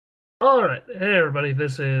All right. Hey, everybody.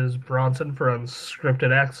 This is Bronson for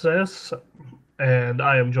Unscripted Access, and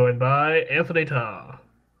I am joined by Anthony Ta.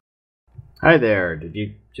 Hi there. Did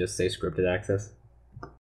you just say scripted access?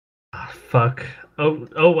 Ah, fuck.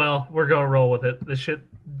 Oh well. We're gonna roll with it. This shit.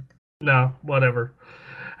 No, whatever.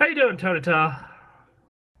 How you doing, Tony Ta?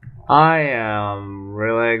 I am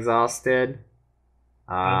really exhausted.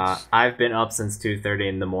 That's I've been up since 2:30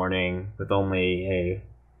 in the morning with only a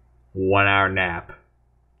 1 hour nap.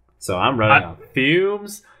 So I'm running I. on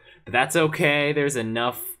fumes, but that's okay. There's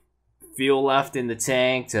enough fuel left in the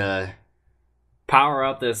tank to power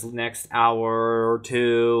up this next hour or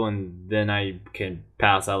two, and then I can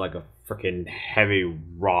pass out like a freaking heavy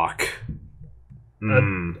rock. Uh,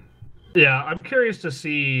 Hmm. yeah. I'm curious to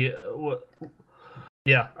see what.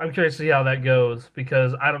 Yeah, I'm curious to see how that goes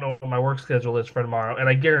because I don't know what my work schedule is for tomorrow, and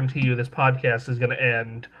I guarantee you this podcast is gonna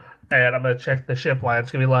end, and I'm gonna check the ship line.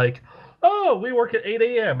 It's gonna be like, "Oh, we work at 8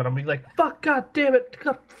 a.m." and I'm gonna be like, "Fuck, god damn it,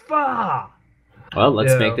 fuck." Well,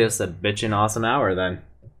 let's make Yeah. this a bitchin' awesome hour then.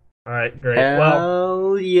 All right, great. Well,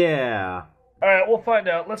 Hell yeah. all right, we'll find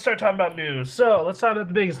out. Let's start talking about news. So let's talk about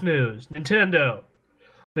the biggest news. Nintendo.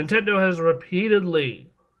 Nintendo has repeatedly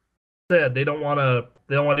said they don't want to.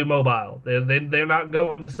 They don't want to do mobile. They're not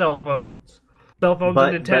going to cell phones. Cell phones and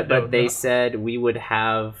But Nintendo. they No. said we would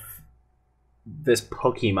have this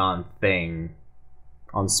Pokemon thing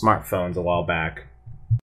on smartphones a while back.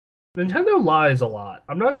 Nintendo lies a lot.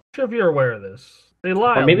 I'm not sure if you're aware of this. They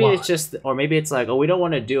lie Or a maybe lot. it's just or maybe it's like, oh, we don't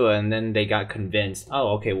want to do it, and then they got convinced,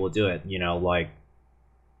 oh, okay, we'll do it. You know, like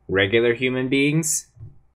regular human beings.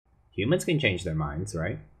 Humans can change their minds,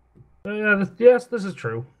 right? Yes, this is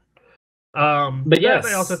true. But That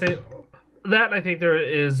I also yes. think that I think there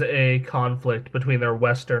is a conflict between their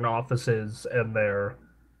Western offices and their,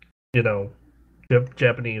 you know,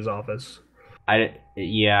 Japanese office.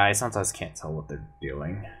 I sometimes can't tell what they're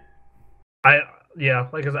doing. I Yeah,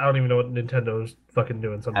 like I don't even know what Nintendo's fucking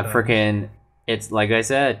doing I sometimes. freaking it's like I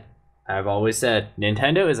said, I've always said,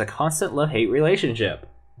 Nintendo is a constant love-hate relationship.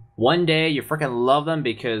 One day you freaking love them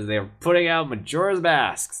because they're putting out Majora's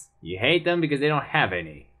Masks. You hate them because they don't have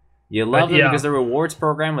any. You love them Yeah, because the rewards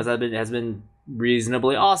program has been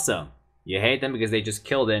reasonably awesome. You hate them because they just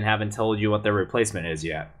killed it and haven't told you what their replacement is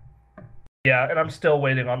yet. yeah, and I'm still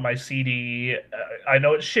waiting on my CD. I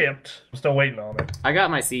know it shipped. I'm still waiting on it. I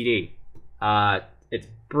got my CD. It's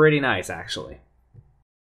pretty nice actually.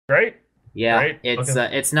 Great, Yeah, great.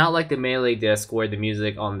 Okay. it's not like the Melee disc where the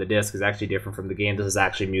music on the disc is actually different from the game. This is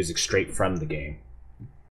actually music straight from the game,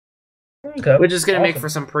 Okay. which is gonna make Awesome. for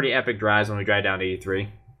some pretty epic drives when we drive down to E3.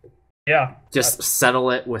 Yeah. Just settle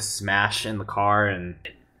it with Smash in the car, and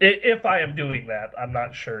If I am doing that, I'm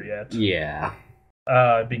not sure yet. yeah.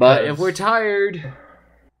 Because But if we're tired,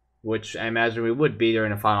 which I imagine we would be during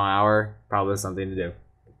the final hour, probably something to do.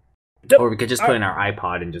 Yep. Or we could just put in our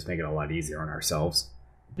iPod and just make it a lot easier on ourselves.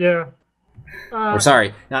 Yeah. Or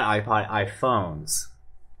sorry, not iPod, iPhones.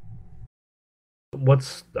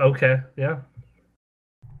 What's okay? Yeah.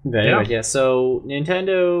 But anyway, yeah. So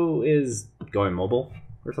Nintendo is going mobile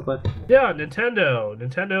or something. Yeah. Nintendo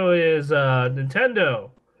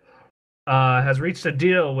has reached a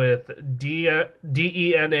deal with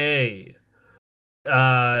DeNA.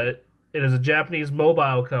 It is a Japanese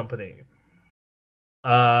mobile company.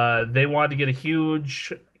 They wanted to get a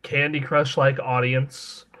huge Candy Crush like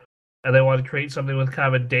audience, and they wanted to create something with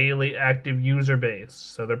kind of a daily active user base.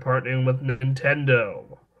 So they're partnering with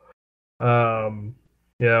Nintendo.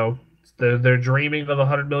 You know, they're dreaming of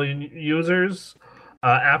 100 million users.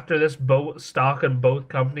 After this, stock in both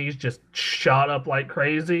companies just shot up like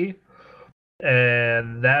crazy,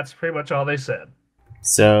 and that's pretty much all they said.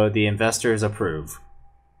 So the investors approve.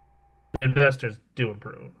 Investors do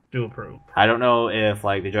approve. Do approve. I don't know if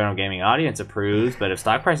like the general gaming audience approves, but if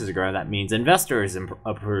stock prices are growing, that means investors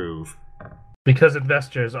approve. Because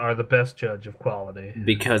investors are the best judge of quality.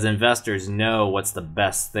 Because investors know what's the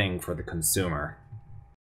best thing for the consumer.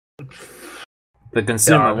 The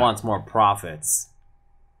consumer God. wants more profits.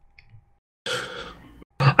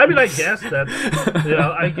 I mean, I guess that's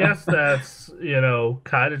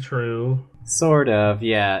kind of true. Sort of,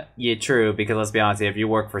 yeah. Yeah, true, because let's be honest, if you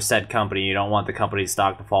work for said company, you don't want the company's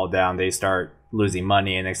stock to fall down, they start losing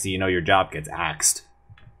money, and next thing you know, your job gets axed.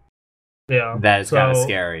 Yeah, That is kind of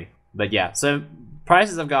scary. But yeah, so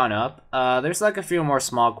prices have gone up. There's like a few more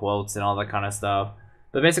small quotes and all that kind of stuff.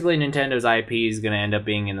 But basically, Nintendo's IP is going to end up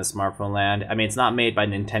being in the smartphone land. I mean, it's not made by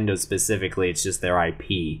Nintendo specifically, it's just their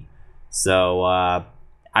IP. So,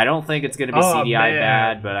 I don't think it's going to be CDI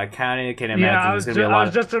bad, but I kind of can imagine there's going to be a lot. I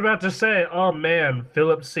was just about to say, oh man,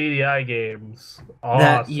 Philips CDI games,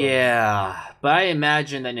 awesome. But I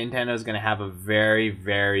imagine that Nintendo is going to have a very,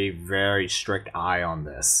 very, very strict eye on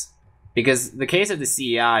this, because the case of the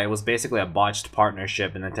CDI was basically a botched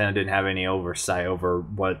partnership, and Nintendo didn't have any oversight over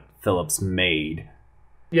what Philips made.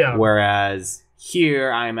 Yeah. Whereas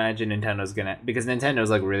here, I imagine Nintendo's gonna, because Nintendo's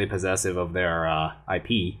like really possessive of their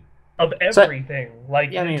IP. Of everything.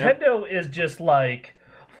 Nintendo is just like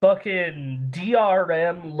fucking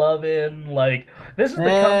DRM loving. Like, this is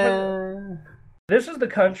the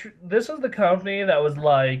company. This is the company that was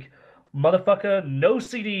like, motherfucker, no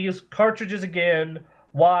CDs, cartridges again.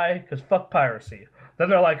 Why? Because fuck piracy. Then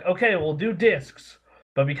they're like, okay, we'll do discs.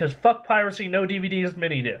 But because fuck piracy, no DVDs,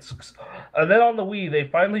 mini discs. And then on the Wii, they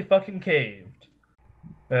finally fucking caved.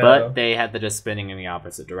 But they had the disc spinning in the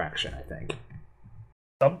opposite direction, I think.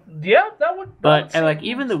 That would. But and like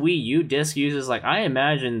even the Wii U disc uses, like, I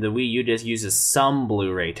imagine the Wii U disc uses some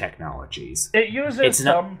Blu-ray technologies. It uses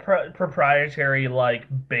some proprietary like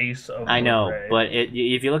base of. I know, Blu-ray. but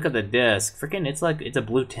if you look at the disc, freaking, it's a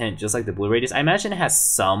blue tint, just like the Blu-ray disc. I imagine it has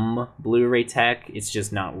some Blu-ray tech. It's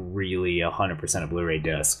just not really 100% a Blu-ray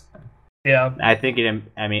disc. Yeah, I think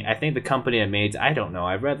the company that made, I don't know.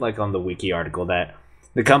 I read like on the wiki article that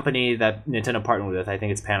the company that Nintendo partnered with, I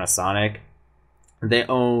think it's Panasonic. They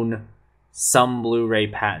own some Blu-ray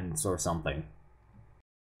patents or something.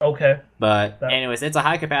 Okay. But anyways, it's a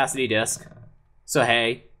high-capacity disc. So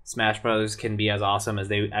hey, Smash Bros. Can be as awesome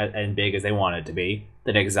as and big as they want it to be.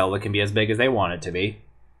 The next Zelda can be as big as they want it to be.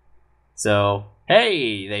 So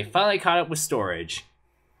hey, they finally caught up with storage.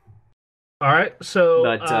 All right. So,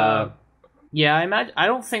 but yeah, I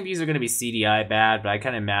don't think these are going to be CDI bad, but I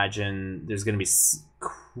kind of imagine there's going to be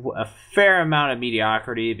a fair amount of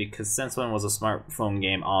mediocrity, because since when was a smartphone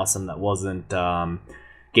game awesome that wasn't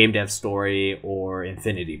Game Dev Story or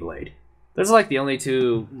Infinity Blade? Those are like the only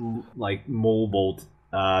two like mobile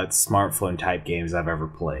smartphone type games I've ever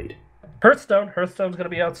played. Hearthstone's gonna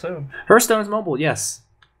be out soon. Hearthstone's mobile, yes.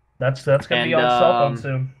 That's gonna be on cell phone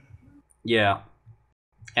soon. Yeah,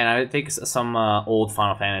 and I think some old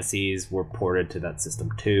Final Fantasies were ported to that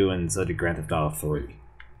system too, and so did Grand Theft Auto 3.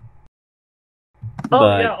 Oh,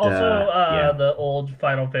 but, yeah, also the old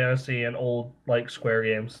Final Fantasy and old like Square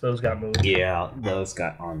games, those got moved. Yeah, those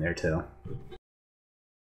got on there too.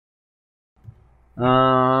 It's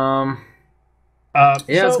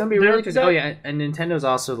gonna be really interesting. Oh yeah, and Nintendo's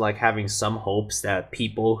also like having some hopes that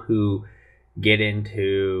people who get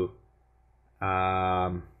into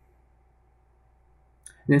Nintendo's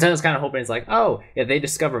kind of hoping it's like, oh, if they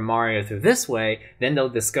discover Mario through this way, then they'll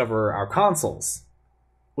discover our consoles.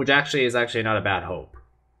 Which is actually not a bad hope.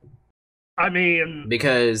 I mean,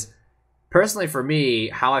 because personally for me,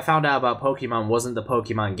 how I found out about Pokemon wasn't the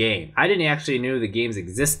Pokemon game. I didn't actually know the games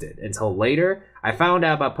existed until later. I found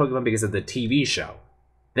out about Pokemon because of the TV show.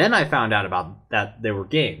 Then I found out about that there were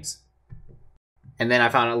games. And then I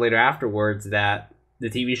found out later afterwards that the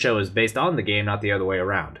TV show is based on the game, not the other way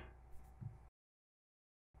around.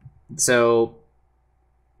 So,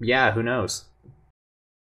 yeah, who knows?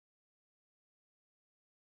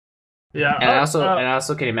 Yeah, and I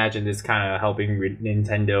also can imagine this kind of helping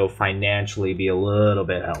Nintendo financially be a little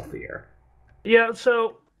bit healthier. Yeah,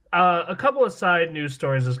 so a couple of side news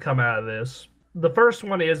stories has come out of this. The first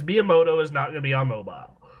one is Miyamoto is not going to be on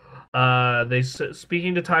mobile.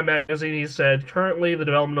 Speaking to Time Magazine, he said currently the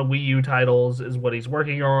development of Wii U titles is what he's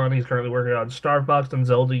working on. He's currently working on Star Fox and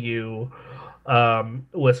Zelda U,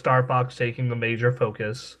 with Star Fox taking the major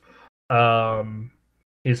focus.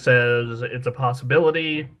 He says it's a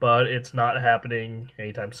possibility, but it's not happening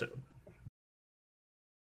anytime soon.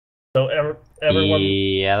 So everyone...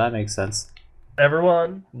 Yeah, that makes sense.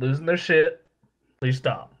 Everyone losing their shit, please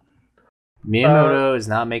stop. Miyamoto is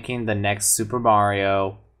not making the next Super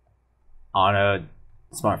Mario on a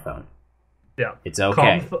smartphone. Yeah. It's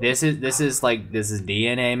okay. This is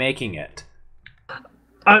DeNA making it.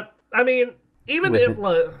 I mean, even if...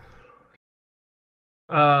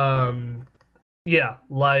 Yeah,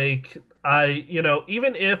 like,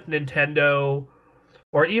 even if Nintendo,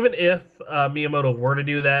 or even if Miyamoto were to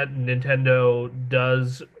do that, Nintendo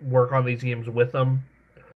does work on these games with them.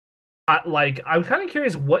 I'm kind of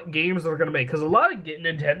curious what games they're going to make, because a lot of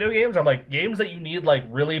Nintendo games are, like, games that you need, like,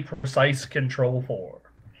 really precise control for.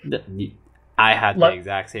 I had the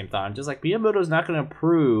exact same thought. I'm just like, Miyamoto's not going to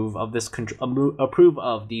approve of this, approve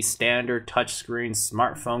of the standard touchscreen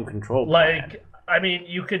smartphone control plan. I mean,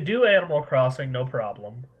 you could do Animal Crossing, no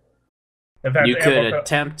problem. In fact, You could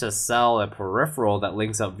attempt to sell a peripheral that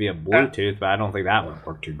links up via Bluetooth, but I don't think that would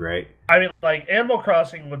work too great. I mean, like, Animal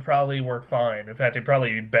Crossing would probably work fine. In fact, it'd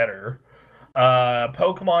probably be better.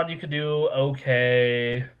 Pokemon you could do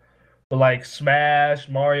okay. But like Smash,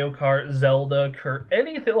 Mario Kart, Zelda,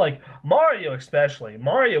 anything like Mario especially.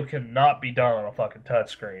 Mario cannot be done on a fucking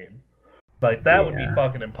touchscreen. Like, that would be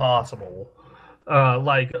fucking impossible.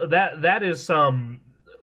 Like, that is some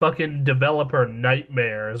fucking developer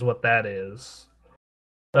nightmare is what that is.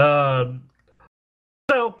 Um,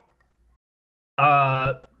 so,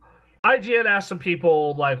 IGN asked some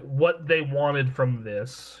people, like, what they wanted from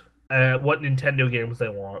this, what Nintendo games they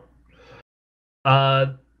want.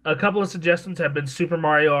 A couple of suggestions have been Super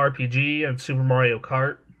Mario RPG and Super Mario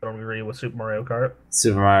Kart. I don't agree with Super Mario Kart.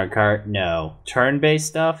 Super Mario Kart, no. Turn-based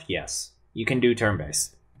stuff, yes. You can do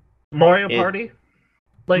turn-based. Mario Party?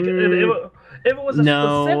 Like, if it was a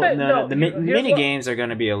specific... No, the mini games are going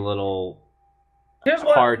to be a little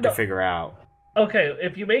hard to figure out. Okay,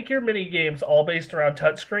 if you make your mini games all based around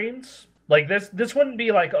touchscreens, like, this wouldn't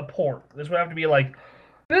be like a port. This would have to be like,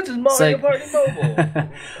 this is Mario Party Mobile.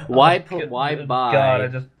 Why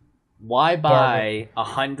buy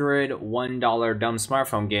 100 $1 dumb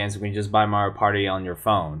smartphone games when you just buy Mario Party on your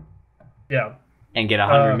phone? Yeah. And get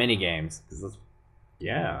 100 mini games.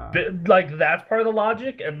 Yeah. Like, that's part of the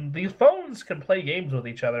logic, and these phones can play games with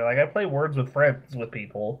each other. Like, I play Words with Friends with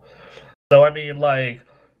people. So, I mean, like,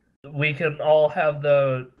 we can all have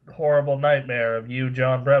the horrible nightmare of you,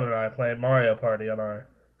 John Brevin, and I playing Mario Party on our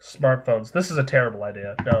smartphones. This is a terrible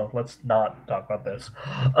idea. No, let's not talk about this.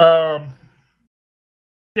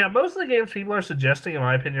 Yeah, most of the games people are suggesting, in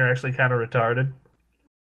my opinion, are actually kind of retarded.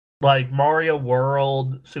 Like Mario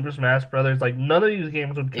World, Super Smash Brothers, like none of these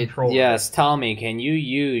games would control. Yes, tell me, can you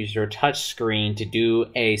use your touchscreen to do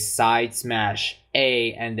a side smash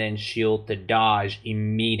A and then shield to dodge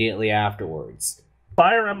immediately afterwards?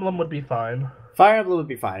 Fire Emblem would be fine. Fire Emblem would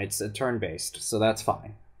be fine. It's a turn-based, so that's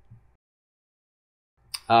fine.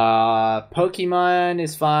 Pokemon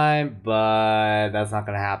is fine, but that's not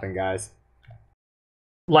gonna happen, guys.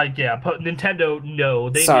 Like, yeah, Nintendo,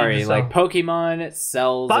 no. Sorry, like, Pokemon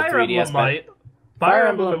sells Fire a 3DS. Emblem might. Fire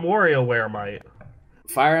Emblem and WarioWare might.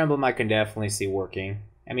 Fire Emblem I can definitely see working.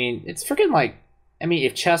 I mean, it's freaking like... I mean,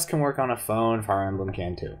 if chess can work on a phone, Fire Emblem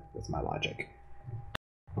can too. That's my logic.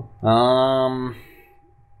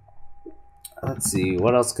 Let's see,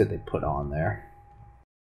 what else could they put on there?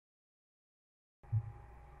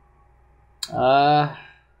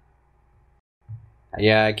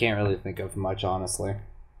 Yeah, I can't really think of much, honestly.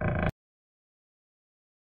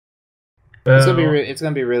 It's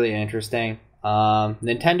gonna be really interesting.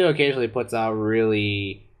 Nintendo occasionally puts out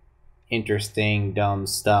really interesting, dumb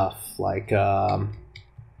stuff. Like in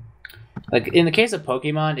the case of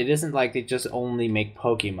Pokemon, it isn't like they just only make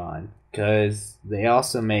Pokemon, because they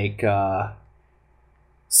also make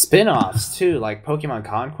spin-offs too, like Pokemon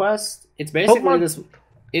Conquest. It's basically this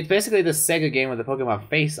Sega game with a Pokemon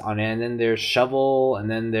face on it, and then there's Shovel, and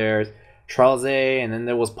then there's Tralze, and then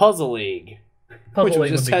there was Puzzle League. Puzzle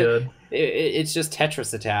League would be good. It's just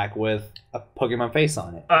Tetris Attack with a Pokemon face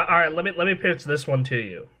on it. All right, let me pitch this one to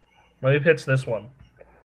you. Let me pitch this one.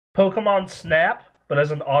 Pokemon Snap, but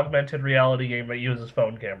as an augmented reality game that uses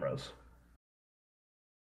phone cameras.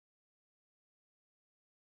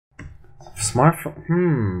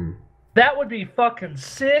 Smartphone. That would be fucking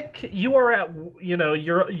sick. You are at,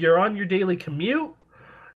 you're on your daily commute.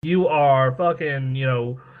 You are fucking,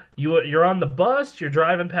 you're on the bus. You're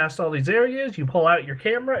driving past all these areas. You pull out your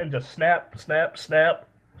camera and just snap, snap, snap.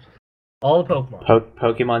 All the Pokemon.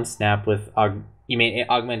 Pokemon Snap with you mean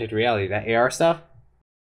augmented reality? That AR stuff?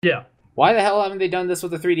 Yeah. Why the hell haven't they done this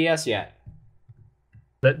with the 3DS yet?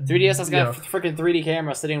 That 3DS has got a freaking 3D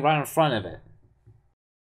camera sitting right in front of it.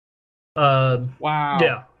 Wow.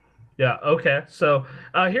 Yeah. Yeah, okay. So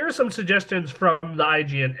here are some suggestions from the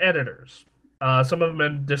IGN editors. Some of them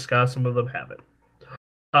have been discussed, some of them haven't.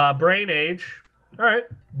 Brain Age. All right.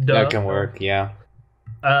 Duh. That can work, yeah.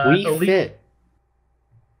 Wii Fit.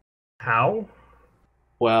 How?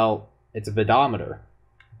 Well, it's a pedometer.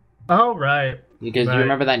 Oh, right. Because you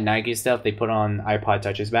remember that Nike stuff they put on iPod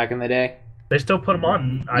Touches back in the day? They still put them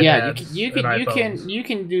on iPads. Yeah, you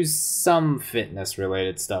can do some fitness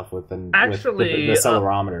related stuff with the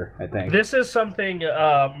accelerometer, I think. This is something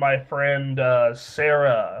my friend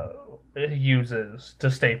Sarah uses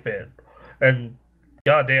to stay fit, and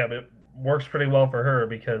goddamn, it works pretty well for her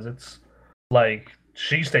because it's like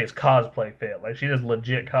she stays cosplay fit, like she does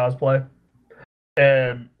legit cosplay.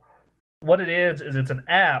 And what it is it's an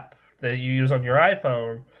app that you use on your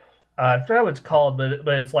iPhone. I forgot what it's called, but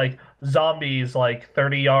it's like zombies like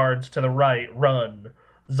 30 yards to the right, run.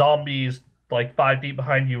 Zombies like 5 feet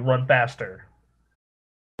behind you run faster.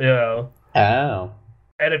 You know. Oh.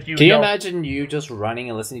 And if you Can you don't, imagine you just running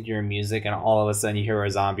and listening to your music, and all of a sudden you hear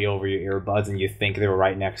a zombie over your earbuds, and you think they were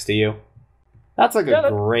right next to you? That's like a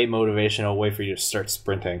great motivational way for you to start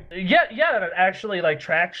sprinting. Yeah, and it actually like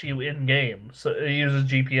tracks you in game, so it uses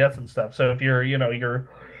GPS and stuff. So if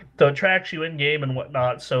so it tracks you in game and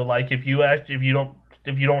whatnot. So like if you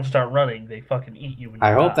don't start running, they fucking eat you.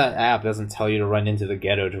 I hope that app doesn't tell you to run into the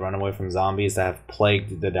ghetto to run away from zombies that have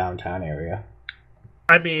plagued the downtown area.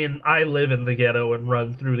 I mean, I live in the ghetto and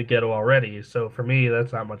run through the ghetto already, so for me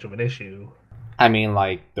that's not much of an issue. I mean,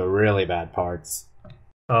 like the really bad parts.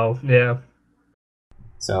 Oh yeah.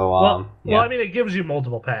 So, well, I mean, it gives you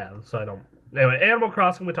multiple paths. So I don't. Anyway, Animal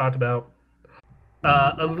Crossing we talked about.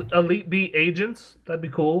 Elite Beat Agents, that'd be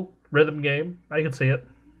cool. Rhythm game, I could see it.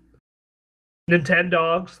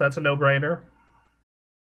 Nintendogs, that's a no-brainer.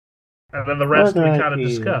 And then the rest we kind of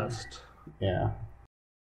discussed. Yeah.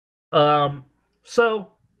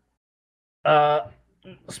 So,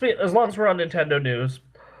 as long as we're on Nintendo news,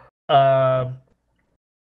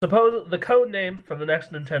 suppose the code name for the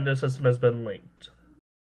next Nintendo system has been leaked.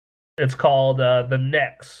 It's called the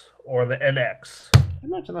NEX, or the NX. I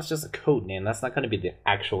imagine that's just a code name. That's not going to be the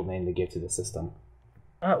actual name they give to the system.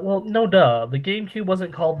 Well, no duh. The GameCube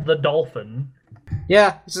wasn't called the Dolphin.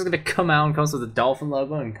 Yeah, it's just going to come out and comes with a dolphin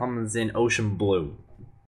logo and comes in ocean blue.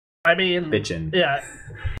 I mean... Bitchin'. Yeah.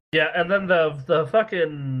 Yeah, and then the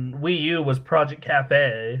fucking Wii U was Project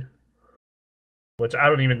Cafe. Which I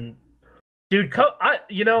don't even... Dude, I'm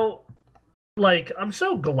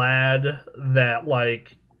so glad that,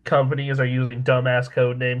 like, companies are using dumbass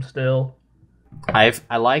code names still. I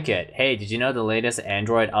like it. Hey, did you know the latest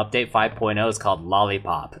Android update 5.0 is called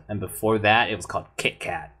Lollipop, and before that it was called Kit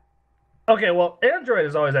Kat. Okay, well, Android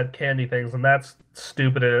has always had candy things, and that's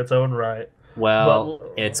stupid in its own right.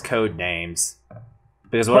 Well, it's code names.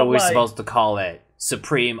 Because what are we supposed to call it?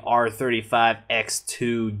 Supreme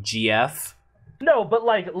R35X2GF? No, but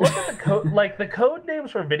like, look at the code. Like, the code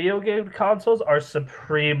names for video game consoles are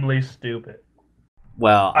supremely stupid.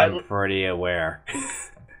 Well, I'm pretty aware.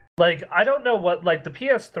 Like, I don't know what, like, the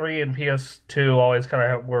PS3 and PS2 always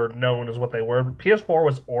kind of were known as what they were. PS4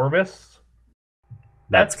 was Orbis.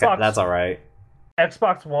 That's alright.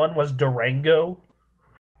 Xbox One was Durango.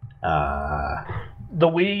 The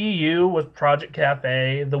Wii U was Project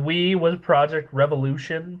Cafe. The Wii was Project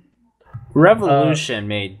Revolution. Revolution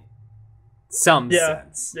made some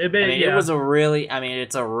sense. It was a really,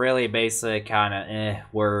 it's a really basic kind of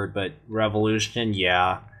word, but Revolution,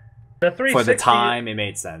 yeah. For the time, it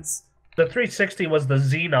made sense. The 360 was the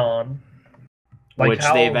Xenon.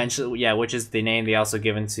 They eventually, which is the name they also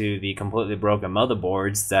given to the completely broken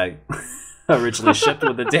motherboards that originally shipped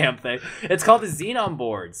with the damn thing. It's called the Xenon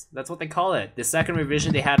boards. That's what they call it. The second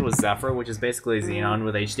revision they had was Zephyr, which is basically a Xenon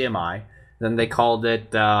with HDMI. Then they called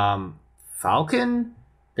it Falcon,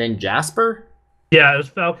 then Jasper. Yeah, it was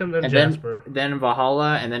Falcon, then Jasper. Then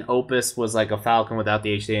Valhalla, and then Opus was like a Falcon without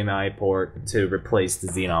the HDMI port to replace the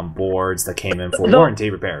Xenon boards that came in for warranty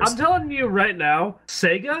repairs. I'm telling you right now,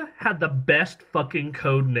 Sega had the best fucking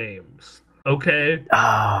code names. Okay?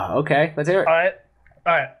 Okay. Let's hear it.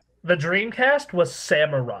 Alright. The Dreamcast was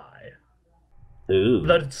Samurai. Ooh.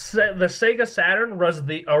 The Sega Saturn was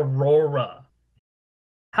the Aurora.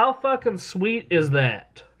 How fucking sweet is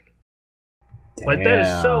that? Damn. Like, that is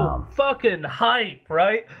so fucking hype,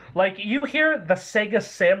 right? Like, you hear the Sega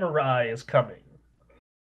Samurai is coming.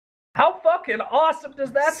 How fucking awesome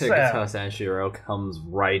does that sound? Sega Sanshiro comes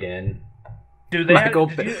right in. Dude,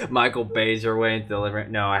 Michael Bay's your way into delivering.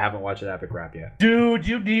 No, I haven't watched Epic Rap yet. Dude,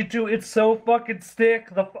 you need to. It's so fucking sick.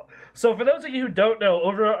 So for those of you who don't know,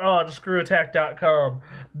 over on ScrewAttack.com,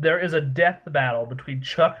 there is a death battle between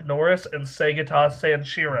Chuck Norris and Segata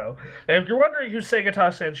Sanshiro. And if you're wondering who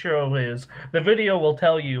Segata Sanshiro is, the video will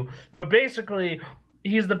tell you. But basically,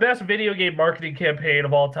 he's the best video game marketing campaign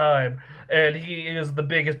of all time, and he is the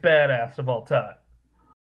biggest badass of all time.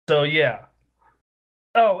 So yeah.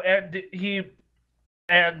 Oh, and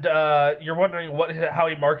you're wondering how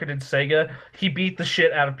he marketed Sega? He beat the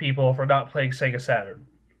shit out of people for not playing Sega Saturn.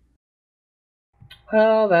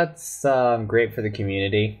 Well, that's great for the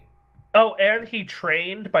community. Oh, and he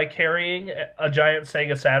trained by carrying a giant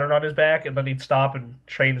Sega Saturn on his back, and then he'd stop and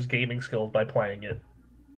train his gaming skills by playing it.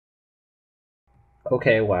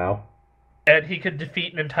 Okay, wow. And he could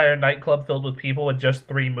defeat an entire nightclub filled with people with just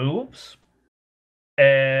 3 moves.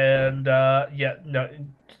 And,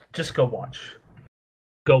 just go watch.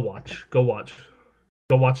 Go watch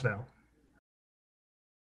now.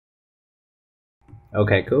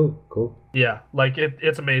 Okay, cool. Yeah, like,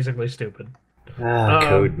 it's amazingly stupid.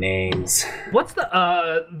 Code names. What's the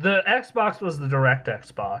Xbox was the Direct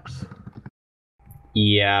Xbox.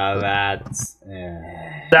 Yeah, that's...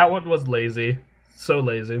 That one was lazy. So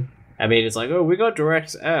lazy. I mean, it's like, oh, we got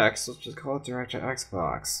Direct X. Let's just call it Direct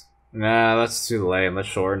Xbox. Nah, that's too lame. Let's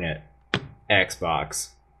shorten it.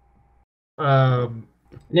 Xbox.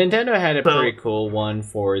 Nintendo had a pretty cool one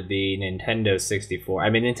for the Nintendo 64. I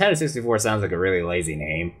mean, Nintendo 64 sounds like a really lazy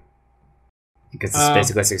name. Because it's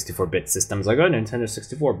basically a 64-bit system. It's like, oh, Nintendo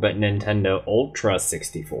 64, but Nintendo Ultra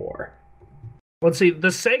 64. Let's see, the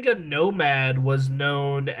Sega Nomad was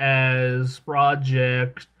known as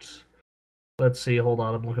Project... Let's see, hold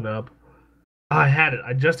on, I'm looking it up. I had it,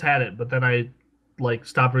 I just had it, but then I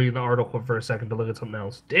stopped reading the article for a second to look at something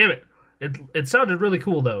else. Damn it! It sounded really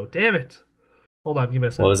cool, though. Damn it! Hold on, give me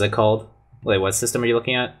a second. What was it called? Wait, what system are you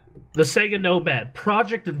looking at? The Sega Nomad,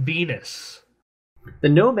 Project Venus. The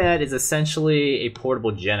Nomad is essentially a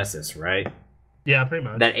portable Genesis, right? Yeah, pretty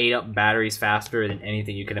much. That ate up batteries faster than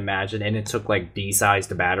anything you can imagine, and it took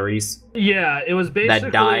D-sized batteries. Yeah, it was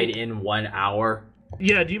basically... That died in 1 hour.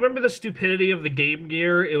 Yeah, do you remember the stupidity of the Game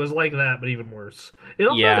Gear? It was like that, but even worse. It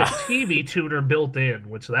also had a TV tuner built in,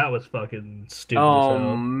 which that was fucking stupid.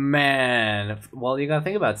 Oh, man. Well, you gotta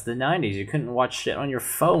think about it. It's the 90s. You couldn't watch shit on your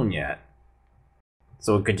phone yet.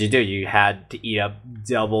 So what could you do? You had to eat up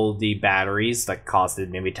double the batteries that costed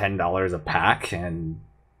maybe $10 a pack and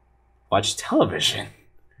watch television.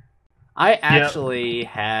 I actually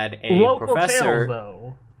had a local professor... channels,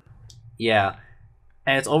 though. Yeah.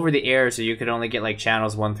 And it's over the air, so you could only get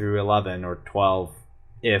channels 1 through 11 or 12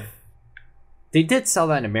 if... They did sell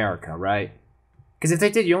that in America, right? Because if they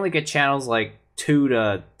did, you only get channels 2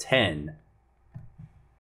 to 10.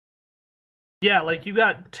 Yeah, you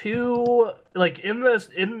got 2...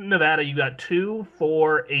 in Nevada, you got 2,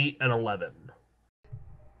 4, 8, and 11.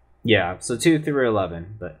 Yeah, so 2 through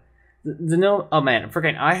 11. But oh man,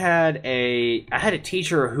 freaking! I had a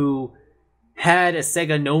teacher who had a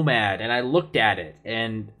Sega Nomad, and I looked at it,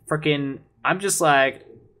 and freaking, I'm just like,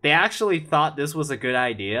 they actually thought this was a good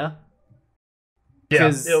idea. Yeah,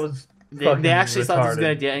 it was. They actually thought this was a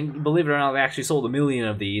good retarded. idea, and believe it or not, they actually sold 1 million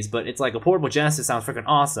of these. But it's like a portable Genesis sounds freaking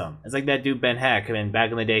awesome. It's like that dude Ben Heck. I mean,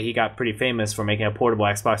 back in the day, he got pretty famous for making a portable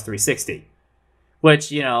Xbox 360.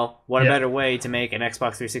 Which, what a better way to make an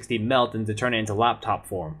Xbox 360 melt than to turn it into laptop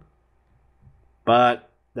form. But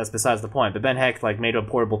that's besides the point. But Ben Heck made a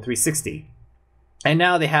portable 360. And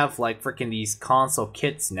now they have freaking these console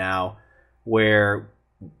kits now where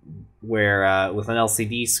with an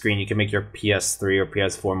LCD screen you can make your PS3 or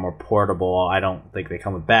PS4 more portable. I don't think they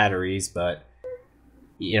come with batteries, but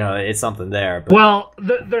it's something there. But... Well,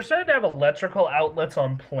 they're starting to have electrical outlets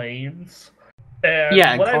on planes. And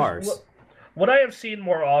and cars. What I have seen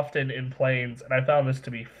more often in planes, and I found this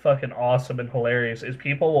to be fucking awesome and hilarious, is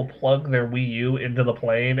people will plug their Wii U into the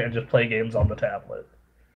plane and just play games on the tablet.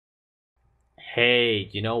 Hey,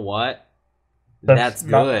 you know what? That's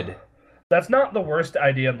good. That's not the worst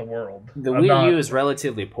idea in the world. The Wii U is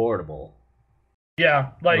relatively portable. Yeah,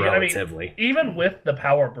 relatively. I mean, even with the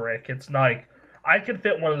power brick, it's I could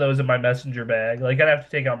fit one of those in my messenger bag. I'd have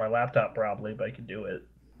to take out my laptop probably, but I could do it.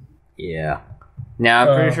 Yeah. Now,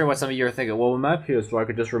 I'm pretty sure what some of you are thinking, well, with my PS4, I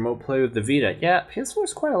could just remote play with the Vita. Yeah, PS4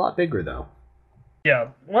 is quite a lot bigger, though. Yeah,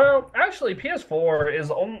 well, actually, PS4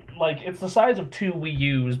 is it's the size of 2 Wii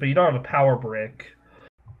U's, but you don't have a power brick.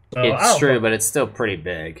 So, it's true, but it's still pretty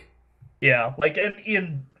big. Yeah,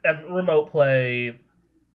 in remote play,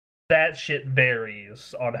 that shit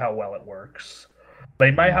varies on how well it works.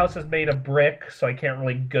 My house is made of brick, so I can't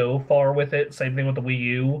really go far with it. Same thing with the Wii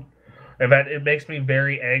U. In fact, it makes me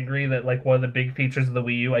very angry that one of the big features of the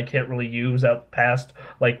Wii U I can't really use out past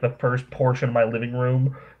the first portion of my living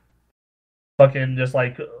room. Fucking just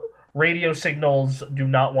radio signals do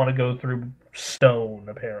not want to go through stone,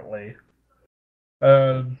 apparently.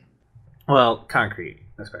 Well, concrete,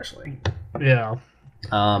 especially. Yeah.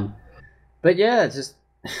 But yeah, it's just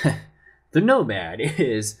the Nomad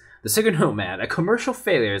is the Sega Nomad, a commercial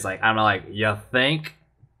failure. Is you think?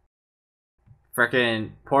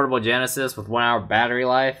 Freaking portable Genesis with 1 hour battery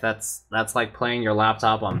life, that's like playing your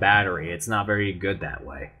laptop on battery. It's not very good that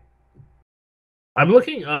way. I'm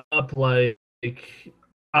looking up okay,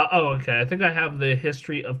 I think I have the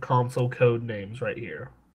history of console code names right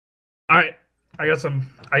here. Alright, I got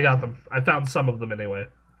them. I found some of them anyway.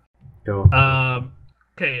 Cool.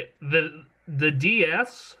 Okay, the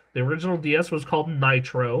DS, the original DS was called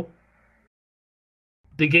Nitro.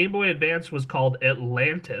 The Game Boy Advance was called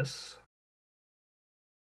Atlantis.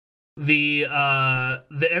 The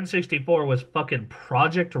N64 was fucking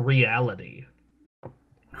Project Reality.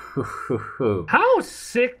 How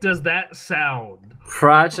sick does that sound?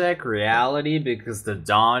 Project Reality, because the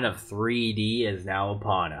dawn of 3D is now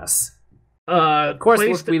upon us. Of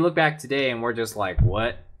course, we look back today and we're just like,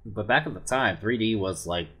 what? But back at the time, 3D was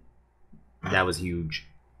like, that was huge.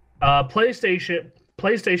 PlayStation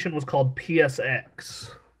was called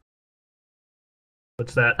PSX.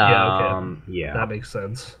 What's that? Yeah, okay. Yeah. That makes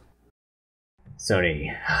sense.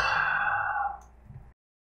 Sony.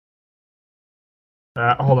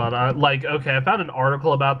 Hold on. Okay, I found an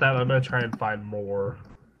article about that. I'm gonna try and find more.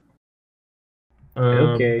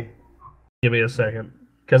 Okay. Give me a second,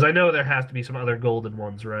 because I know there has to be some other golden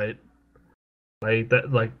ones, right? Like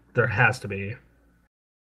that. Like there has to be.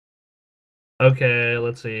 Okay,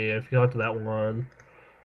 let's see. If you go to that one.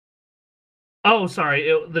 Oh, sorry.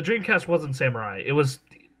 The Dreamcast wasn't Samurai. It was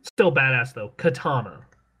still badass though. Katana.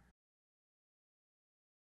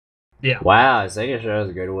 Yeah. Wow, Sega sure has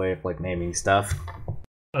a good way of like naming stuff.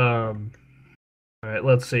 All right,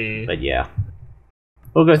 let's see. But yeah,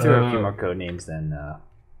 we'll go through a few more code names then. All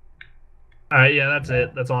right, yeah, that's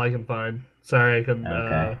it. That's all I can find. Sorry, I couldn't.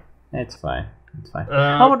 Okay, it's fine. It's fine.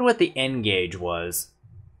 I wonder what the N gauge was.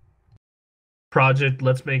 Project.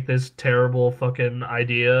 Let's make this terrible fucking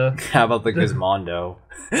idea. How about the Gizmondo?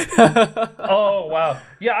 Oh wow,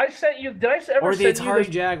 yeah, I sent you. Did I ever? Or the Atari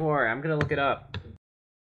Jaguar? I'm gonna look it up.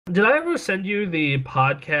 Did I ever send you the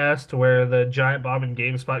podcast where the Giant Bomb and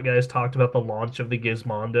GameSpot guys talked about the launch of the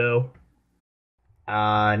Gizmondo?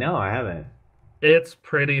 No, I haven't. It's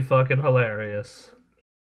pretty fucking hilarious.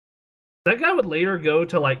 That guy would later go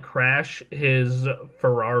to, like, crash his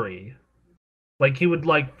Ferrari. Like, he would,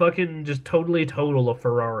 like, fucking just totally total a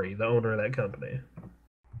Ferrari, the owner of that company.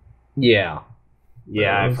 Yeah.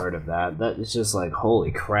 Yeah, I've heard of that. That is just like,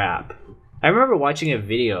 holy crap. I remember watching a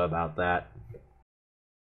video about that.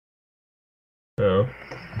 Oh.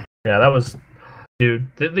 Yeah, that was... Dude,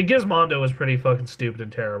 the Gizmondo was pretty fucking stupid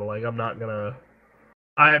and terrible. Like, I'm not gonna...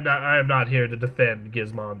 I am not here to defend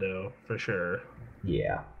Gizmondo, for sure.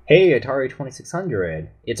 Yeah. Hey, Atari 2600.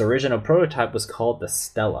 Its original prototype was called the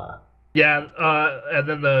Stella. Yeah, and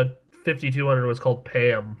then the 5200 was called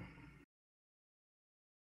Pam.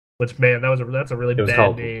 Which, man, that's a really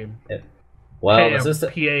bad name. Well, Pam, the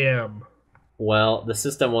system... P-A-M. Well, the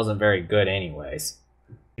system wasn't very good anyways.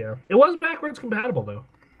 Yeah. It was backwards compatible, though.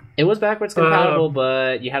 It was backwards compatible,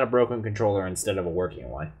 but you had a broken controller instead of a working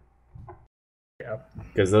one. Yeah.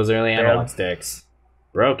 Because those early analog sticks.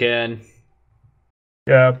 Broken.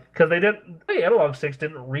 Yeah, because the analog sticks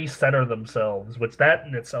didn't recenter themselves, which that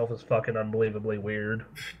in itself is fucking unbelievably weird.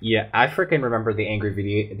 Yeah, I freaking remember the Angry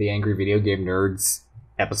Video Game Nerds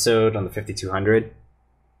episode on the 5200.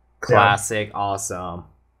 Classic, awesome.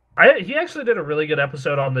 He actually did a really good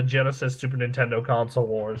episode on the Genesis Super Nintendo console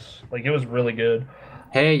wars. Like, it was really good.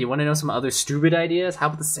 Hey, you want to know some other stupid ideas? How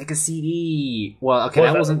about the Sega CD? Well, okay,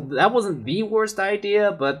 that wasn't the worst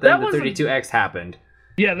idea, but then the 32X happened.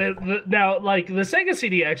 Yeah, now, like, the Sega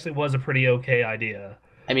CD actually was a pretty okay idea.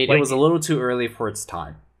 I mean, like, it was a little too early for its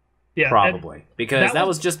time. Yeah, probably because that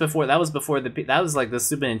was like the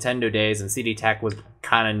Super Nintendo days, and CD Tech was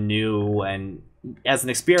kind of new, and as an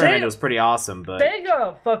experiment, it was pretty awesome. But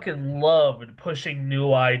Sega fucking loved pushing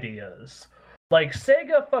new ideas. Like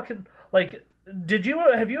Sega fucking like.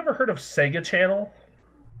 Have you ever heard of Sega Channel?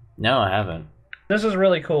 No, I haven't. This is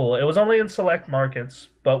really cool. It was only in select markets,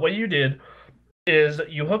 but what you did is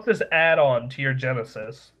you hook this add-on to your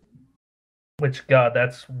Genesis, which, God,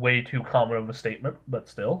 that's way too common of a statement, but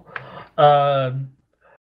still. And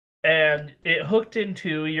it hooked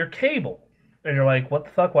into your cable. And you're like, what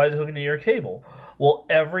the fuck? Why is it hooked into your cable? Well,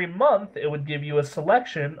 every month it would give you a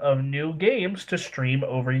selection of new games to stream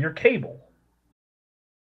over your cable.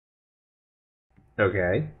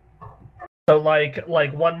 Okay. So like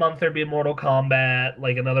 1 month there'd be Mortal Kombat,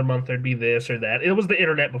 like another month there'd be this or that. It was the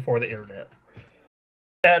internet before the internet.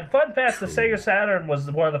 And fun fact, the Sega Saturn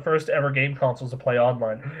was one of the first ever game consoles to play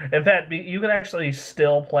online. In fact, you can actually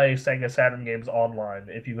still play Sega Saturn games online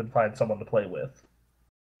if you can find someone to play with.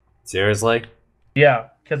 Seriously? Yeah,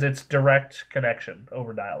 because it's direct connection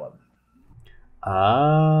over dial-up.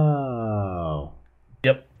 Oh.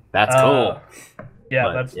 Yep. That's cool.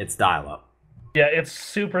 Yeah, it's dial-up. Yeah, it's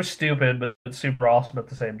super stupid, but it's super awesome at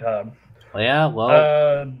the same time. Yeah,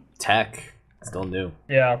 well, tech. Still new.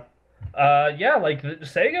 Yeah. Like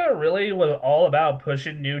Sega really was all about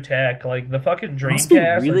pushing new tech, like the fucking Dreamcast.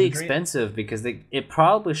 It must be really expensive because it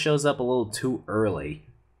probably shows up a little too early.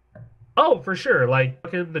 Oh, for sure. Like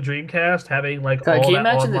the Dreamcast having like all that can you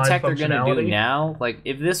imagine the tech they're gonna do now? Like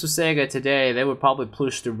if this was Sega today, they would probably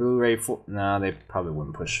push the Blu-ray. No, they probably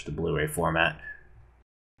wouldn't push the Blu-ray format.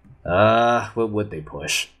 What would they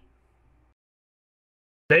push?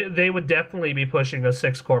 They would definitely be pushing a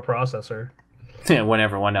 6-core processor. When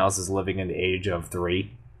everyone else is living in the age of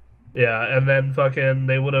 3. Yeah, and then fucking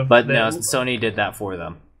they would have. But no, Sony did that for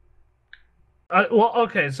them. Well,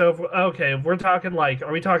 okay, so if we're talking like,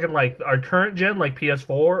 are we talking like our current gen, like PS4,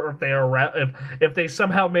 or if they are if they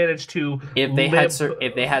somehow managed to if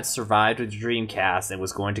they had survived with Dreamcast and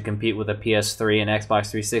was going to compete with a PS3 and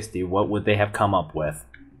Xbox 360, what would they have come up with?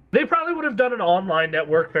 They probably would have done an online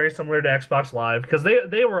network very similar to Xbox Live because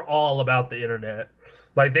they were all about the internet.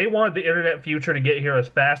 Like they wanted the internet future to get here as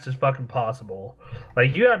fast as fucking possible.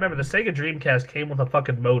 Like you gotta remember, the Sega Dreamcast came with a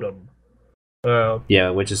fucking modem.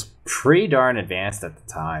 Yeah, which is pretty darn advanced at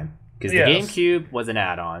the time. Because the GameCube was an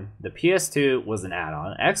add-on, the PS2 was an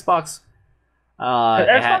add-on, Xbox.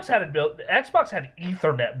 Xbox had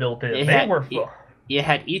Ethernet built in. It had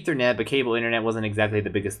Ethernet, but cable internet wasn't exactly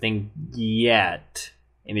the biggest thing yet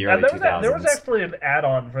in the early 2000s. There was actually an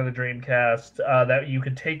add-on for the Dreamcast that you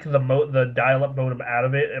could take the dial-up modem out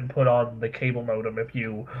of it and put on the cable modem if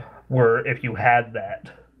you had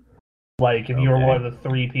that. Like, if you were one of the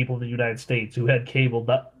 3 people in the United States who had cable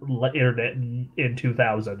internet in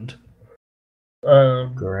 2000.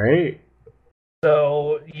 Great.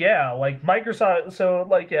 So, yeah, like, Microsoft... So,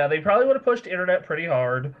 like, yeah, they probably would have pushed internet pretty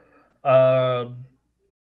hard.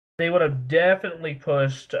 They would have definitely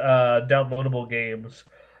pushed downloadable games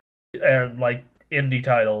and, like, indie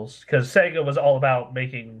titles. Because Sega was all about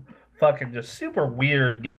making fucking just super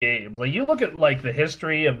weird games. Like, you look at, like, the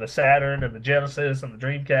history of the Saturn and the Genesis and the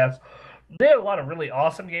Dreamcast... They had a lot of really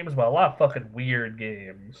awesome games, but a lot of fucking weird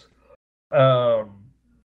games. Yeah,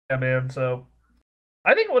 man. So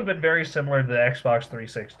I think it would have been very similar to the Xbox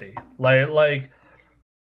 360. Like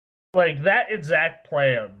that exact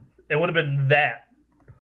plan. It would have been that.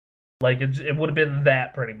 Like it would have been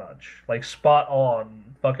that pretty much. Like spot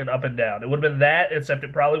on, fucking up and down. It would have been that, except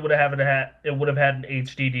it probably would have had an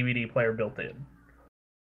HD DVD player built in.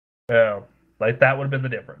 Yeah, like that would have been the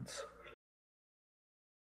difference.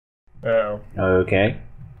 Okay.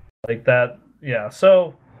 Like that, yeah.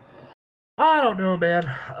 So I don't know, man.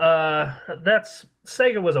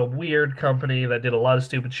 Sega was a weird company that did a lot of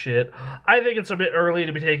stupid shit. I think it's a bit early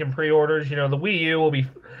to be taking pre-orders. You know, the Wii U will be.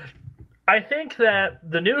 I think that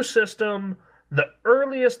the new system, the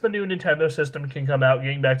earliest the new Nintendo system can come out,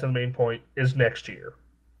 getting back to the main point, is next year.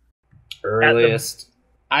 Earliest.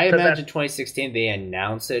 I imagine 2016. They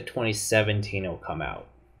announce it. 2017 will come out.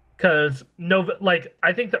 Because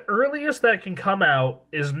I think the earliest that can come out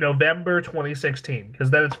is November 2016,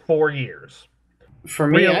 because then it's 4 years. For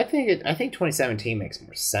me, I think 2017 makes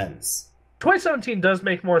more sense. 2017 does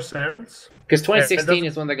make more sense. Because 2016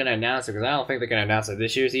 is when they're going to announce it, because I don't think they're going to announce it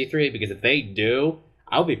this year's E3, because if they do,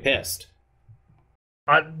 I'll be pissed.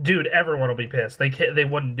 Dude, everyone will be pissed. They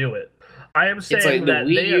wouldn't do it. I am saying it's like the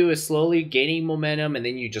Wii U is slowly gaining momentum, and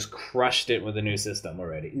then you just crushed it with a new system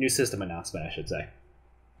already. New system announcement, I should say.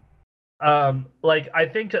 I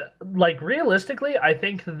think, realistically, I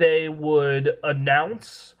think they would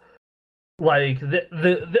announce,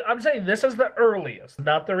 I'm saying this is the earliest,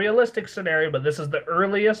 not the realistic scenario, but this is the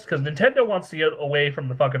earliest, because Nintendo wants to get away from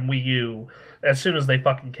the fucking Wii U as soon as they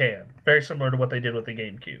fucking can. Very similar to what they did with the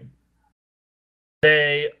GameCube.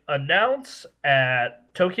 They announce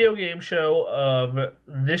at Tokyo Game Show of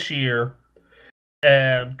this year,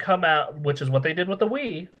 and come out, which is what they did with the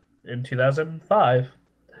Wii in 2005.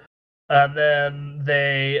 And then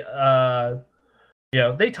they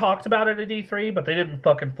talked about it at E3, but they didn't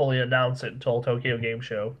fucking fully announce it until Tokyo Game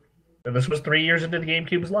Show. And this was 3 years into the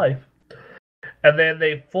GameCube's life. And then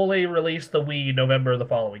they fully released the Wii November the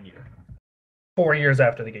following year. 4 years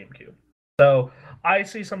after the GameCube. So I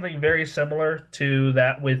see something very similar to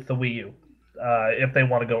that with the Wii U, if they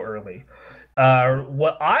want to go early.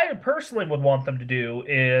 What I personally would want them to do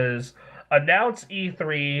is announce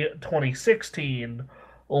E3 2016,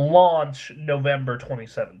 launch November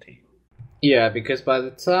 2017. Yeah, because by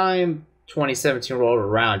the time 2017 rolled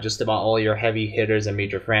around, just about all your heavy hitters and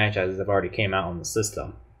major franchises have already came out on the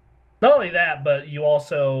system. Not only that, but you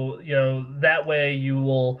also, that way you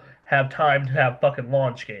will have time to have fucking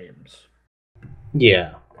launch games.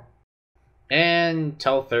 Yeah. And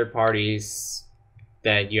tell third parties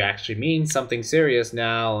that you actually mean something serious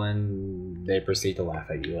now, and they proceed to laugh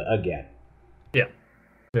at you again. Yeah.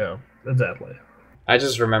 Yeah, exactly. I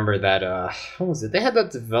just remember that, what was it? They had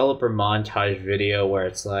that developer montage video where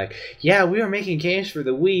it's like, yeah, we were making games for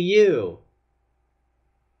the Wii U.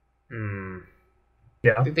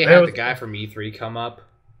 Yeah. I think they had the guy from E3 come up.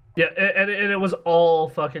 Yeah, and it was all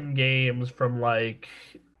fucking games from,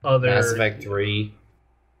 other... Mass Effect 3.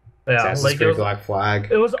 Yeah, Assassin's Creed Black Flag.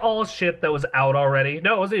 It was all shit that was out already.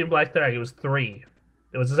 No, it wasn't even Black Flag, it was 3.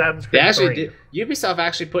 It was Assassin's They Creed actually 3. did. Ubisoft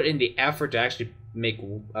actually put in the effort to actually make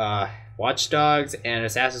Watch Dogs and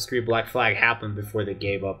Assassin's Creed Black Flag happen before they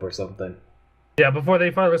gave up or something. Yeah, before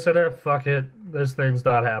they finally said, fuck it, this thing's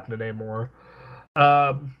not happening anymore.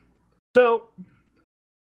 God,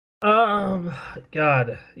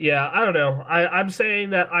 yeah, I don't know. I'm saying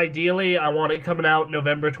that ideally I want it coming out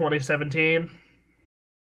November 2017.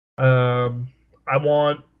 I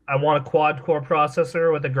want a quad-core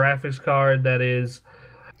processor with a graphics card that is...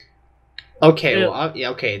 Okay,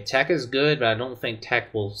 okay, tech is good, but I don't think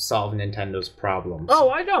tech will solve Nintendo's problems. Oh,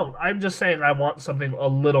 I don't. I'm just saying I want something a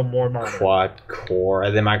little more modern. Quad core,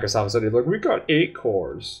 and then Microsoft said, "Look, we got 8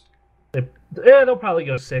 cores." They'll probably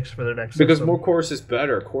go 6 for their next. Because system. more cores is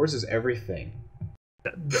better. Cores is everything.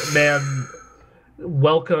 Man,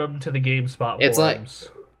 welcome to the GameSpot It's forums.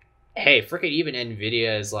 Hey, freaking even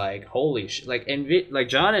Nvidia is like, holy shit! Like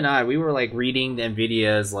John and I, we were like reading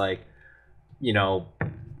Nvidia's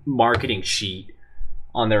marketing sheet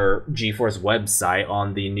on their GeForce website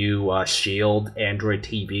on the new Shield Android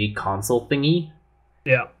TV console thingy.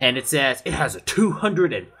 Yeah. And it says it has a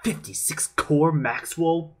 256 core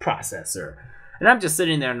Maxwell processor. And I'm just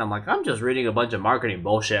sitting there and I'm like, I'm just reading a bunch of marketing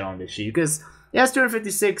bullshit on this sheet because it has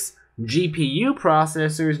 256 GPU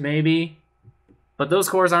processors maybe, but those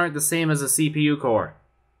cores aren't the same as a CPU core.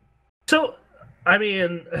 So, I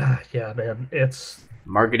mean, yeah, man, it's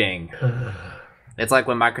marketing. It's like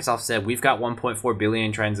when Microsoft said, we've got 1.4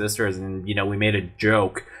 billion transistors, and, we made a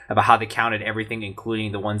joke about how they counted everything,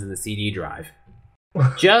 including the ones in the CD drive.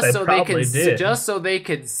 Just so they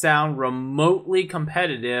could sound remotely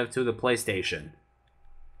competitive to the PlayStation.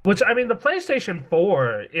 Which, I mean, the PlayStation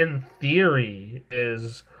 4, in theory,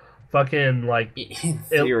 is fucking, like... In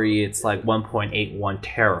theory, it's like 1.81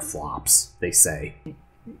 teraflops, they say.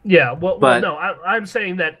 Yeah, well no, I'm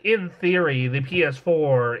saying that, in theory, the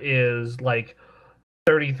PS4 is, like...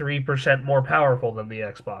 33% more powerful than the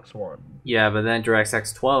Xbox One. Yeah, but then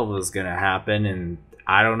DirectX 12 was going to happen, and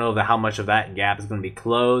I don't know how much of that gap is going to be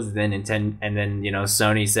closed. Then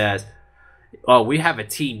Sony says, "Oh, we have a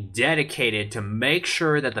team dedicated to make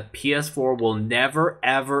sure that the PS4 will never,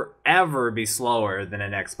 ever, ever be slower than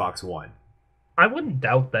an Xbox One." I wouldn't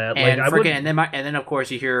doubt that. And then of course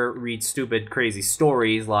you read stupid, crazy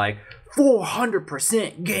stories like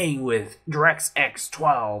 400% gain with DirectX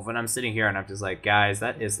 12, and I'm sitting here and I'm just like, guys,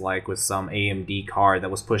 that is like with some AMD card that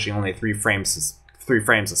was pushing only 3 frames a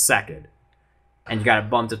second, and you got it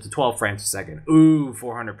bumped up to 12 frames a second. Ooh,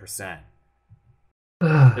 400%.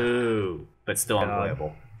 Ooh, but still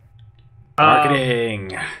unplayable.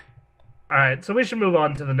 Marketing. All right, so we should move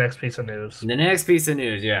on to the next piece of news. The next piece of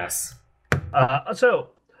news, yes. So,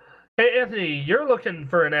 hey, Anthony, you're looking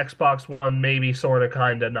for an Xbox One, maybe, sort of,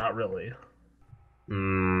 kind of, not really.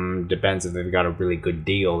 Depends if they've got a really good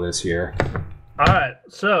deal this year. Alright,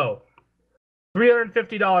 so,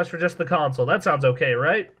 $350 for just the console. That sounds okay,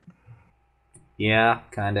 right? Yeah,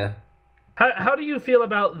 kinda. How do you feel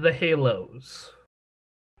about the Halos?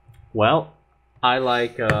 Well, I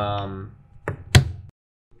like, God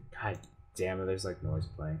damn it, there's like noise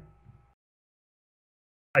playing.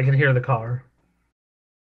 I can hear the car.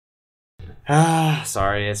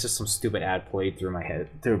 Sorry, it's just some stupid ad played through my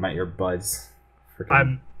earbuds.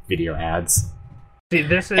 Freaking video ads. See,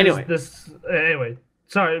 anyway.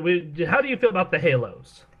 Sorry, how do you feel about the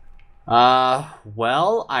Halos?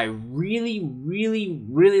 Well, I really, really,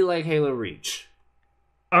 really like Halo Reach.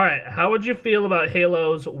 Alright, how would you feel about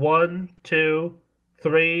Halos 1, 2,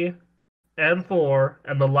 3, and 4,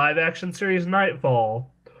 and the live-action series Nightfall,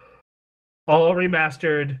 all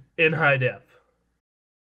remastered in high def,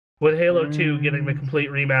 with Halo 2 getting the complete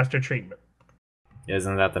remaster treatment?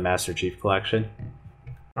 Isn't that the Master Chief Collection?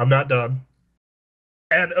 I'm not done.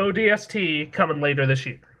 And ODST coming later this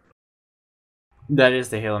year. That is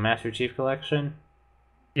the Halo Master Chief Collection?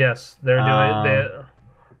 Yes, they're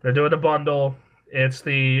doing a bundle. It's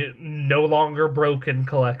the No Longer Broken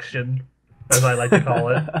collection, as I like to call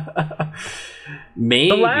it.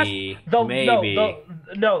 Maybe.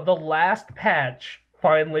 The last patch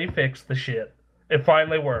finally fixed the shit. It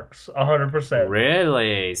finally works, 100%.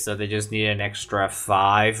 Really? So they just need an extra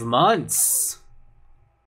 5 months.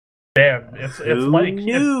 Man, it's like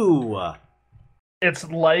new. It's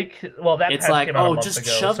like, well, that it's patch like, came out a month just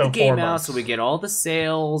ago, shove so the game 4 out months. so we get all the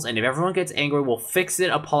sales, and if everyone gets angry, we'll fix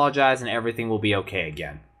it, apologize, and everything will be okay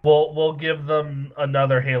again. We'll give them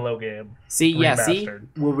another Halo game. Remastered.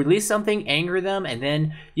 We'll release something, anger them, and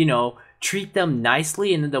then, treat them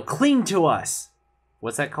nicely, and then they'll cling to us.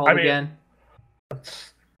 What's that called again?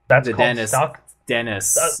 That's the called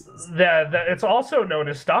Dennis. It's also known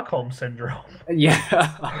as Stockholm Syndrome.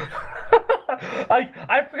 Yeah.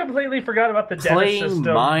 I completely forgot about the DeNA Playing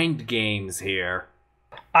system. mind games here.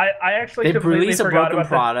 I actually They completely release a forgot broken about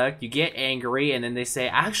product, you get angry, and then they say,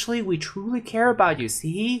 actually, we truly care about you.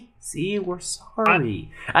 See, we're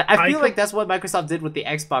sorry. I feel like that's what Microsoft did with the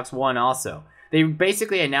Xbox One also. They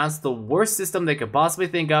basically announced the worst system they could possibly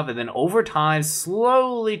think of, and then over time,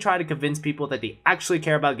 slowly try to convince people that they actually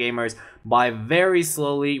care about gamers by very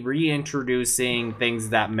slowly reintroducing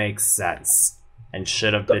things that make sense and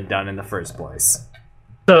should have been done in the first place.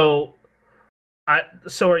 So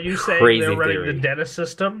are you saying Crazy they're running theory. the DeNA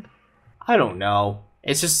system? I don't know.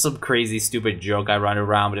 It's just some crazy, stupid joke I run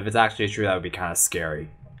around, but if it's actually true, that would be kind of scary.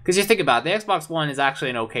 Because you think about it, the Xbox One is actually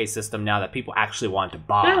an okay system now that people actually want to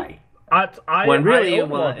buy. Yeah. When really,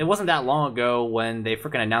 it wasn't that long ago when they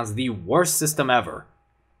freaking announced the worst system ever.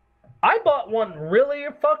 I bought one really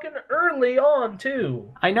fucking early on, too.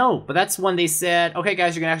 I know, but that's when they said, okay,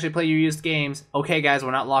 guys, you can actually play your used games. Okay, guys,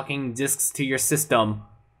 we're not locking discs to your system.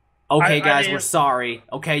 Okay, guys, we're sorry.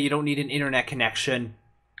 Okay, you don't need an internet connection.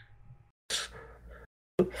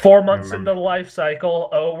 4 months into the life cycle,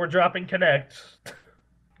 we're dropping Kinect.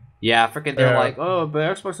 Yeah, freaking, they're like, oh,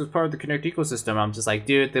 but Xbox is part of the Kinect ecosystem. I'm just like,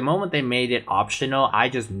 dude, the moment they made it optional, I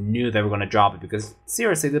just knew they were going to drop it. Because,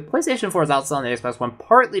 seriously, the PlayStation 4 is outselling the Xbox One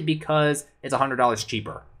partly because it's $100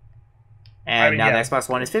 cheaper. And now the Xbox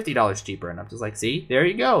One is $50 cheaper. And I'm just like, see, there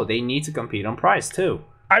you go. They need to compete on price, too.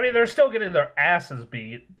 I mean, they're still getting their asses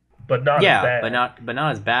beat. But not as bad. but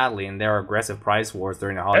not as badly, and their aggressive price wars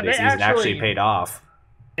during the holiday season actually paid off.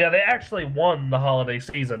 Yeah, they actually won the holiday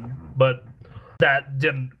season, but that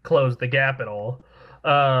didn't close the gap at all.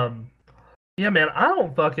 Yeah, man, I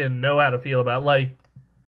don't fucking know how to feel about I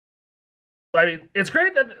mean, it's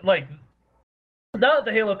great that now that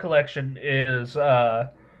the Halo collection is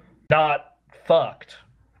not fucked,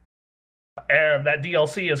 and that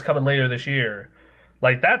DLC is coming later this year.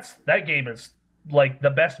 That game is the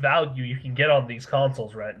best value you can get on these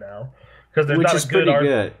consoles right now, because there's not a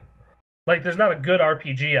good. There's not a good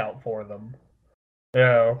RPG out for them.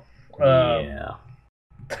 Yeah.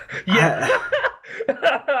 Yeah.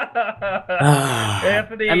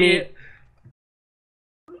 Anthony. I mean,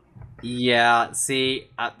 yeah. See,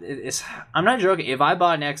 I'm not joking. If I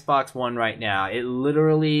bought an Xbox One right now, it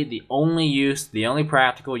literally the only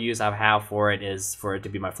practical use I have for it is for it to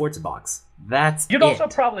be my Forza box. You'd also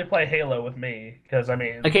probably play Halo with me, because I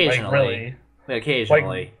mean, occasionally,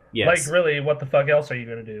 yes. Really, what the fuck else are you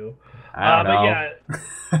gonna do? I don't know.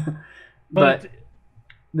 But yeah, but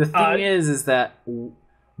the thing is that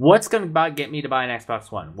what's gonna get me to buy an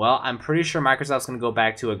Xbox One? Well, I'm pretty sure Microsoft's gonna go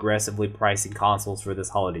back to aggressively pricing consoles for this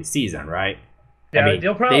holiday season, right? Yeah, I mean,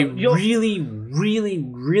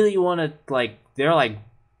 really want to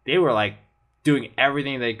they were doing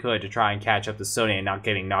everything they could to try and catch up to Sony and not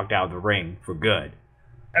getting knocked out of the ring for good.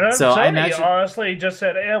 And then Sony honestly just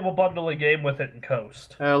said, we'll bundle a game with it and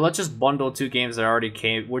coast. Let's just bundle 2 games that already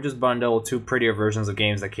came. We'll just bundle 2 prettier versions of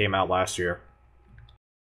games that came out last year.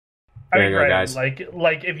 There you go, guys.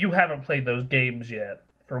 If you haven't played those games yet,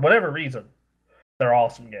 for whatever reason, they're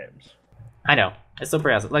awesome games. I know. It's still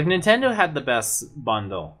pretty awesome. Nintendo had the best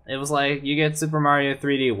bundle. It was you get Super Mario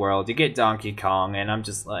 3D World, you get Donkey Kong, and I'm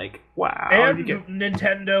just like, wow. And you get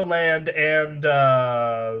Nintendo Land, and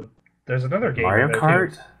there's another game. Mario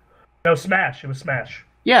Kart? No, Smash. It was Smash.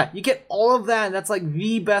 Yeah, you get all of that, and that's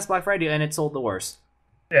the best Black Friday, and it sold the worst.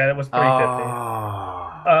 Yeah, it was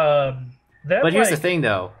 $350. But here's the thing,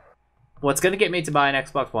 though. What's going to get me to buy an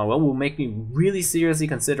Xbox One, what will make me really seriously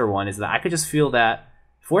consider one, is that I could just feel that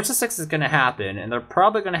Forza 6 is going to happen, and they're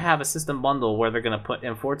probably going to have a system bundle where they're going to put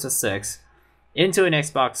in Forza 6 into an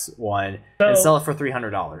Xbox One and sell it for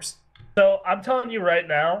 $300. So I'm telling you right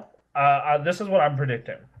now, this is what I'm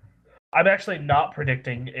predicting. I'm actually not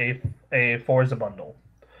predicting a Forza bundle.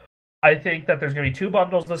 I think that there's going to be 2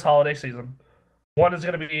 bundles this holiday season. One is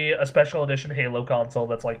going to be a special edition Halo console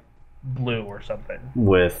that's blue or something.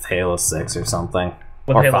 With Halo 6 or something.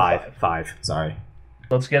 With or Halo 5. 5, sorry.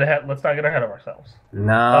 Let's not get ahead of ourselves.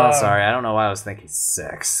 No, sorry, I don't know why I was thinking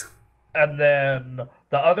 6. And then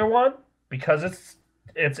the other one, because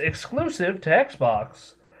it's exclusive to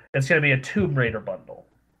Xbox, it's going to be a Tomb Raider bundle.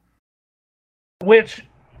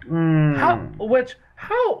 How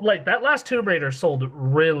that last Tomb Raider sold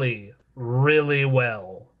really, really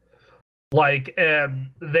well. And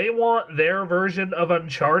they want their version of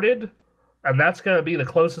Uncharted, and that's going to be the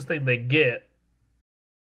closest thing they get.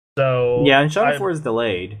 So yeah, Uncharted 4 is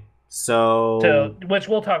delayed. Which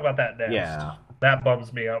we'll talk about that next. Yeah. That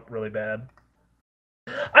bums me out really bad.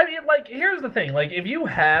 I mean, here's the thing. If you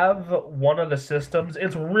have one of the systems,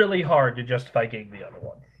 it's really hard to justify getting the other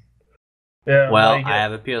one. Yeah, Well, like I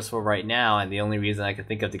have a PS4 right now, and the only reason I could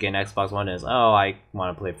think of to get an Xbox One is, oh, I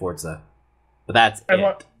want to play Forza. But that's and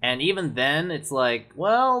it. And even then, it's like,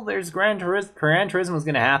 well, there's Gran Turismo. Gran Turismo is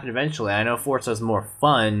going to happen eventually. I know Forza is more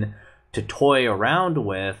fun to toy around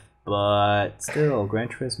with, but still, Gran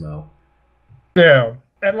Turismo. yeah,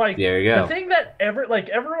 and like There you the go. thing that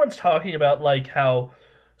everyone's talking about, like how,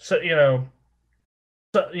 so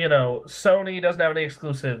Sony doesn't have any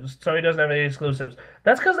exclusives. Sony doesn't have any exclusives.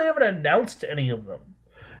 That's because they haven't announced any of them.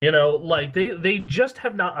 Like they just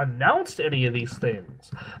have not announced any of these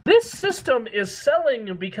things. This system is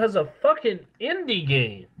selling because of fucking indie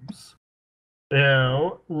games.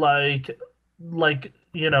 What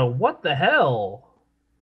the hell?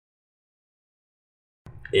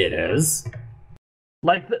 It is.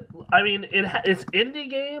 I mean, it's indie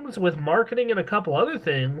games with marketing and a couple other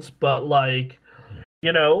things, but what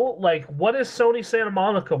is Sony Santa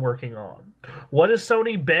Monica working on? What is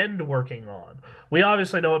Sony Bend working on? We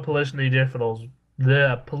obviously know what Polyphony Digital's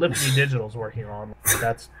working on.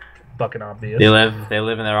 That's fucking obvious. They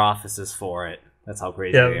live in their offices for it. That's how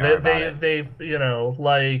crazy Yeah, they are about it.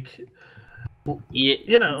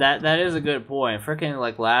 That is a good point. Freaking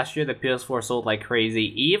like last year, the PS4 sold like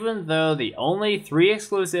crazy, even though the only 3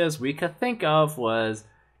 exclusives we could think of was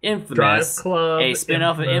Drive Infamous, Club, a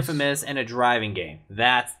spin-off of Infamous, and a driving game.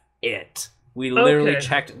 That's it. We literally Okay.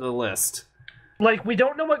 checked the list. Like, we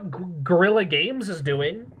don't know what Guerrilla Games is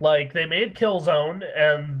doing. Like, they made Killzone,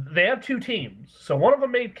 and they have 2 teams. So one of them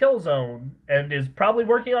made Killzone and is probably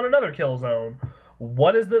working on another Killzone.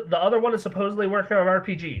 What is the other one is supposedly working on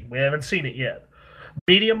RPG. We haven't seen it yet.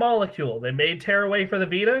 Media Molecule, they made Tearaway for the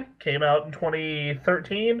Vita, came out in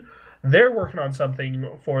 2013. They're working on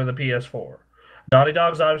something for the PS4. Naughty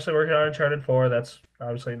Dog's obviously working on Uncharted 4. That's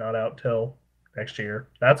obviously not out till next year.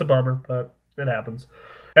 That's a bummer, but it happens.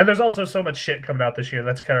 And there's also so much shit coming out this year.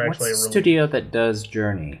 That's kind of What's actually the a relief. studio that does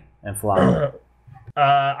Journey and Flower?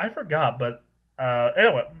 I forgot, but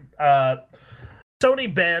anyway,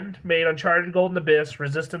 Sony Bend made Uncharted Golden Abyss,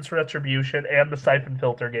 Resistance Retribution, and the Siphon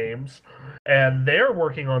Filter games, and they're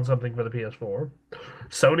working on something for the PS4.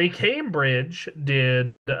 Sony Cambridge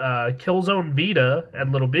did Killzone Vita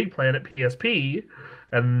and Little Big Planet PSP,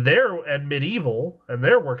 and Medieval, and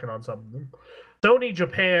they're working on something. Sony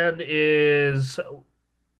Japan is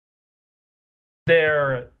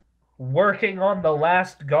they're working on The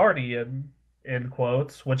Last Guardian in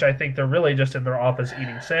quotes, which I think they're really just in their office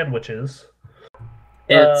eating sandwiches.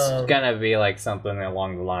 It's gonna be like something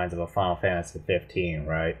along the lines of a Final Fantasy 15,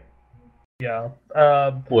 right? Yeah.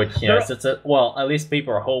 Which, well, at least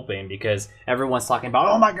people are hoping, because everyone's talking about,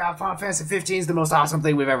 oh my god, Final Fantasy 15 is the most awesome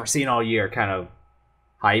thing we've ever seen all year, kind of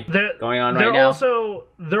hype going on right now.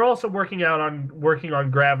 They're also working on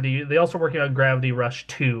Gravity. They also working on Gravity Rush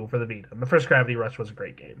 2 for the Vita. And the first Gravity Rush was a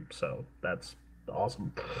great game, so that's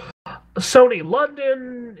awesome. Sony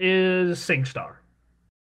London is SingStar.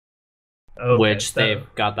 Okay, which they've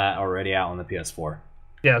got that already out on the PS4.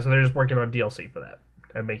 Yeah, so they're just working on DLC for that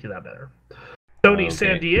and making that better. Sony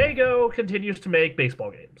San Diego continues to make baseball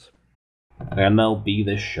games. MLB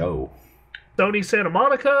The Show. Sony Santa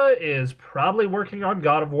Monica is probably working on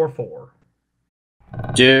God of War 4.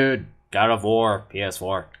 Dude, God of War,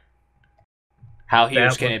 PS4. How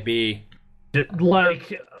huge can it be?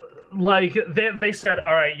 Like they said,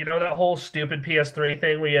 all right, that whole stupid PS3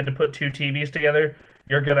 thing where you had to put 2 TVs together?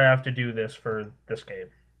 You're going to have to do this for this game.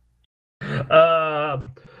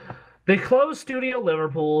 They closed Studio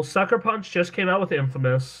Liverpool. Sucker Punch just came out with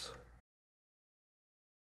Infamous.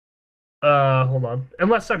 Hold on.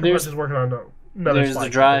 Unless Sucker Punch is working on another. There's the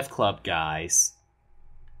Drive Club guys.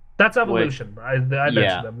 That's Evolution. I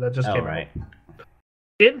mentioned them. That just came out.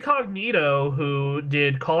 Incognito, who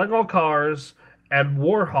did Calling All Cars and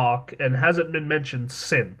Warhawk, and hasn't been mentioned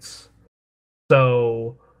since.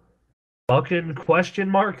 So, fucking question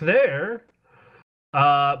mark there.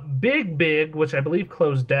 Big, which I believe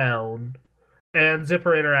closed down, and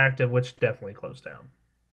Zipper Interactive, which definitely closed down.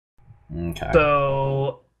 Okay.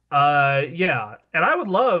 So, yeah, and I would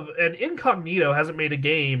love, and Incognito hasn't made a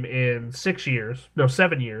game in 7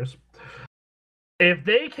 years. If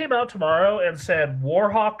they came out tomorrow and said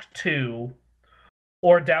Warhawk 2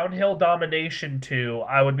 or Downhill Domination 2,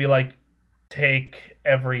 I would be like, take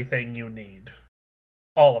everything you need.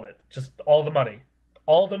 All of it. Just all the money.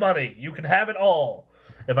 All the money. You can have it all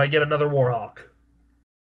if I get another Warhawk.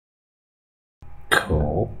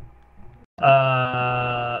 Cool.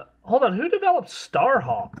 Hold on. Who developed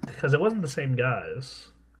Starhawk? Because it wasn't the same guys.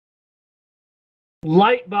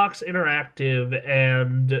 Lightbox Interactive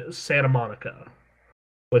and Santa Monica.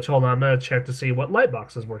 Which, hold on, I'm going to check to see what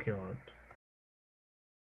Lightbox is working on.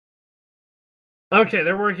 Okay,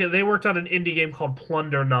 they worked on an indie game called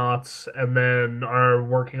Plunder Knots, and then are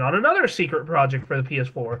working on another secret project for the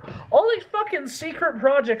PS4. All these fucking secret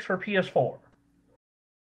projects for PS4.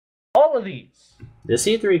 All of these. This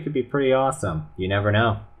E3 could be pretty awesome. You never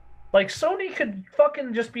know. Like, Sony could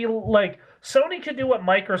fucking just be like, Sony could do what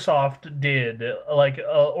Microsoft did,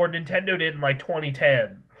 or Nintendo did in like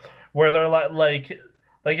 2010, where they're like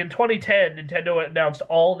in 2010, Nintendo announced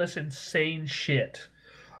all this insane shit,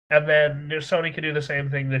 and then Sony could do the same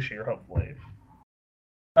thing this year, hopefully.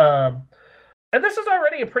 Um, and this is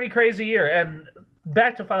already a pretty crazy year. And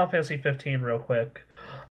back to Final Fantasy 15 real quick.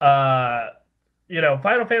 Final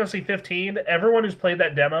Fantasy 15. Everyone who's played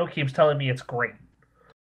that demo keeps telling me it's great,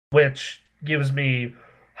 which gives me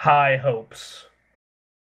high hopes.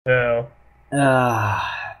 So, Final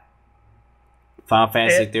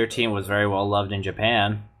Fantasy 13 was very well loved in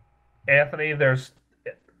Japan. Anthony, there's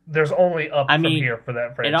only up from here for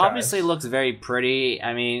that franchise. It obviously looks very pretty.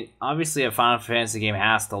 I mean, obviously a Final Fantasy game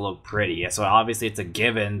has to look pretty. So obviously it's a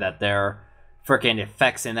given that their freaking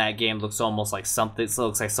effects in that game looks almost like something. It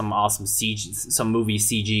looks like some awesome CG, some movie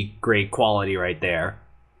CG grade quality right there.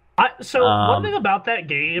 One thing about that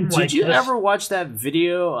game, did you ever watch that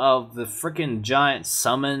video of the freaking giant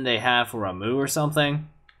summon they have for Ramu or something?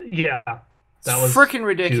 Yeah, that was freaking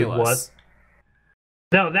ridiculous. Dude, what?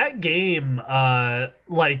 No, that game, at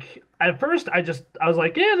first I was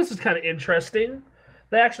like, yeah, this is kind of interesting.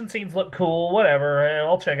 The action scenes look cool, whatever, and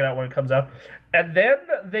I'll check it out when it comes out. And then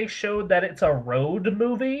they showed that it's a road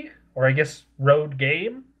movie, or I guess road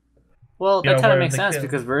game. Well, that kind of makes sense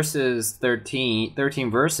because Versus 13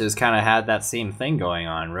 Versus kind of had that same thing going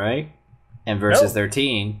on, right? And Versus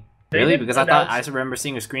 13. Really? Because I remember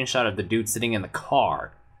seeing a screenshot of the dude sitting in the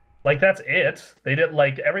car. Like, that's it. They did,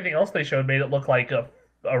 everything else they showed made it look like a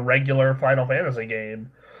regular Final Fantasy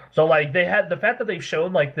game. So, they had the fact that they've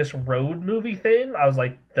shown, this road movie thing, I was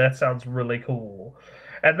like, that sounds really cool.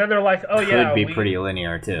 And then they're like, Could be pretty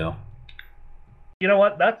linear, too. You know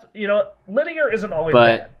what? Linear isn't always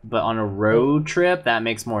bad. But on a road trip, that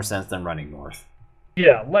makes more sense than running north.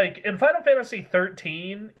 Yeah, in Final Fantasy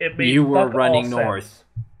 13, it made You were running north. Sense.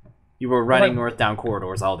 You were running north down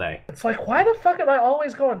corridors all day. It's like, why the fuck am I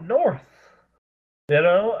always going north?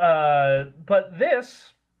 But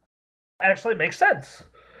this actually makes sense.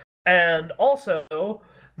 And also,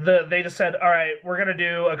 they just said, all right, we're going to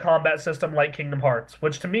do a combat system like Kingdom Hearts,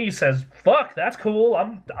 which to me says, fuck, that's cool.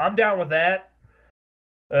 I'm down with that.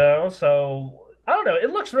 So I don't know. It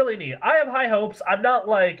looks really neat. I have high hopes. I'm not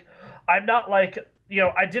like,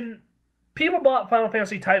 people bought Final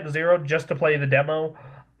Fantasy Type 0 just to play the demo.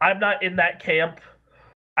 I'm not in that camp.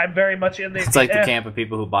 I'm very much in the... It's like the camp of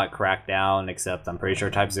people who bought Crackdown, except I'm pretty sure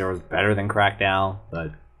Type 0 is better than Crackdown,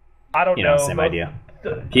 but... I don't know. Same idea.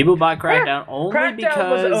 People bought Crackdown only because...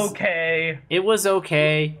 Crackdown was okay. It was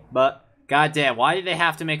okay, but goddamn, why did they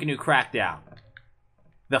have to make a new Crackdown?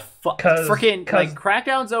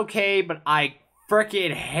 Crackdown's okay, but I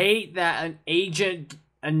freaking hate that an agent,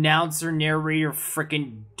 announcer, narrator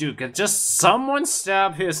freaking dude. Just someone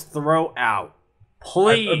stab his throat out.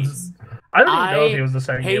 Please. I don't even know if he was the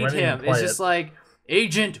same game. I hate him. It's just like,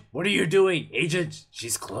 Agent, what are you doing? Agent,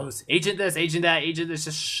 she's close. Agent this, agent that, agent this.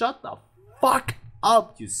 Just shut the fuck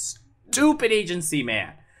up, you stupid agency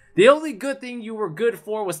man. The only good thing you were good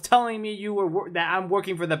for was telling me that I'm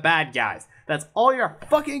working for the bad guys. That's all you're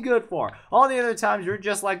fucking good for. All the other times you're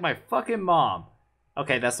just like my fucking mom.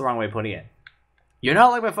 Okay, that's the wrong way of putting it. You're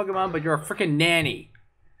not like my fucking mom, but you're a freaking nanny.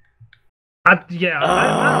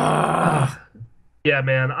 Yeah,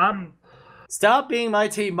 man. Stop being my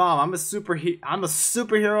team mom. I'm a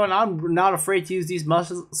superhero, and I'm not afraid to use these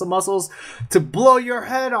muscles to blow your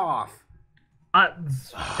head off.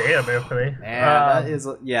 Damn, Anthony.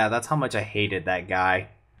 Man, that's how much I hated that guy.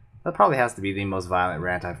 That probably has to be the most violent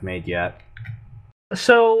rant I've made yet.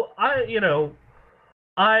 So,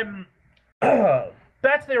 I'm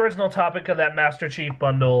back to the original topic of that Master Chief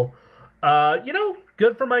bundle.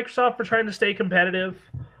 Good for Microsoft for trying to stay competitive.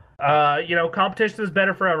 Competition is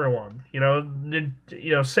better for everyone.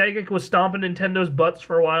 Sega was stomping Nintendo's butts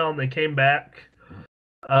for a while, and they came back.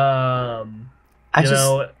 I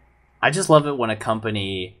just love it when a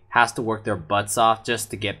company has to work their butts off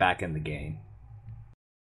just to get back in the game.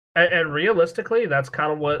 And realistically, that's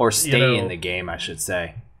kind of what... Or stay in the game, I should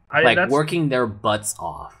say. Working their butts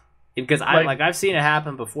off. Because I've seen it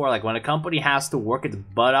happen before. Like, when a company has to work its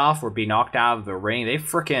butt off or be knocked out of the ring, they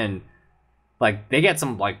freaking... they get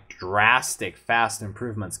some, drastic, fast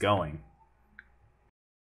improvements going.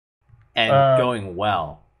 And going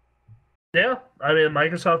well. Yeah, I mean,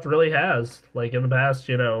 Microsoft really has. In the past,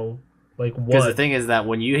 Like what? Because the thing is that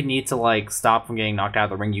when you need to like stop from getting knocked out of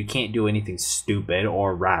the ring, you can't do anything stupid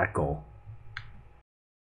or radical.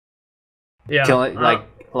 Yeah, Kill it,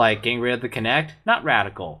 like getting rid of the connect, not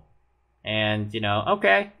radical. And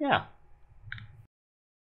okay, yeah.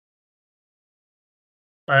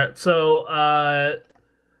 All right, so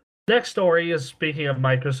next story is, speaking of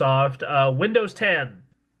Microsoft, Windows 10.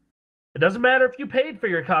 It doesn't matter if you paid for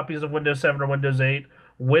your copies of Windows 7 or Windows 8.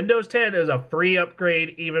 Windows 10 is a free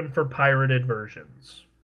upgrade even for pirated versions.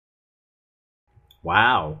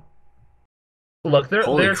 Wow. Look,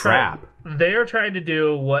 Holy crap. They're trying to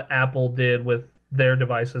do what Apple did with their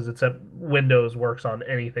devices, except Windows works on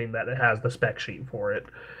anything that it has the spec sheet for it.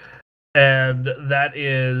 And that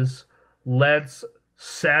is, let's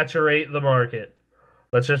saturate the market.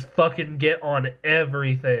 Let's just fucking get on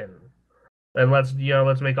everything. And let's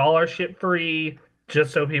make all our shit free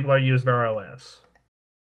just so people are using our OS.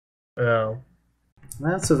 Oh.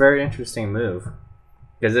 That's a very interesting move.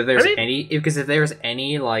 Because if there's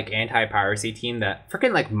any like anti-piracy team that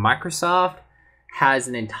freaking like Microsoft has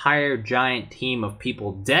an entire giant team of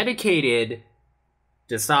people dedicated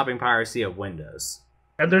to stopping piracy of Windows.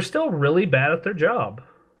 And they're still really bad at their job.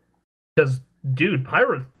 Because, dude, I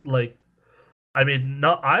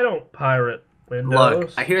don't pirate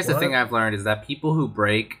Windows. Look, here's the thing I've learned is that people who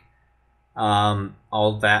break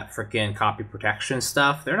all that freaking copy protection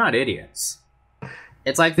stuff, they're not idiots.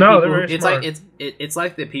 It's like it's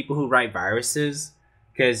like the people who write viruses,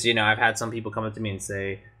 because I've had some people come up to me and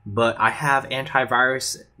say, but I have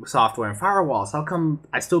antivirus software and firewalls. How come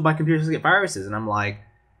I still buy computers to get viruses? And I'm like,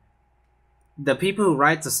 the people who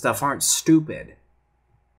write the stuff aren't stupid.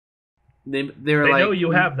 They know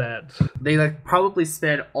you have that. They like probably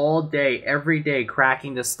spend all day, every day,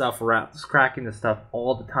 cracking this stuff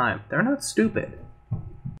all the time. They're not stupid.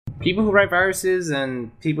 People who write viruses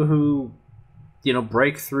and people who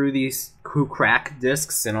break through who crack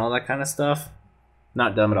disks and all that kind of stuff,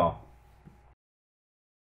 not dumb at all.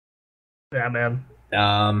 Yeah, man.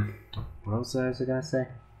 What else was I gonna say?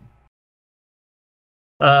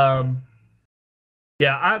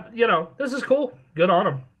 Yeah, this is cool. Good on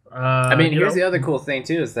them. Here's the other cool thing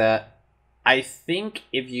too, is that I think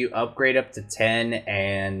if you upgrade up to 10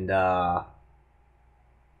 and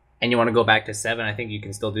you want to go back to 7, I think you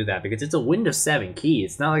can still do that, because it's a Windows 7 key.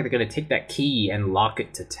 It's not like they're going to take that key and lock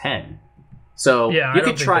it to 10. So yeah, you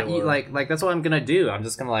could try, like that's what I'm going to do. I'm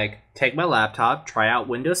just going to like take my laptop, try out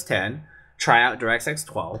Windows 10, try out DirectX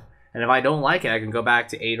 12, and if I don't like it, I can go back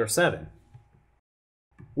to 8 or 7.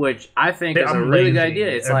 Which I think is a really good idea.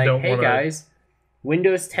 It's like, hey guys,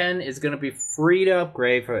 Windows 10 is going to be free to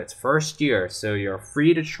upgrade for its first year. So you're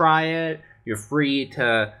free to try it. You're free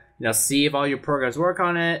to see if all your programs work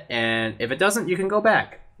on it. And if it doesn't, you can go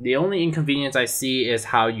back. The only inconvenience I see is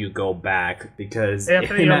how you go back, because...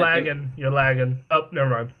 Anthony, you're lagging. You're lagging. Oh, never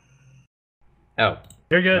mind. Oh.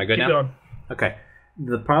 You're good. Am I good Keep now? going. Okay.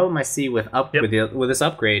 The problem I see with this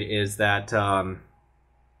upgrade is that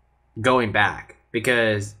going back.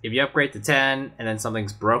 Because if you upgrade to 10 and then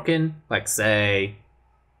something's broken, like say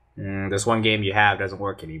this one game you have doesn't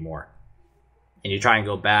work anymore, and you try and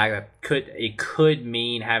go back, it could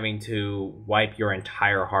mean having to wipe your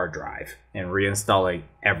entire hard drive and reinstalling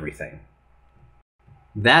everything.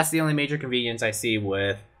 That's the only major convenience I see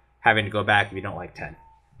with having to go back if you don't like 10.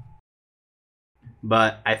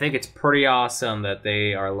 But I think it's pretty awesome that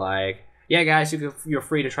they are like, yeah guys, you're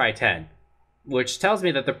free to try 10. Which tells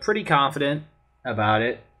me that they're pretty confident about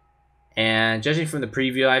it. And judging from the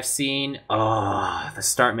preview I've seen, the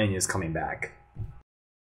start menu is coming back.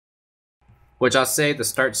 Which I'll say the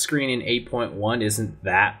start screen in 8.1 isn't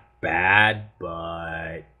that bad,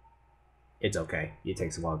 but it's okay. It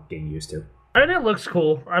takes a while getting used to. And it looks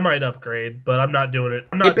cool. I might upgrade, but I'm not doing it.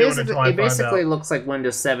 I'm not doing it until I find out. It basically looks like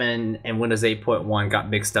Windows 7 and Windows 8.1 got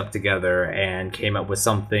mixed up together and came up with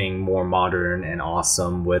something more modern and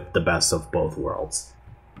awesome with the best of both worlds.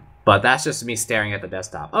 But that's just me staring at the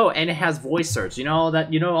desktop. Oh, and it has voice search. You know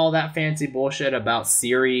all that fancy bullshit about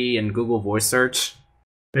Siri and Google Voice Search?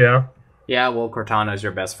 Yeah. Yeah, well, Cortana is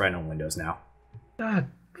your best friend on Windows now.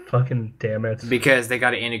 God fucking damn it. Because they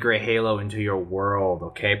got to integrate Halo into your world,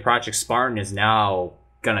 okay? Project Spartan is now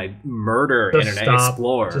gonna murder Internet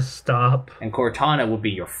Explorer. Just stop. And Cortana will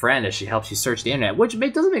be your friend as she helps you search the internet. Which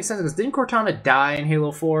doesn't make sense, because didn't Cortana die in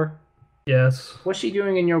Halo 4? Yes. What's she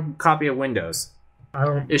doing in your copy of Windows?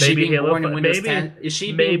 Is she being born in Windows 10? Is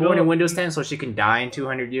she being born in Windows 10 so she can die in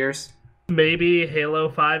 200 years? Maybe Halo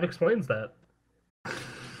 5 explains that.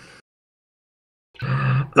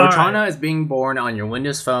 Cortana is being born on your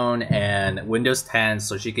Windows Phone and Windows 10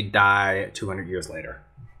 so she could die 200 years later.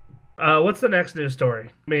 What's the next news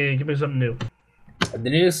story? Give me something new. The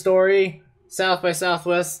news story: South by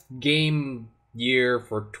Southwest Game of the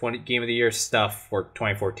Year stuff for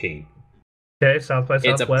 2014. Okay, South by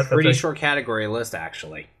Southwest. It's a pretty short category list,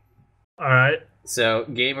 actually. All right. So,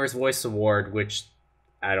 Gamer's Voice Award, which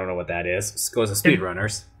I don't know what that is, goes to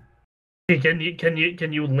speedrunners. Can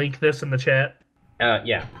you link this in the chat?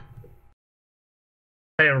 Yeah.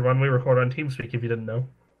 Hey everyone, we record on TeamSpeak if you didn't know.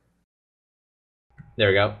 There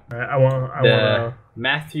we go. All right, the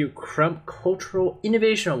Matthew Crump Cultural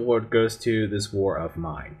Innovation Award goes to This War of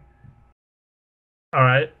Mine. All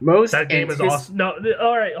right. Most that game is awesome. No,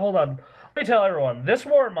 all right, hold on. Let me tell everyone, This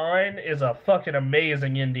War of Mine is a fucking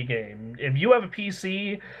amazing indie game. If you have a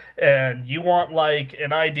PC and you want like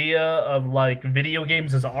an idea of like video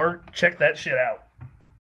games as art, check that shit out.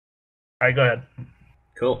 All right, go ahead.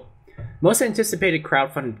 Cool. Most anticipated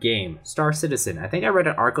crowdfunded game, Star Citizen. I think I read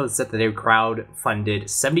an article that said that they crowdfunded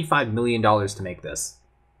 $75 million to make this.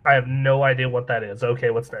 I have no idea what that is.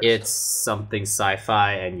 Okay, what's next? It's something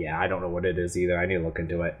sci-fi, and yeah, I don't know what it is either. I need to look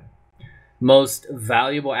into it. Most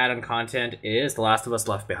valuable add-on content is The Last of Us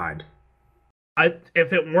Left Behind.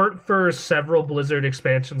 If it weren't for several Blizzard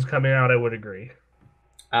expansions coming out, I would agree.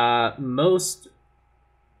 Most...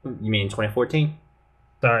 You mean 2014?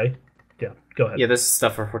 Sorry. Yeah, go ahead. Yeah, this is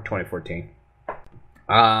stuff for 2014.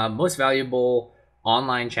 Most valuable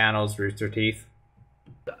online channels, Rooster Teeth.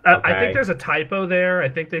 Okay. I think there's a typo there. I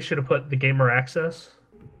think they should have put the Gamer Access.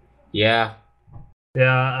 Yeah.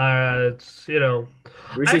 Yeah, it's, you know...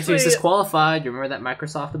 Rooster Teeth is disqualified. You remember that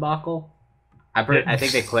Microsoft debacle? I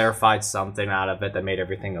think they clarified something out of it that made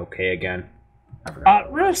everything okay again.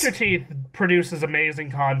 Rooster Teeth produces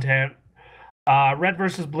amazing content. Red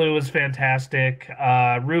vs. Blue is fantastic.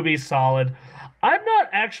 Ruby's solid. I'm not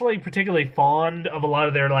actually particularly fond of a lot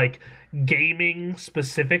of their like gaming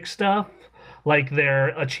specific stuff, like their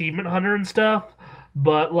Achievement Hunter and stuff,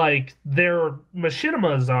 but like their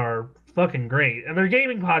machinimas are fucking great, and their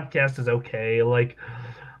gaming podcast is okay. Like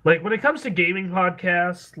when it comes to gaming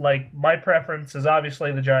podcasts, like my preference is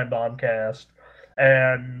obviously the Giant Bombcast,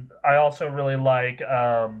 and I also really like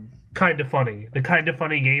Kind of Funny. The Kind of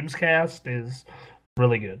Funny Games cast is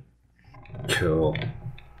really good. Cool.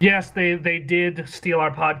 Yes, they did steal our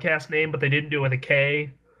podcast name, but they didn't do it with a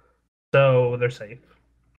K, so they're safe.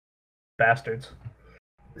 Bastards.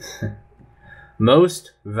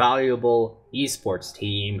 Most valuable esports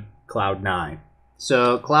team, Cloud9.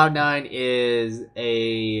 So Cloud9 is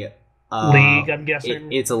a league, I'm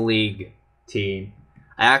guessing. It's a league team.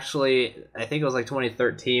 I think it was like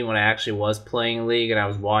 2013 when I actually was playing League and I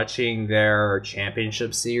was watching their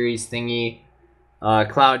championship series thingy.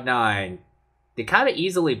 Cloud9, they kind of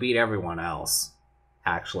easily beat everyone else,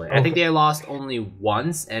 actually. Okay. I think they lost only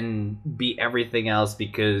once and beat everything else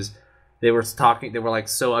because they were like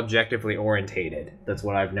so objectively orientated. That's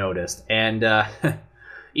what I've noticed. And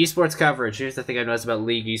esports coverage. Here's the thing I noticed about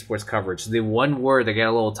League esports coverage. The one word I get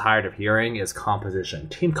a little tired of hearing is composition.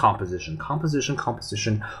 Team composition.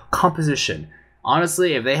 Composition.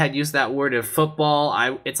 Honestly, if they had used that word in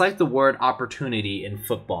football, it's like the word opportunity in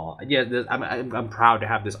football. Yeah, I'm proud to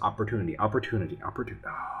have this opportunity. Opportunity.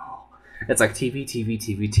 Oh. It's like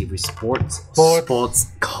TV, sports,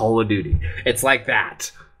 Call of Duty. It's like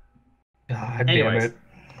that. God damn it.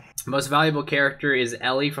 Most valuable character is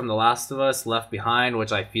Ellie from The Last of Us Left Behind,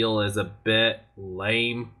 which I feel is a bit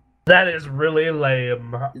lame. That is really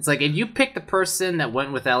lame. It's like, if you pick the person that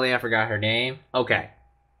went with Ellie, I forgot her name, okay.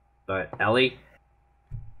 But Ellie?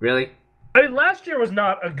 Really? I mean, last year was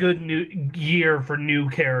not a good new year for new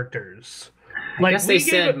characters. I guess they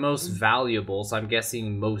said most valuable, so I'm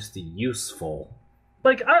guessing most useful.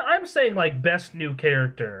 Like, I'm saying, like, best new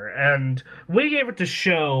character, and we gave it to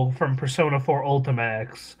Sho from Persona 4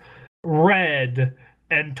 Ultimax, Red,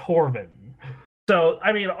 and Torvin. So,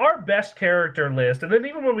 I mean, our best character list, and then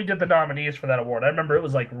even when we did the nominees for that award, I remember it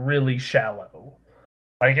was, like, really shallow.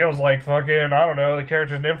 Like, it was like, fucking, I don't know, the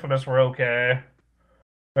characters in Infamous were okay.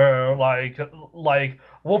 Like,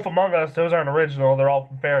 Wolf Among Us, those aren't original, they're all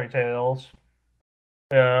from fairy tales.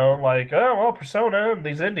 You know, like, oh, well, Persona,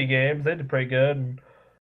 these indie games, they did pretty good, and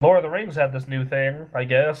Lord of the Rings had this new thing, I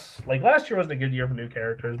guess. Like, last year wasn't a good year for new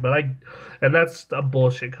characters, and that's a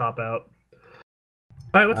bullshit cop-out.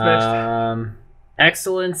 Alright, what's next?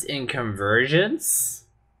 Excellence in conversions?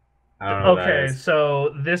 Okay,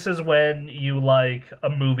 so this is when you like a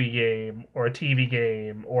movie game, or a TV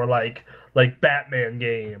game, or like Batman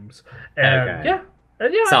games. And okay.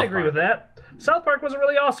 I agree with that. South Park was a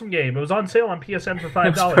really awesome game. It was on sale on PSN for $5.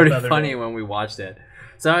 It was pretty funny when we watched it.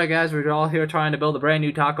 Sorry guys, we're all here trying to build a brand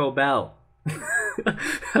new Taco Bell.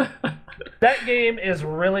 That game is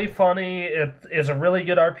really funny. It is a really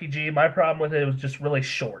good RPG. My problem with it was just really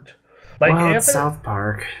short. Like Well, it's Anthony, South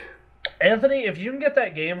Park. Anthony, if you can get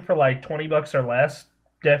that game for like $20 or less,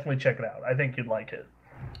 definitely check it out. I think you'd like it.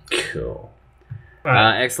 Cool.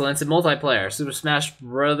 Excellence in multiplayer. Super Smash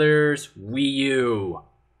Brothers Wii U.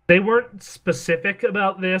 They weren't specific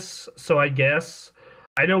about this, so I guess.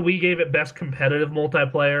 I know we gave it best competitive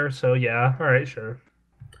multiplayer, so yeah. All right, sure.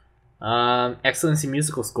 Excellence in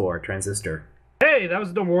musical score. Transistor. Hey, that was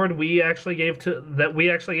an award we actually gave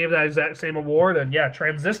that exact same award, and yeah,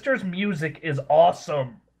 Transistor's music is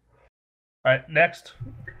awesome. All right, next.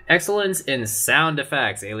 Excellence in sound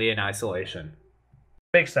effects. Alien Isolation.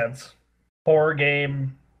 Makes sense. Horror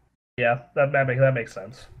game. Yeah, that makes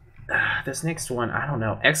sense. This next one, I don't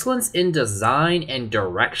know. Excellence in design and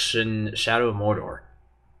direction. Shadow of Mordor.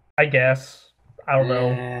 I guess. I don't know.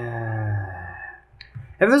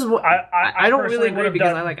 If this, I don't really agree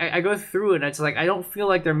because done... I go through it and it's like I don't feel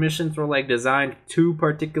like their missions were like designed too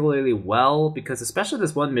particularly well, because especially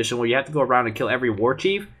this one mission where you have to go around and kill every war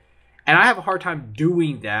chief, and I have a hard time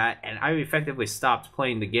doing that, and I effectively stopped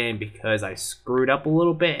playing the game because I screwed up a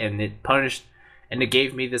little bit and it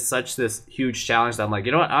gave me this huge challenge that I'm like,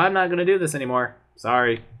 you know what, I'm not gonna do this anymore.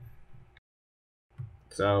 Sorry.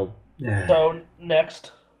 So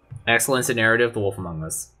next. Excellence in narrative. The Wolf Among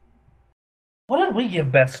Us. What did we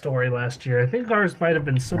give best story last year? I think ours might have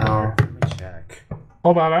been similar. Oh, let me check.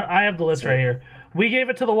 Hold on, I have the list right here. We gave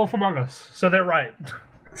it to The Wolf Among Us, so they're right.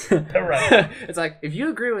 They're right. It's like, if you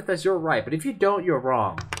agree with us, you're right, but if you don't, you're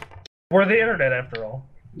wrong. We're the internet, after all.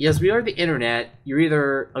 Yes, we are the internet. You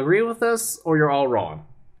either agree with us, or you're all wrong.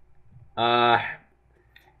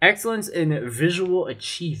 Excellence in visual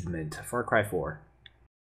achievement. Far Cry 4.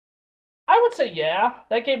 I would say yeah.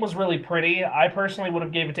 That game was really pretty. I personally would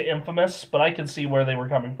have gave it to Infamous, but I can see where they were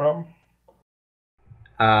coming from.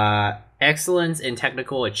 Excellence in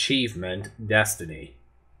technical achievement. Destiny.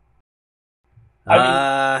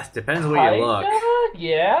 Depends where you look.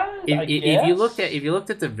 Yeah. If you looked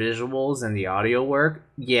at the visuals and the audio work,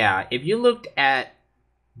 yeah. If you looked at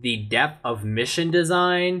the depth of mission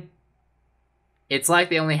design, it's like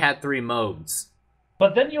they only had 3 modes.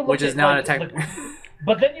 But then you look which is not a tech.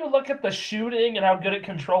 But then you look at the shooting and how good it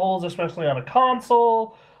controls, especially on a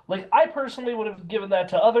console. Like, I personally would have given that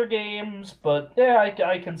to other games, but yeah,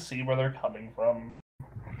 I can see where they're coming from.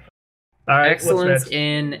 All right, excellence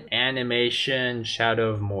in animation. Shadow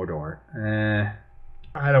of Mordor.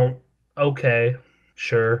 Okay,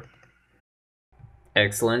 sure.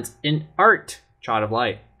 Excellence in art. Child of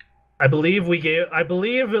Light. I believe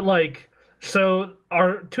so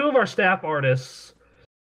our 2 of our staff artists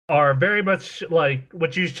are very much like,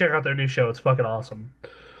 what you should check out their new show. It's fucking awesome.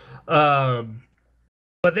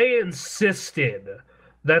 But they insisted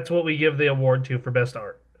that's what we give the award to for best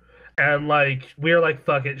art. And like, we were like,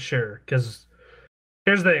 fuck it, sure. Because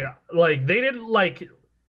here's the thing, like, they didn't like,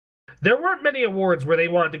 there weren't many awards where they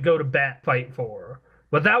wanted to go to bat fight for,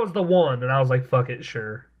 but that was the one, and I was like, fuck it,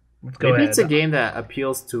 sure. Let's go ahead. Maybe it's a game that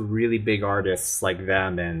appeals to really big artists like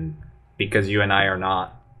them, and because you and I are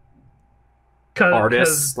not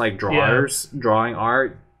artists, like drawers, drawing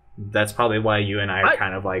art, that's probably why you and I are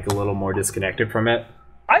kind of like a little more disconnected from it.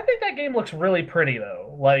 I think that game looks really pretty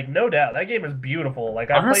though. Like, no doubt, that game is beautiful. Like,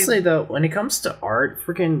 honestly though, when it comes to art,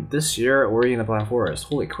 freaking this year, Ori and the Blind Forest,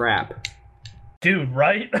 holy crap, dude!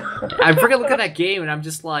 Right? I freaking look at that game and I'm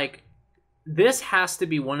just like, this has to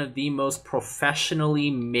be one of the most professionally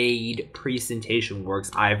made presentation works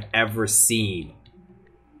I've ever seen.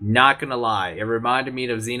 Not gonna lie, it reminded me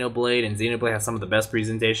of Xenoblade, and Xenoblade has some of the best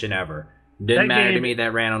presentation ever. Didn't matter to me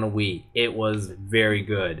that ran on a Wii. It was very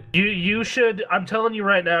good. You should. I'm telling you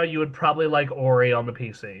right now, you would probably like Ori on the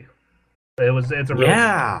PC. It's a real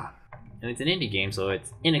and it's an indie game, so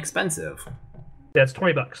it's inexpensive. Yeah, it's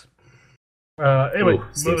 $20. Anyway,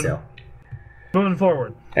 moving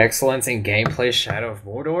forward. Excellence in gameplay. Shadow of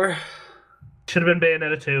Mordor. Should have been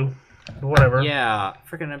Bayonetta 2. Whatever. Yeah,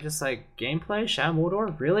 freaking. I'm just like, gameplay. Shadow of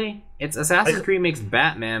Mordor. Really? It's Assassin's Creed makes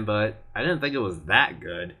Batman, but I didn't think it was that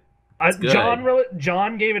good.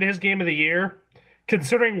 John gave it his game of the year.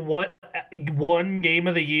 Considering what one game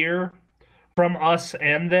of the year from us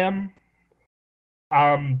and them,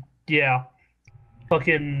 yeah,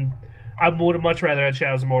 fucking, I would have much rather had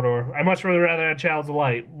Shadows of Mordor. I much rather had Shadows of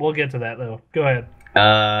Light. We'll get to that though. Go ahead.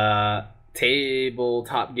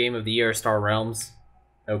 Tabletop game of the year, Star Realms.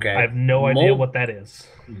 Okay. I have no idea what that is.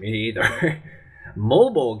 Me either.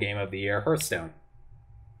 Mobile game of the year, Hearthstone.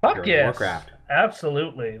 Fuck yes. Warcraft.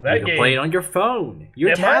 Absolutely. That you can play it on your phone,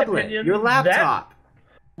 your tablet, your laptop.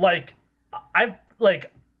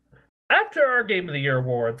 After our Game of the Year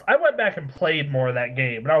awards, I went back and played more of that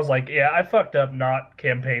game, and I was like, yeah, I fucked up not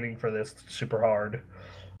campaigning for this super hard.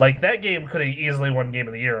 Like that game could have easily won Game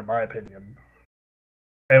of the Year in my opinion.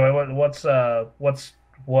 Anyway, what's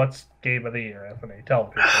Game of the Year, Anthony?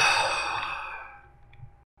 Tell me.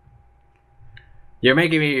 You're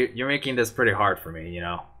making this pretty hard for me, you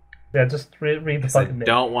know. Yeah, just read the fucking name. I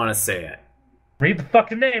don't want to say it. Read the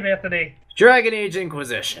fucking name, Anthony. Dragon Age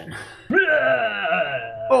Inquisition.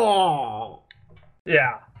 Oh.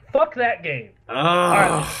 Yeah. Fuck that game.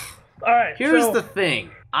 All right. Here's the thing.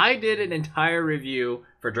 I did an entire review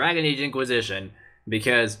for Dragon Age Inquisition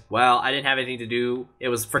because, well, I didn't have anything to do. It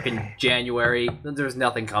was freaking January. There was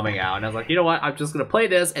nothing coming out. And I was like, you know what? I'm just going to play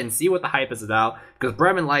this and see what the hype is about. Because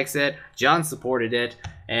Bremen likes it. John supported it.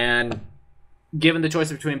 And given the choice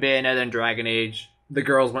between Bayonetta and Dragon Age, the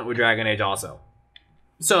girls went with Dragon Age also.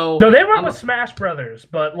 So no, they went with Smash Brothers,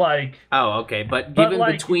 but like... Oh, okay. But given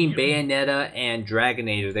between Bayonetta and Dragon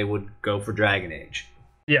Age, they would go for Dragon Age.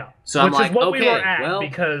 Yeah. So I'm like, is what okay, we were at,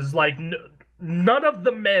 because like none of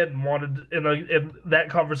the men wanted in that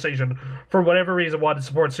conversation for whatever reason wanted to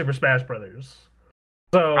support Super Smash Brothers.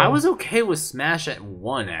 So I was okay with Smash at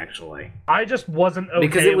 1 actually. I just wasn't okay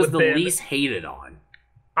because it was with the least hated on.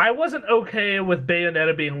 I wasn't okay with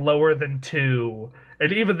Bayonetta being lower than 2,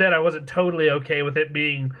 and even then I wasn't totally okay with it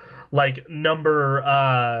being like number.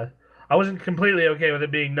 I wasn't completely okay with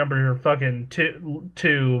it being number fucking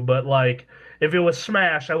two, but like. If it was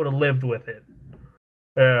Smash, I would have lived with it.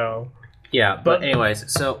 Yeah, but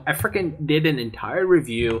anyways, so I freaking did an entire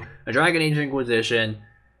review of Dragon Age Inquisition,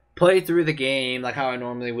 played through the game like how I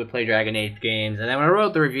normally would play Dragon Age games, and then when I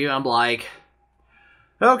wrote the review, I'm like,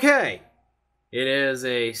 okay, it is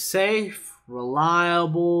a safe,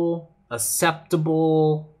 reliable,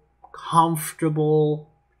 acceptable,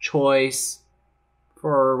 comfortable choice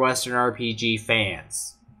for Western RPG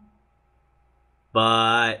fans.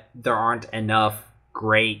 But there aren't enough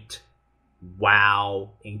great, wow,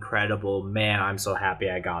 incredible, man, I'm so happy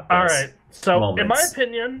I got this. Alright, so moments. In my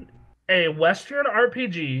opinion, a Western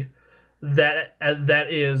RPG that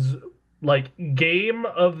is like Game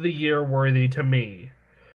of the Year worthy to me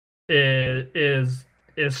is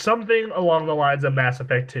something along the lines of Mass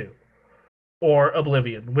Effect 2 or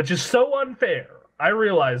Oblivion, which is so unfair. I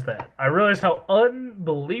realize that. I realize how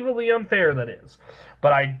unbelievably unfair that is.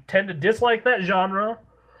 But I tend to dislike that genre.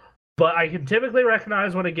 But I can typically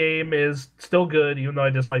recognize when a game is still good, even though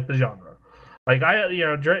I dislike the genre. Like I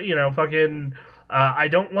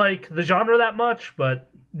don't like the genre that much,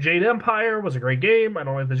 but Jade Empire was a great game. I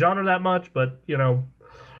don't like the genre that much, but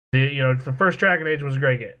the first Dragon Age was a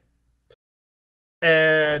great game.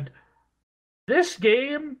 And this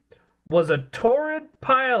game was a torrid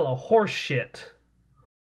pile of horse shit.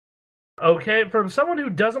 Okay, from someone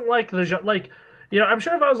who doesn't like the genre, I'm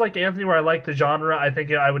sure if I was like Anthony where I like the genre, I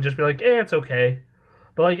think I would just be like, it's okay.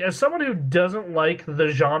 But like, as someone who doesn't like the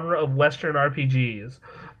genre of Western RPGs,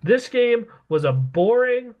 this game was a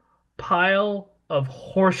boring pile of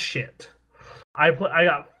horse shit. I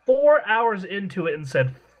got 4 hours into it and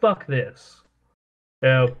said, fuck this.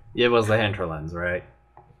 It was the hinterlands, right?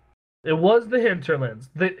 It was the hinterlands.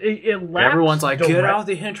 Everyone's like, get out of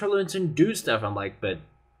the hinterlands and do stuff. I'm like, but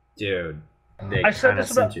dude, I said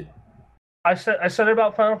it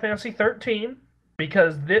about Final Fantasy 13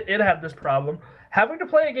 because it had this problem. Having to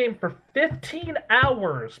play a game for 15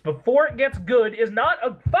 hours before it gets good is not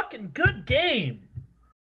a fucking good game.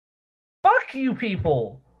 Fuck you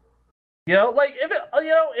people.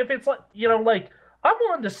 If it's like, I'm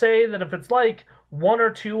willing to say that if it's like 1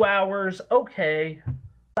 or 2 hours, okay,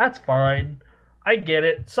 that's fine. I get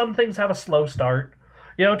it. Some things have a slow start.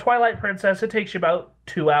 Twilight Princess, it takes you about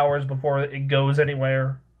 2 hours before it goes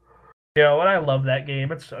anywhere. And I love that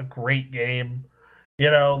game. It's a great game.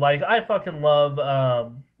 I fucking love, I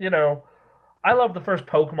love the first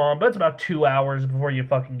Pokemon, but it's about 2 hours before you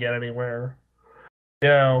fucking get anywhere.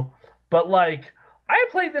 But like, I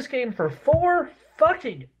played this game for 4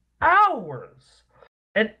 fucking hours.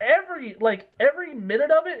 And every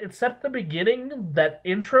minute of it, except the beginning, that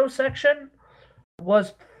intro section,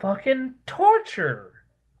 was fucking torture.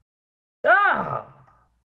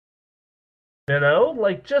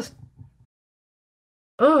 Just...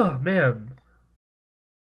 Oh, man.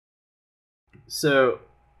 So,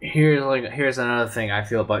 here's another thing I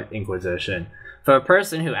feel about Inquisition. For a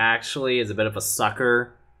person who actually is a bit of a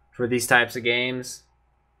sucker for these types of games,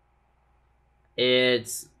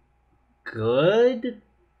 it's good,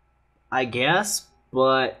 I guess,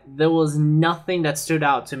 but there was nothing that stood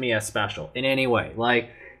out to me as special in any way.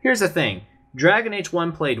 Like, here's the thing. Dragon Age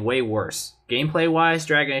 1 played way worse. Gameplay-wise,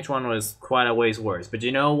 Dragon Age 1 was quite a ways worse. But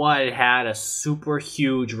you know what? It had a super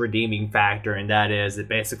huge redeeming factor, and that is it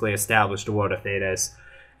basically established the world of Thedas,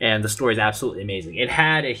 and the story is absolutely amazing. It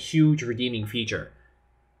had a huge redeeming feature.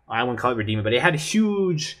 I wouldn't call it redeeming, but it had a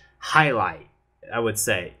huge highlight, I would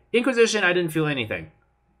say. Inquisition, I didn't feel anything.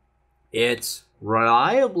 It's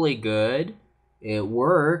reliably good. It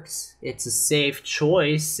works. It's a safe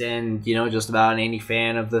choice, and just about any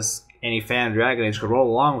fan of Dragon Age could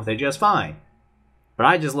roll along with it just fine. But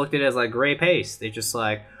I just looked at it as like gray paste. They just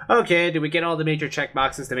like, okay, did we get all the major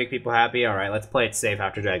checkboxes to make people happy? All right, let's play it safe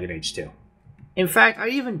after Dragon Age 2. In fact, I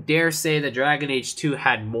even dare say that Dragon Age 2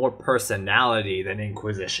 had more personality than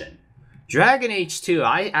Inquisition. Dragon Age 2,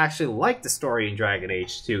 I actually liked the story in Dragon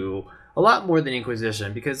Age 2 a lot more than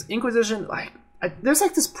Inquisition, because Inquisition, there's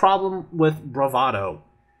like this problem with bravado.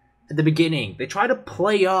 At the beginning, they try to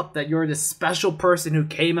play up that you're this special person who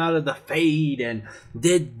came out of the Fade and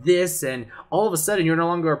did this, and all of a sudden you're no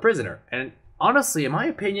longer a prisoner. And honestly, in my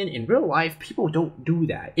opinion, in real life, people don't do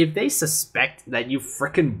that. If they suspect that you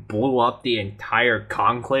frickin' blew up the entire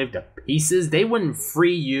Conclave to pieces, they wouldn't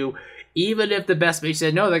free you, even if the best mate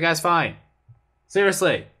said, no, that guy's fine.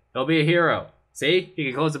 Seriously, he'll be a hero. See? He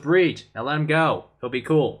can close the breach. Now let him go. He'll be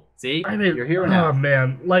cool. See? I mean, you're here now. Oh,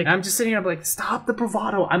 man. And I'm just sitting here, I'm like, stop the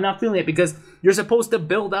bravado. I'm not feeling it, because you're supposed to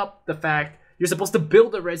build up the fact, you're supposed to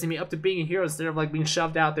build a resume up to being a hero instead of like being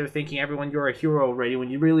shoved out there thinking everyone you're a hero already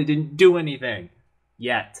when you really didn't do anything.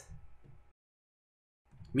 Yet.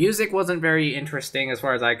 Music wasn't very interesting as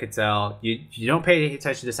far as I could tell. You don't pay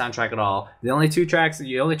attention to the soundtrack at all. The only tracks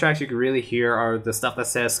you can really hear are the stuff that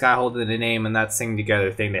says Skyhold in the name and that sing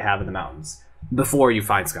together thing they have in the mountains before you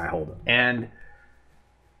find Skyhold. And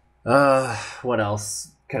what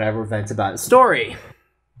else could I ever vent about? Story.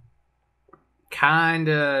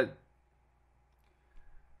 Kinda.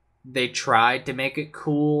 They tried to make it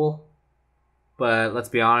cool, but let's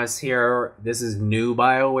be honest here, this is new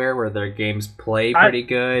BioWare where their games play pretty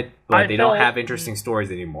good, but they don't have interesting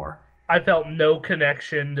stories anymore. I felt no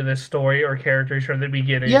connection to this story or characters from the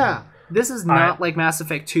beginning. Yeah, this is not like Mass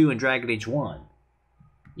Effect 2 and Dragon Age 1.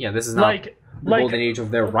 Yeah, this is not the golden age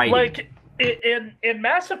of their writing. Like, in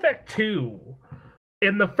Mass Effect 2,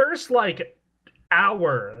 in the first,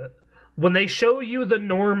 hour, when they show you the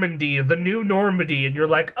new Normandy, and you're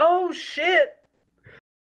like, oh, shit!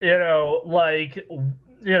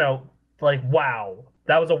 Wow.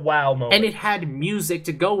 That was a wow moment. And it had music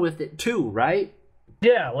to go with it, too, right?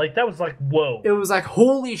 Yeah, that was whoa. It was like,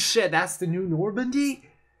 holy shit, that's the new Normandy?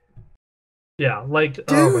 Yeah, dude,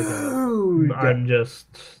 oh my god. I'm just...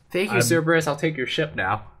 Thank you, Cerberus, I'll take your ship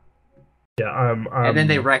now. Yeah, and then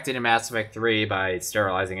they wrecked it in Mass Effect 3 by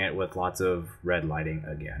sterilizing it with lots of red lighting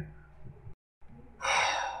again.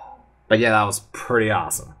 But yeah, that was pretty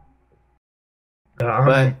awesome.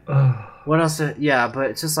 But what else? Yeah,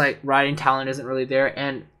 but it's just like writing talent isn't really there,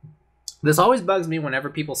 and this always bugs me whenever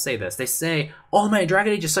people say this. They say, "Oh man,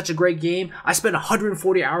 Dragon Age is such a great game. I spent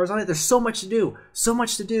 140 hours on it. There's so much to do, so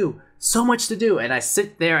much to do, so much to do." And I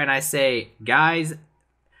sit there and I say, "Guys,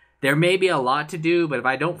 there may be a lot to do, but if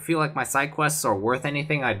I don't feel like my side quests are worth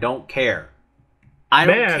anything, I don't care. I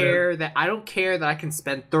don't care that I can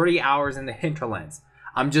spend 30 hours in the hinterlands.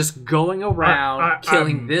 I'm just going around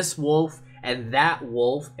killing this wolf and that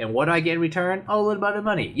wolf, and what do I get in return? Oh, a little bit of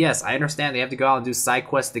money. Yes, I understand they have to go out and do side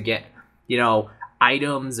quests to get,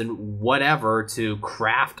 items and whatever to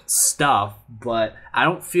craft stuff, but I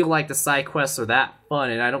don't feel like the side quests are that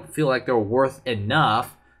fun, and I don't feel like they're worth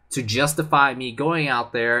enough to justify me going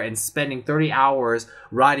out there and spending 30 hours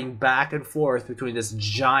riding back and forth between this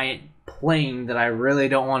giant plane that I really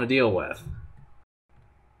don't want to deal with.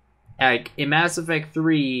 Like, in Mass Effect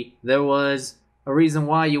 3, there was a reason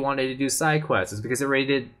why you wanted to do side quests. It's because it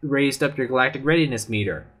raised up your galactic readiness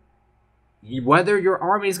meter. Whether your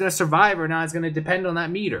army is going to survive or not is going to depend on that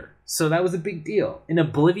meter. So that was a big deal. In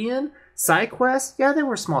Oblivion, side quests, yeah, they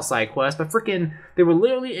were small side quests, but they were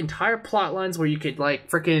literally entire plot lines where you could,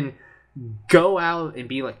 go out and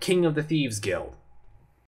be, King of the Thieves Guild.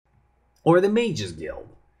 Or the Mages Guild.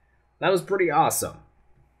 That was pretty awesome.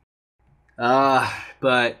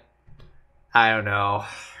 But I don't know.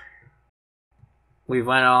 We've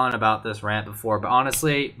went on about this rant before, but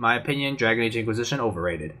honestly, my opinion, Dragon Age Inquisition,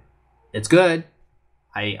 overrated. It's good.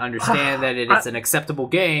 I understand that it's an acceptable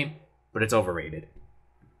game, but it's overrated.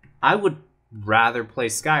 I would rather play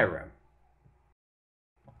Skyrim.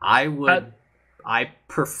 I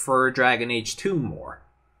prefer Dragon Age 2 more.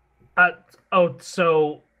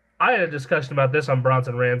 So I had a discussion about this on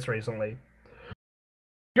Bronson Rants recently.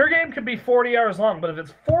 Your game could be 40 hours long, but if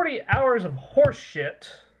it's 40 hours of horse shit,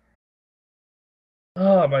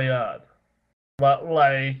 oh my god.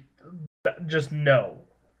 Just no.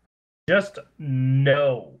 Just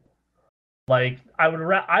no. I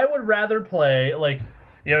would rather play,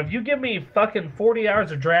 if you give me fucking 40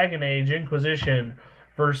 hours of Dragon Age Inquisition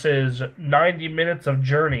versus 90 minutes of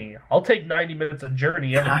Journey. I'll take 90 minutes of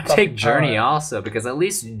Journey every I fucking take Journey time. also, because at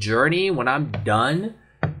least Journey, when I'm done,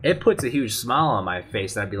 it puts a huge smile on my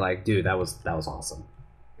face, and I'd be like, dude, that was awesome.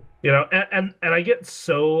 You know, and I get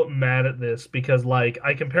so mad at this because, like,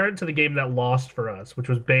 I compare it to the game that lost for us, which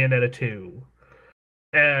was Bayonetta 2.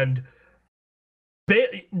 And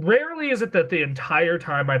rarely is it that the entire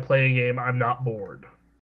time I play a game, I'm not bored.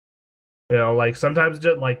 You know, like, sometimes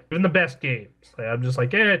just, like, even the best games, like, I'm just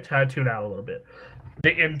like, I tune out a little bit.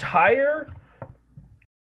 The entire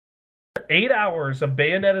 8 hours of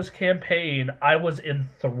Bayonetta's campaign, I was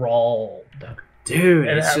enthralled. Dude,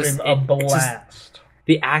 And it's having just a blast.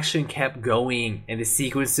 The action kept going, and the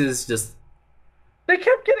sequences just... They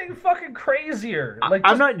kept getting fucking crazier. Like,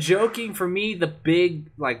 I'm not joking. For me, the big,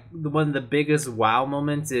 like, one of the biggest wow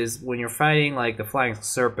moments is when you're fighting, like, the flying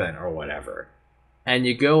serpent or whatever, and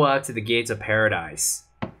you go up to the gates of paradise,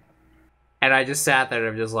 and I just sat there and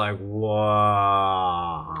I'm just like, whoa.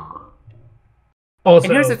 Also,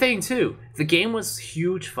 and here's the thing, too. The game was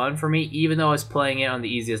huge fun for me, even though I was playing it on the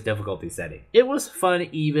easiest difficulty setting. It was fun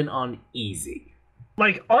even on easy.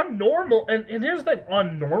 Like, on normal, and here's the thing,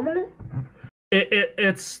 on normal,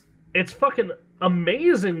 it's fucking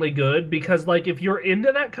amazingly good, because, like, if you're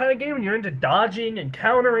into that kind of game, and you're into dodging and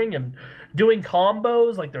countering and doing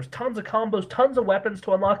combos, like, there's tons of combos, tons of weapons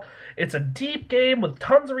to unlock. It's a deep game with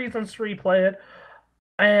tons of reasons to replay it,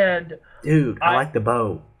 and... Dude, I like the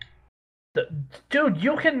bow. Dude,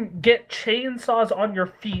 you can get chainsaws on your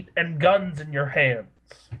feet and guns in your hands.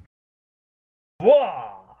 Whoa!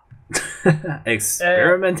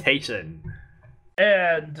 Experimentation.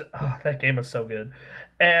 And that game is so good.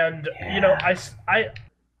 And you know, I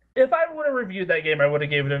if I would have reviewed that game, I would have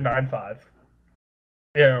gave it a 9.5.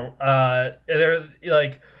 You know, there,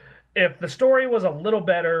 like, if the story was a little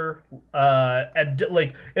better, and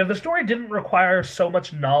like if the story didn't require so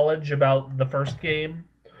much knowledge about the first game,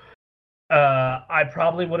 I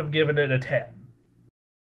probably would have given it a 10.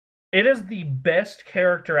 It is the best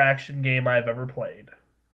character action game I've ever played.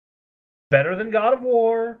 Better than God of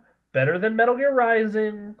War, better than Metal Gear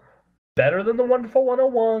Rising, better than The Wonderful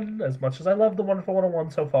 101, as much as I love The Wonderful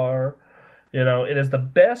 101 so far. You know, it is the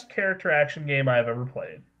best character action game I've ever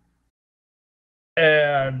played.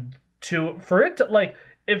 And for it to, like,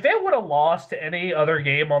 if it would have lost to any other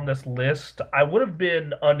game on this list, I would have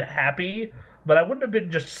been unhappy, but I wouldn't have been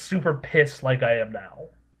just super pissed like I am now.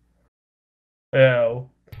 You know?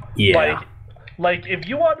 Yeah. Like, if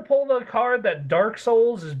you want to pull the card that Dark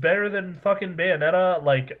Souls is better than fucking Bayonetta,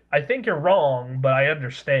 like, I think you're wrong, but I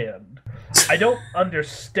understand. I don't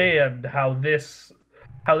understand how this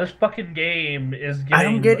fucking game is getting... I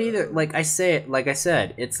don't get either. Like I said,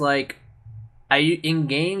 it's like, in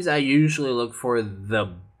games I usually look for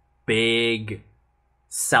the big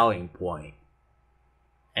selling point.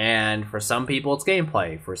 And for some people it's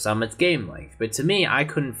gameplay, for some it's game length. But to me, I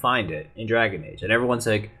couldn't find it in Dragon Age. And everyone's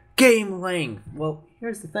like, game length! Well,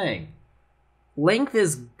 here's the thing. Length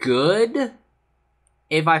is good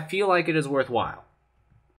if I feel like it is worthwhile.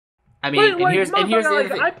 I mean, and here's the other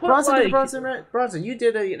thing. Bronson, you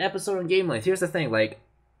did an episode on game length. Here's the thing, like,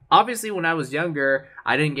 obviously when I was younger,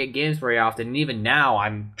 I didn't get games very often, and even now,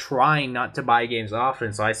 I'm trying not to buy games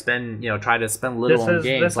often, so I try to spend little on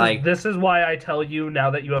games. This is why I tell you,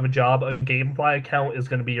 now that you have a job, a GameFly account is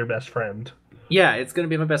going to be your best friend. Yeah, it's going to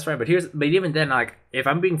be my best friend, but even then, like, if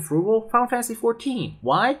I'm being frugal, Final Fantasy 14.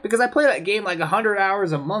 Why? Because I play that game like 100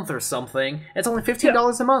 hours a month or something. It's only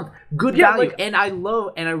 $15 a month. Good value, like, and I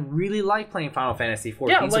really like playing Final Fantasy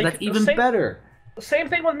 14, so that's even better. Same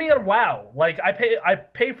thing with me on WoW. Like, I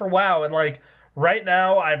pay for WoW, and, like, right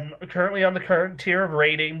now I'm currently on the current tier of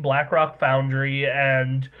rating, Blackrock Foundry,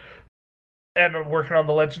 and I'm working on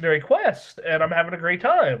the Legendary Quest, and I'm having a great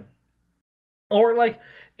time. Or, like,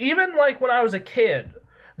 even, like, when I was a kid,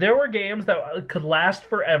 there were games that could last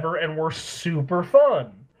forever and were super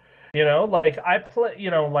fun. You know, like, I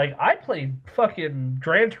played fucking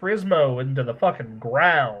Gran Turismo into the fucking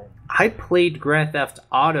ground. I played Grand Theft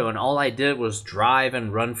Auto, and all I did was drive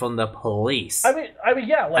and run from the police. I mean,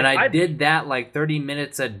 yeah. Like, and I did that, like, 30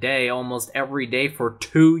 minutes a day, almost every day for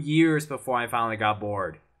 2 years before I finally got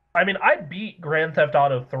bored. I mean, I beat Grand Theft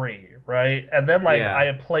Auto 3, right? And then, like, I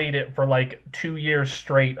had played it for, like, 2 years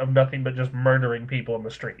straight of nothing but just murdering people in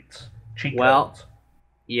the streets. Cheat codes.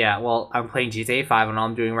 Yeah, well, I'm playing GTA 5, and all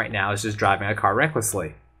I'm doing right now is just driving a car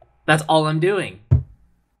recklessly. That's all I'm doing.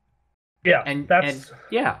 Yeah,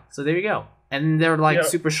 so there you go. And they're, like,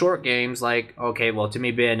 super short games, like, okay, well, to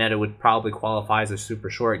me, Bayonetta would probably qualify as a super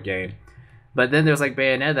short game. But then there's, like,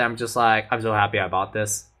 Bayonetta, I'm just like, I'm so happy I bought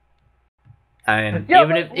this. And Yeah,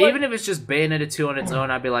 even if it's just Bayonetta 2 on its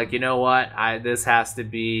own, I'd be like, you know what? This has to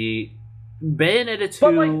be Bayonetta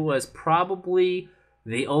 2 was probably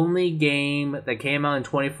the only game that came out in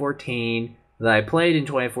 2014 that I played in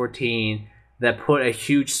 2014 that put a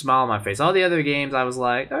huge smile on my face. All the other games, I was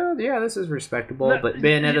like, oh yeah, this is respectable. But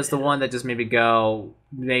Bayonetta's the one that just made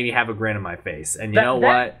me have a grin on my face. And you know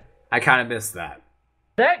what? I kind of missed that.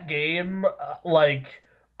 That game,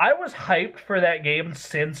 I was hyped for that game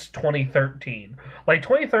since 2013. Like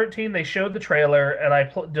 2013, they showed the trailer, and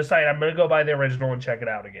I decided I'm going to go buy the original and check it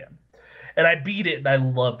out again. And I beat it, and I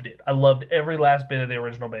loved it. I loved every last bit of the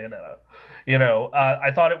original Bayonetta.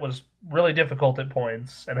 I thought it was really difficult at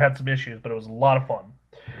points and had some issues, but it was a lot of fun.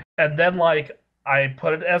 And then, I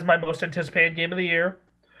put it as my most anticipated game of the year.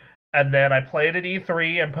 And then I played at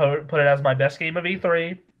E3 and put it as my best game of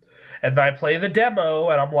E3. And then I play the demo,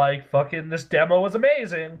 and I'm like, fucking, this demo was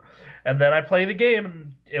amazing. And then I play the game,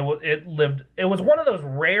 and it was one of those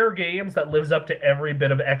rare games that lives up to every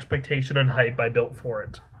bit of expectation and hype I built for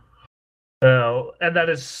it. And that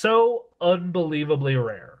is so unbelievably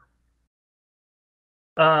rare.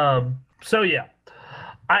 So yeah.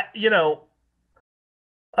 If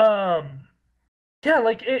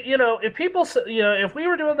people, if we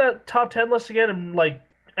were doing that top 10 list again, and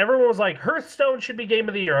everyone was like, Hearthstone should be game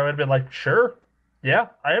of the year, I would have been like, sure, yeah,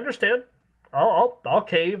 I understand. I'll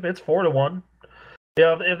cave. It's 4-1.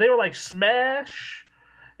 If they were like Smash,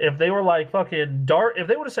 if they were like fucking Dart, if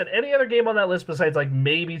they would have said any other game on that list besides like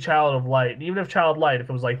maybe Child of Light, and even if Child Light, if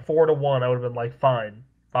it was like 4-1, I would have been like, fine,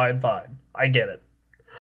 I get it.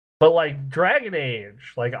 But like Dragon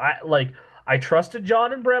Age, I trusted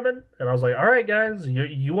John and Bremen, and I was like, all right, guys,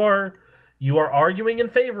 you are arguing in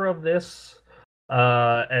favor of this.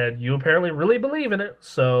 And you apparently really believe in it,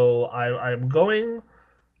 so I'm going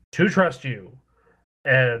to trust you.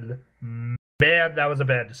 And man, that was a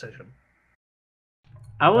bad decision.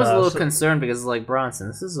 I was a little concerned because, like, Bronson,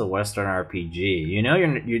 this is a Western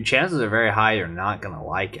RPG. Your chances are very high you're not gonna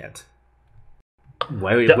like it.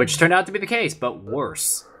 Which turned out to be the case, but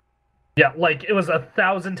worse. Yeah, it was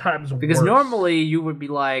 1,000 times worse. Because normally you would be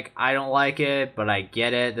like, I don't like it, but I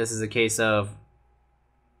get it. This is a case of...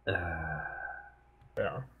 Yeah.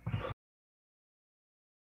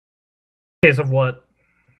 Case of what?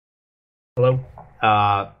 Hello?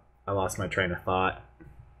 I lost my train of thought.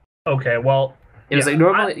 Okay, well... It was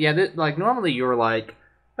normally you were like,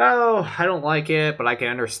 oh, I don't like it, but I can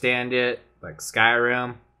understand it, like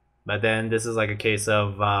Skyrim. But then this is like a case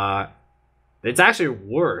of, it's actually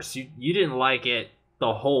worse. You didn't like it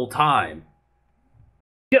the whole time.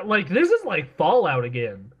 Yeah, this is like Fallout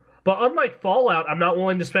again. But unlike Fallout, I'm not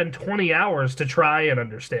willing to spend 20 hours to try and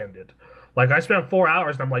understand it. I spent 4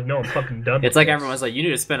 hours, and I'm like, no, I'm fucking done. It's like this. Everyone's like, you need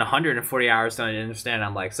to spend 140 hours to understand.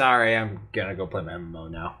 I'm like, sorry, I'm gonna go play my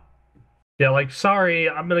MMO now. Yeah, sorry,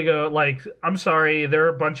 I'm gonna go, I'm sorry, there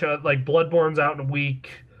are a bunch of, Bloodborne's out in a week.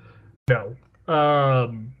 No.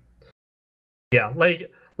 Yeah,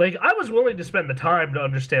 I was willing to spend the time to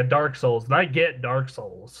understand Dark Souls, and I get Dark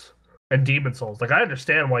Souls and Demon Souls. I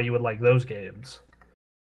understand why you would like those games.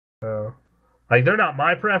 They're not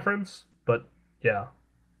my preference, but yeah.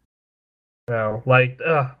 No,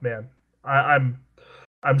 man, I'm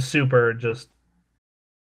super just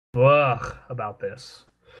about this.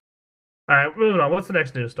 All right, moving on. What's the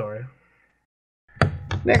next news story?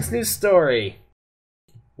 Next news story.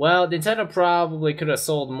 Well, Nintendo probably could have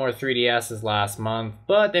sold more 3DSs last month,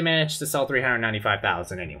 but they managed to sell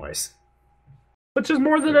 395,000 anyways. Which is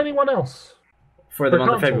more than anyone else. For the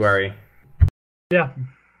month of February. Yeah.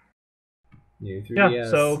 New 3DS. Yeah,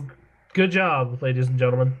 so good job, ladies and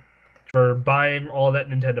gentlemen, for buying all that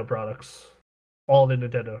Nintendo products. All the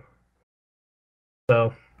Nintendo.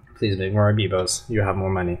 So. Please make more Amiibos. You have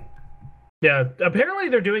more money. Yeah, apparently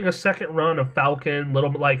they're doing a second run of Falcon,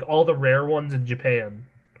 all the rare ones in Japan.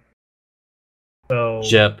 So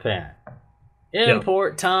Japan.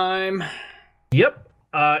 Import time. Yep.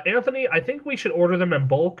 Anthony, I think we should order them in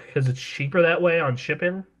bulk because it's cheaper that way on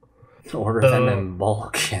shipping. Order them in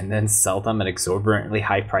bulk and then sell them at exorbitantly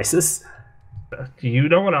high prices? You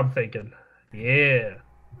know what I'm thinking. Yeah.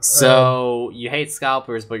 So, you hate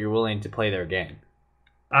scalpers, but you're willing to play their game.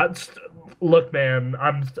 Look, man,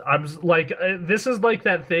 I'm this is like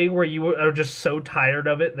that thing where you are just so tired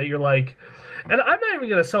of it that you're like, and I'm not even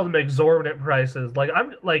gonna sell them at exorbitant prices.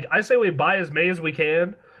 I say we buy as many as we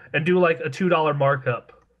can and do a $2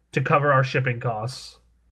 markup to cover our shipping costs.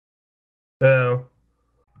 So,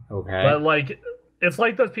 okay. But it's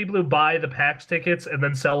like those people who buy the PAX tickets and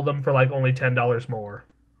then sell them for only $10 more.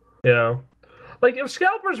 If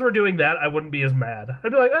scalpers were doing that, I wouldn't be as mad.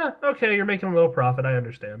 I'd be like, okay, you're making a little profit, I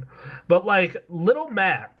understand. But Little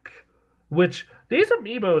Mac which these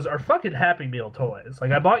amiibos are fucking Happy Meal toys.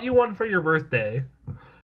 Like, I bought you one for your birthday,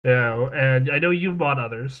 and I know you've bought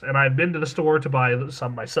others, and I've been to the store to buy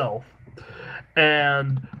some myself.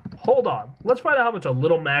 And hold on, let's find out how much a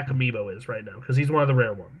Little Mac amiibo is right now, because he's one of the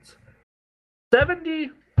rare ones. $70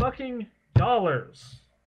 fucking dollars.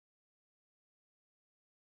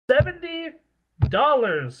 $70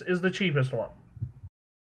 is the cheapest one.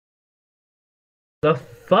 The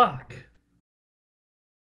fuck?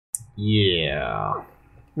 Yeah.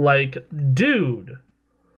 Like, dude.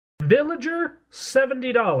 Villager,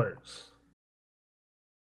 $70.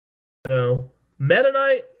 No. Meta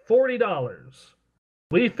Knight, $40.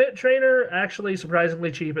 Wii Fit Trainer, actually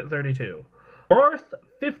surprisingly cheap at $32. Marth,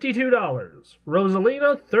 $52.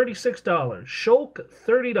 Rosalina, $36. Shulk,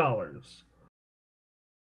 $30.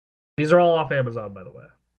 These are all off Amazon, by the way.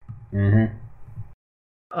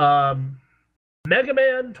 Mega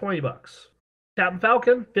Man, $20. Captain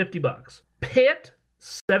Falcon, $50. Pit,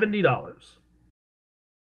 $70.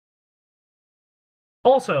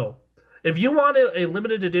 Also, if you want a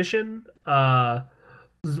limited edition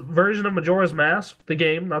version of Majora's Mask, the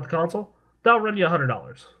game, not the console, that'll run you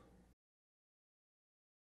 $100.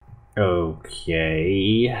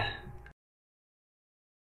 Okay.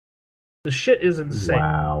 The shit is insane.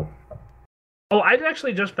 Wow. Oh, I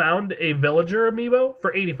actually just found a Villager amiibo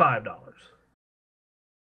for $85.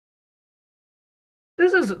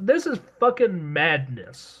 This is fucking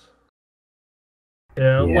madness.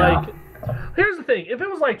 Yeah. Like, here's the thing. If it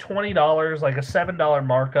was like $20, like a $7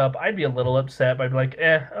 markup, I'd be a little upset. I'd be like,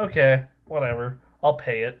 okay, whatever. I'll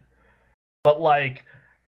pay it. But like,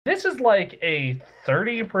 this is like a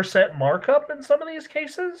 30% markup in some of these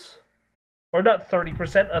cases. Or not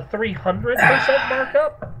 30%, a 300%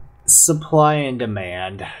 markup. Supply and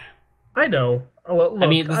demand. I know. Look, I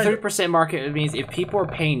mean, the 30% market means if people are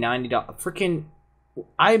paying $90, freaking.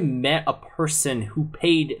 I met a person who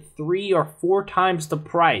paid 3 or 4 times the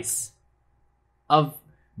price of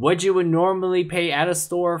what you would normally pay at a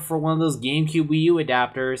store for one of those GameCube Wii U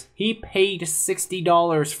adapters. He paid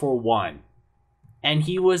 $60 for one. And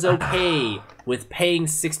he was okay with paying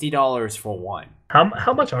 $60 for one.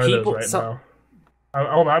 How much are those right now?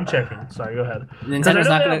 Hold on, I'm checking. Sorry, go ahead.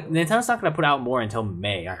 Nintendo's not gonna put out more until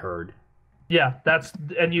May, I heard. Yeah,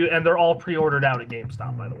 and they're all pre-ordered out at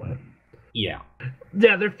GameStop, by the way. Yeah.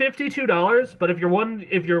 Yeah, they're $52, but if you're willing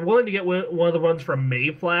to get one of the ones from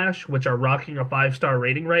Mayflash, which are rocking a 5-star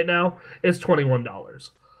rating right now, it's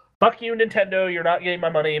 $21. Fuck you, Nintendo, you're not getting my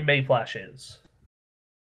money, Mayflash is.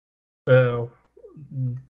 So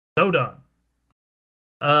done.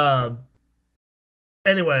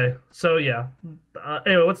 Anyway, so yeah.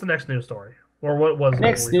 Anyway, what's the next news story? Or what was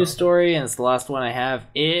next news story, and it's the last one I have,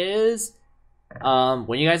 is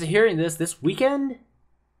when you guys are hearing this weekend,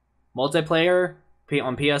 multiplayer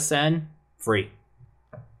on PSN free.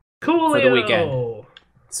 Coolio. For the weekend.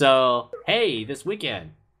 So hey, this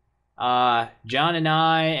weekend, John and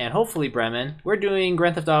I, and hopefully Bremen, we're doing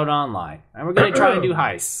Grand Theft Auto Online, and we're gonna try and do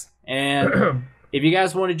heists. And if you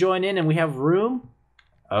guys want to join in and we have room,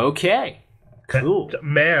 okay, cool.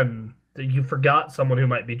 Man, you forgot someone who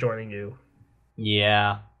might be joining you.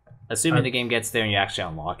 Yeah, assuming the game gets there and you actually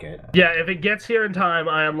unlock it. Yeah, if it gets here in time,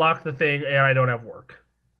 I unlock the thing and I don't have work.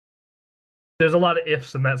 There's a lot of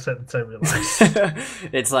ifs in that sentence, I realize.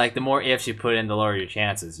 It's like the more ifs you put in, the lower your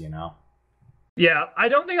chances, you know? Yeah, I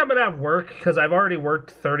don't think I'm going to have work because I've already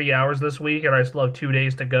worked 30 hours this week and I still have 2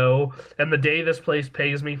 days to go. And the day this place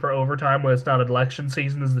pays me for overtime when it's not election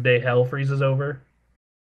season is the day hell freezes over.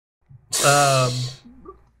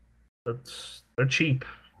 They're cheap.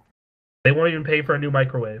 They won't even pay for a new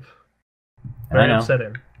microwave. Very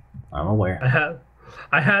upsetting. I'm aware.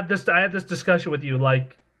 I had this discussion with you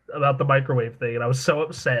about the microwave thing, and I was so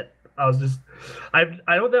upset. I was just, I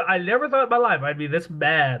never thought in my life I'd be this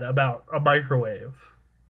mad about a microwave.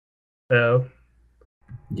 So,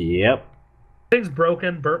 yep. Thing's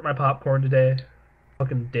broken. Burnt my popcorn today.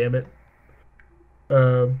 Fucking damn it.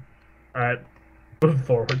 All right, moving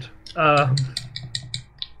forward. Goddamn.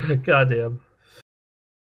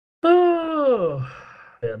 Oh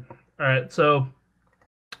man. All right, so,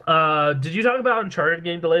 did you talk about Uncharted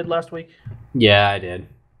getting delayed last week? Yeah, I did.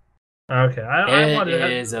 Okay,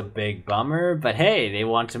 it is a big bummer, but hey, they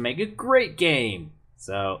want to make a great game,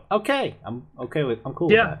 so okay, I'm cool with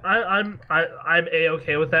that. I'm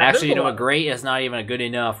a-okay with that. Actually, you know what? Great is not even a good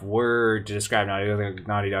enough word to describe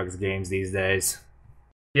Naughty Dog's games these days.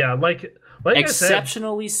 Yeah, like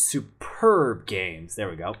exceptionally superb games. There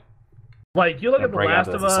we go. Like you look at The Last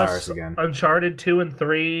of Us, Uncharted 2 and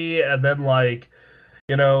 3, and then The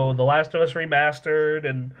Last of Us Remastered,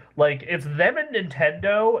 and it's them and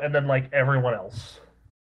Nintendo, and then everyone else.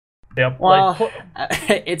 Yep. Well,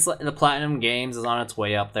 it's like the Platinum Games is on its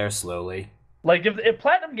way up there slowly. Like if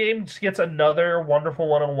Platinum Games gets another Wonderful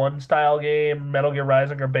 101 style game, Metal Gear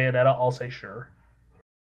Rising or Bayonetta, I'll say sure.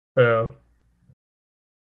 So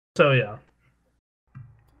yeah.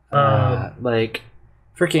 Like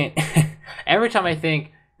freaking every time I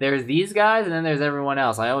think there's these guys and then there's everyone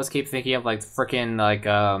else, I always keep thinking of like freaking like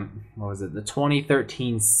what was it, the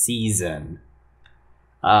 2013 season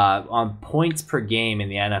on points per game in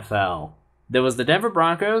the NFL. There was the Denver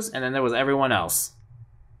Broncos and then there was everyone else.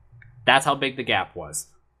 That's how big the gap was.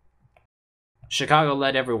 Chicago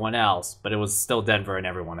led everyone else, but it was still Denver and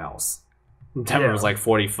everyone else. Denver was like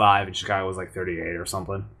 45 and Chicago was like 38 or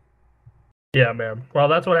something. Yeah, man. Well,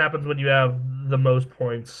 that's what happens when you have the most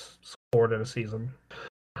points scored in a season.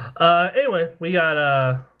 Anyway, we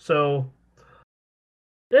got so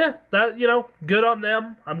yeah, that good on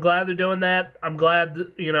them. I'm glad they're doing that. I'm glad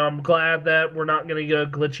that we're not gonna get a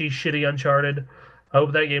glitchy, shitty Uncharted. I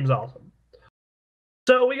hope that game's awesome.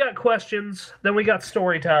 So we got questions, then we got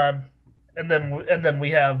story time, and then we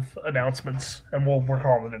have announcements, and we're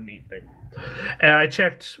calling it a neat thing. And I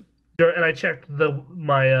checked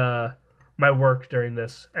my work during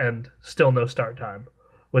this, and still no start time,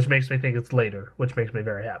 which makes me think it's later, which makes me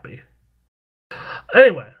very happy.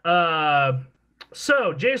 Anyway,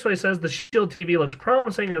 so Jaceway says the Shield TV looks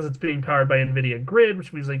promising as it's being powered by NVIDIA Grid,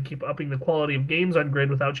 which means they keep upping the quality of games on Grid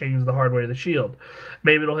without changing the hardware of the Shield.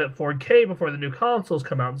 Maybe it'll hit 4K before the new consoles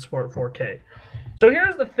come out and support 4K. So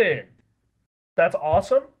here's the thing. That's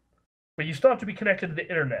awesome, but you still have to be connected to the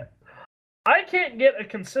internet. I can't get a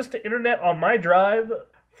consistent internet on my drive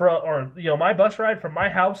my bus ride from my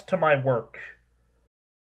house to my work.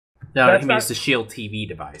 No, I mean it's the Shield TV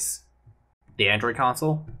device. The Android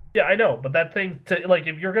console? Yeah, I know, but that thing,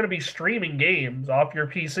 if you're going to be streaming games off your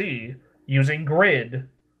PC using Grid,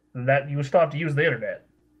 that you still have to use the internet.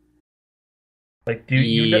 Like,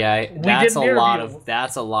 that's a lot of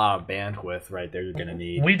bandwidth right there. You're going to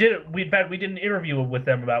need. We did an interview with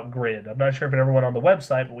them about Grid. I'm not sure if it ever went on the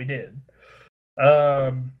website, but we did.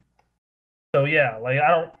 So yeah,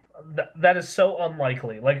 that is so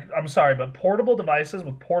unlikely. Like, I'm sorry, but portable devices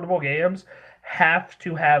with portable games have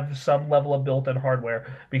to have some level of built-in hardware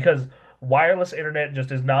because wireless internet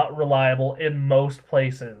just is not reliable in most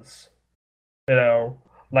places. I'm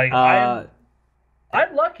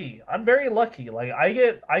lucky. I'm very lucky. Like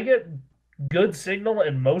I get good signal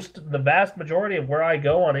in the vast majority of where I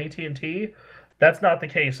go on AT&T. That's not the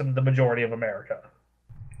case in the majority of America.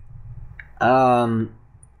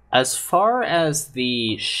 As far as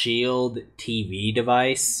the Shield TV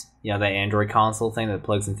device, the Android console thing that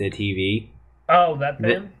plugs into the TV. Oh, that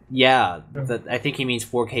thing? I think he means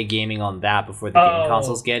 4K gaming on that before the game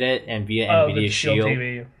consoles get it, and via NVIDIA Shield.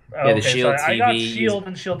 TV. The Shield TV. I got Shield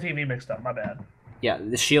and Shield TV mixed up. My bad. Yeah,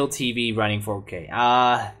 the Shield TV running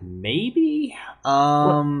 4K. Maybe.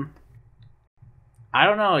 I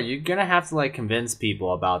don't know. You're gonna have to convince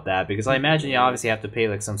people about that because I imagine you obviously have to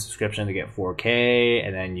pay some subscription to get 4K,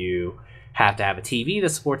 and then you have to have a TV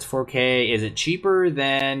that supports 4K. Is it cheaper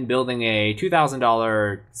than building a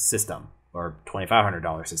 $2,000 system or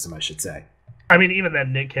 $2,500 system, I should say? I mean, even that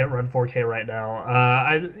Nick can't run 4K right now.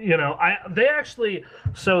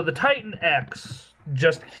 So the Titan X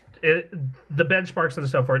the benchmarks and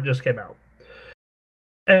stuff for it just came out,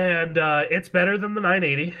 and it's better than the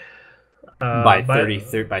 980. By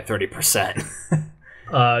 30%.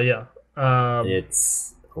 Yeah.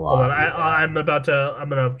 It's a lot. Hold on, I'm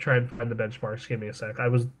gonna try and find the benchmarks. Give me a sec. I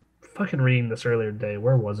was fucking reading this earlier today.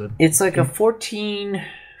 Where was it? It's like a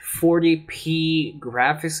 1440p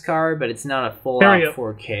graphics card, but it's not a full out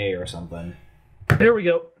 4K or something. There we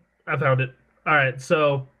go. I found it. All right,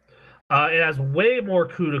 so it has way more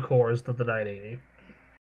CUDA cores than the 980.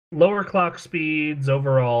 Lower clock speeds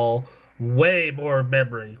overall. Way more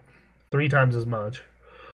memory. 3 times as much.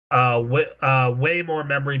 Way more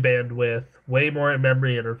memory bandwidth, way more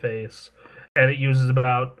memory interface, and it uses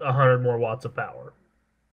about 100 more watts of power.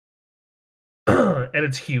 And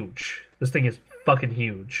it's huge. This thing is fucking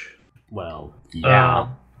huge. Well, yeah.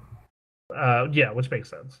 Yeah, which makes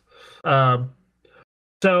sense.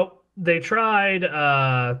 So they tried.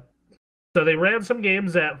 So they ran some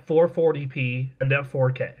games at 440p and at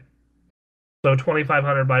 4K. So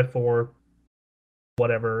 2500 by 4.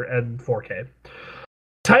 Whatever, and 4K.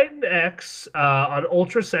 Titan X on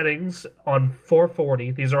Ultra settings on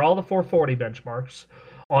 440. These are all the 440 benchmarks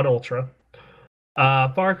on Ultra.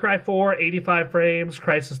 Far Cry 4, 85 frames.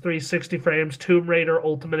 Crysis 3, 60 frames. Tomb Raider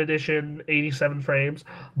Ultimate Edition, 87 frames.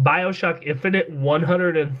 Bioshock Infinite,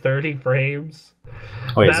 130 frames.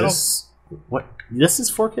 Oh, is this... What? This is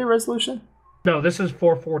 4K resolution? No, this is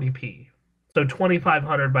 440p. So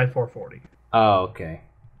 2500 by 440. Oh, okay.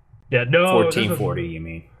 Yeah, no, this is 1440, you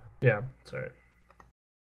mean? yeah. Sorry.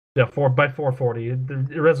 Yeah, 4x440.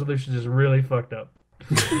 The resolution is really fucked up.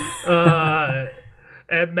 uh,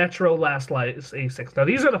 and Metro Last Light is A6. Now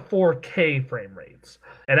these are the 4K frame rates,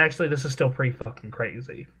 and actually this is still pretty fucking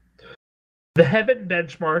crazy. The Heaven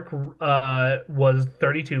benchmark was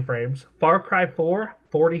 32 frames. Far Cry 4,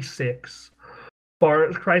 46. Far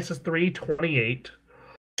Crysis 3, 28.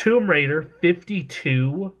 Tomb Raider,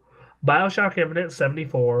 52. Bioshock Infinite,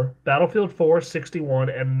 74. Battlefield 4, 61.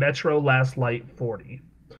 And Metro Last Light, 40.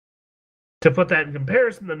 To put that in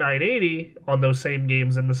comparison, the 980 on those same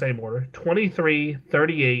games in the same order 23,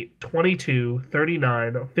 38, 22,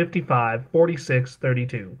 39, 55, 46,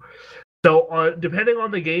 32. So, depending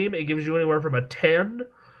on the game, it gives you anywhere from a 10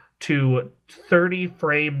 to 30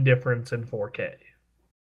 frame difference in 4K.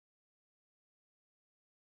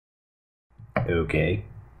 Okay.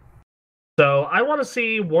 So, I want to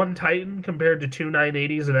see one Titan compared to two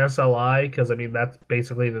 980s in SLI, because, I mean, that's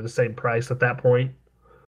basically the same price at that point.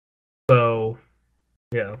 So,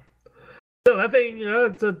 yeah. So that thing,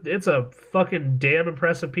 it's a fucking damn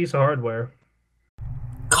impressive piece of hardware.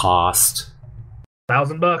 Cost.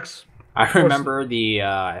 $1,000. I remember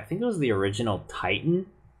I think it was the original Titan.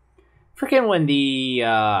 Freaking when the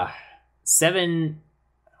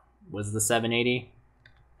 780?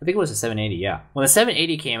 I think it was a 780, yeah. When the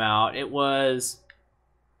 780 came out, it was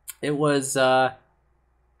 4/5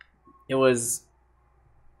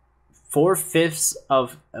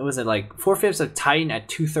 of, was it like 4/5 of Titan at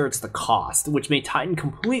 2/3 the cost, which made Titan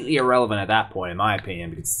completely irrelevant at that point, in my opinion,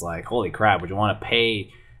 because it's like, holy crap, would you want to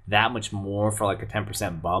pay that much more for like a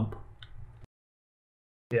 10% bump?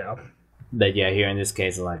 Yeah. But yeah, here in this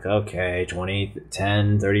case, I'm like, okay, 20,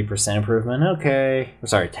 10, 30% improvement, okay.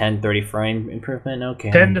 Sorry, 10, 30 frame improvement,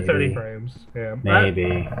 okay. 10 to 30 frames, yeah.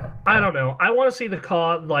 Maybe. I don't know. I want to see the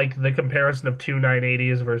comparison of two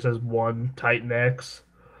 980s versus one Titan X.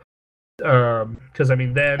 Because I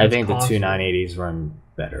mean, then I think the two 980s run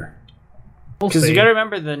better. Because you gotta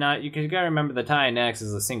remember the Titan X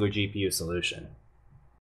is a single GPU solution.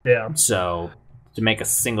 Yeah. So to make a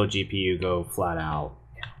single GPU go flat out.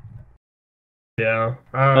 Yeah.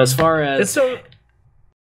 As far as it's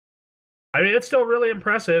still really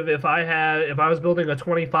impressive. If I was building a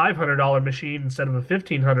 $2,500 machine instead of a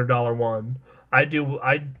 $1,500 one, I'd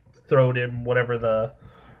throw it in whatever the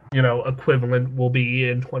equivalent will be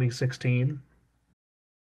in 2016.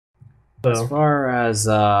 So. As far as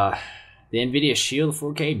the NVIDIA Shield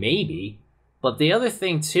 4K, maybe. But the other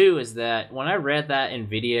thing too is that when I read that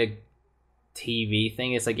NVIDIA TV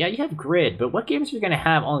thing, it's like, yeah, you have Grid, but what games are you gonna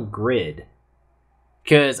have on Grid?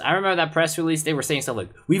 Because I remember that press release, they were saying stuff like,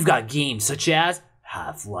 we've got games such as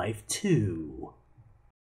Half-Life 2,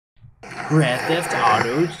 Grand Theft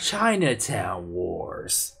Auto Chinatown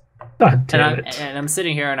Wars. God damn it. And I'm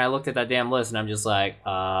sitting here and I looked at that damn list and I'm just like,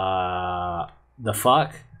 the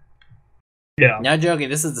fuck? Yeah. Not joking,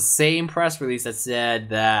 this is the same press release that said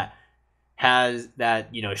that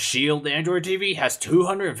Shield Android TV has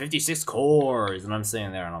 256 cores. And I'm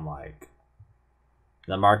sitting there and I'm like,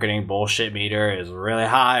 the marketing bullshit meter is really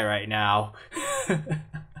high right now.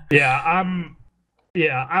 Yeah, I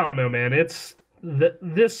don't know, man. It's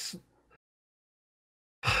this.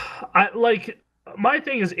 My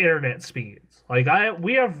thing is internet speeds.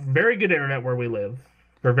 We have very good internet where we live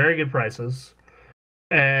for very good prices,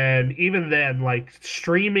 and even then, like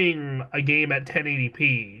streaming a game at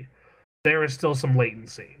 1080p, there is still some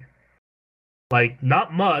latency. Like,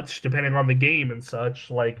 not much, depending on the game and such.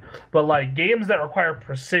 But games that require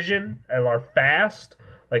precision and are fast.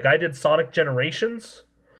 Like, I did Sonic Generations.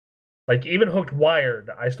 Like, even hooked wired,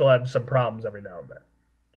 I still had some problems every now and then.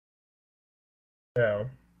 Yeah.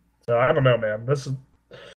 So, I don't know, man.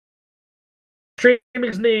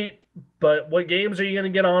 Streaming's neat, but what games are you going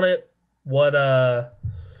to get on it? What,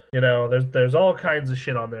 there's all kinds of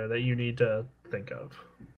shit on there that you need to think of.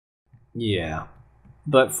 Yeah.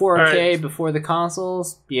 But 4K before the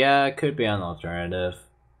consoles, yeah, it could be an alternative.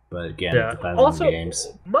 But again, it depends on the games.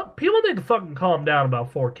 People need to fucking calm down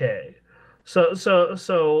about 4K. So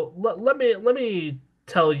let me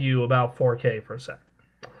tell you about 4K for a second.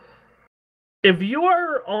 If you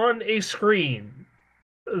are on a screen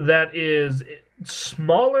that is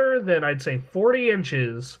smaller than, I'd say, 40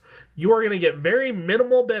 inches, you are going to get very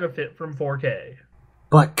minimal benefit from 4K.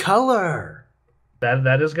 But color!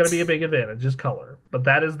 That is going to be a big advantage, is color. But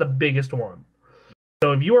that is the biggest one.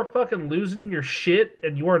 So if you are fucking losing your shit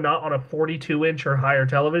and you are not on a 42-inch or higher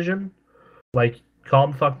television,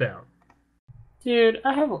 calm the fuck down. Dude,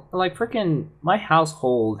 I have, freaking, my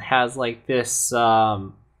household has, this,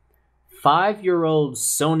 5-year-old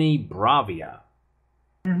Sony Bravia.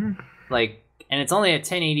 Mm-hmm. Like, and it's only a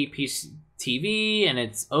 1080p TV, and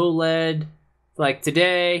it's OLED. Like,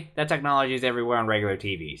 today, that technology is everywhere on regular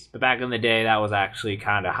TVs. But back in the day, that was actually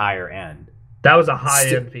kind of higher end. That was a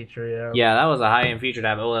high-end feature, yeah. Yeah, that was a high-end feature to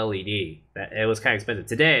have OLED. It was kind of expensive.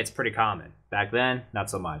 Today, it's pretty common. Back then, not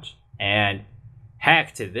so much. And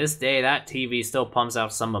heck, to this day, that TV still pumps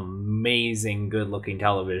out some amazing good-looking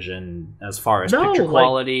television as far as picture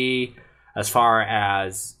quality, as far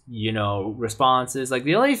as, responses. Like,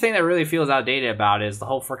 the only thing that really feels outdated about it is the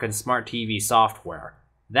whole freaking smart TV software.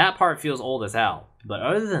 That part feels old as hell. But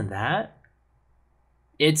other than that,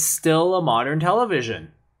 it's still a modern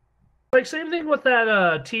television. Like, same thing with that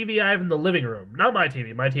TV I have in the living room. Not my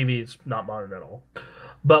TV. My TV is not modern at all.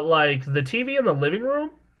 But, like, the TV in the living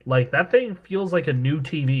room, like, that thing feels like a new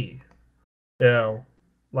TV.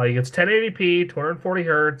 Like, it's 1080p, 240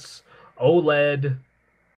 hertz, OLED.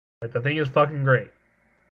 Like, the thing is fucking great.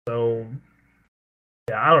 So,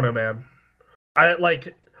 yeah, I don't know, man.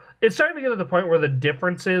 It's starting to get to the point where the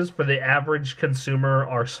differences for the average consumer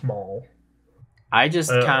are small. I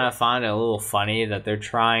just kind of find it a little funny that they're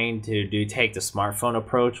trying to take the smartphone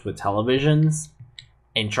approach with televisions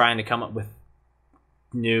and trying to come up with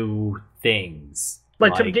new things.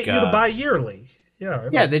 Like to get you to buy yearly.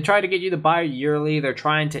 Yeah, they try to get you to buy yearly. They're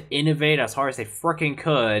trying to innovate as hard as they freaking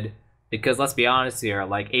could. Because let's be honest here,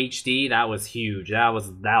 like HD, that was huge. That was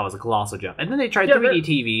a colossal jump. And then they tried 3D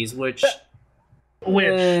TVs, which... oh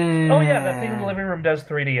yeah, that thing in the living room does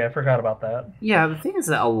 3D. I forgot about that. Yeah, the thing is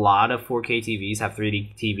that a lot of 4K TVs have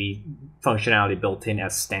 3D TV functionality built in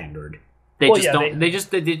as standard. They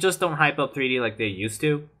just don't hype up 3D like they used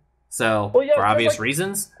to. So for obvious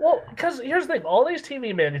reasons. Well, because here's the thing: all these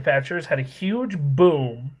TV manufacturers had a huge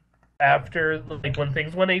boom after when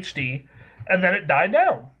things went HD, and then it died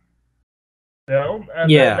down.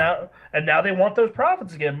 And now they want those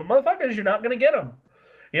profits again. But motherfuckers, you're not gonna get them.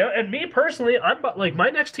 And me personally, I'm like my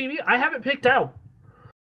next TV. I have it picked out.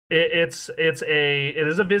 It is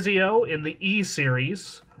a Vizio in the E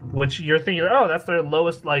series, which you're thinking, oh, that's their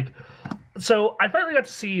lowest. So I finally got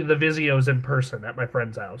to see the Vizios in person at my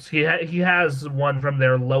friend's house. He has one from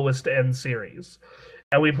their lowest end series,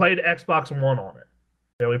 and we played Xbox One on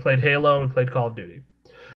it. We played Halo, we played Call of Duty,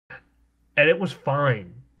 and it was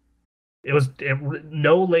fine. It was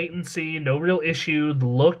no latency, no real issue.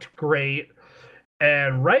 Looked great.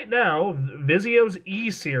 And right now, Vizio's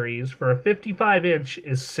E series for a 55-inch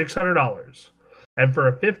is $600, and for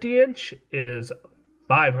a 50-inch is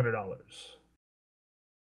 $500.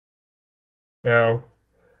 And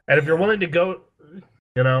if you're willing to go,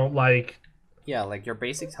 your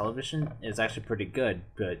basic television is actually pretty good,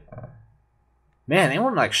 but man, they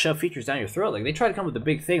want to shove features down your throat. Like, they tried to come with a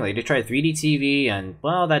big thing. Like, they tried 3D TV, and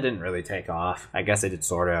well, that didn't really take off. I guess they did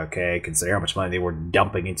sort of okay, considering how much money they were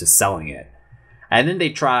dumping into selling it. And then they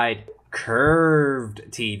tried curved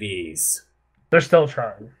TVs. They're still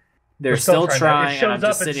trying. They're still trying. It shows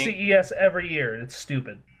up at CES every year. It's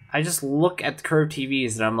stupid. I just look at the curved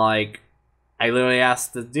TVs and I'm like, I literally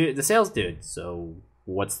asked the sales dude, so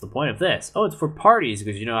what's the point of this? Oh, it's for parties,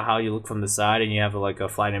 because you know how you look from the side and you have a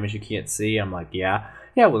flat image you can't see? I'm like, yeah,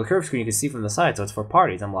 well, the curved screen you can see from the side, so it's for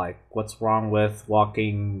parties. I'm like, what's wrong with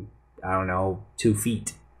walking, 2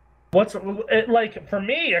 feet? For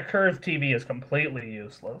me, a curved TV is completely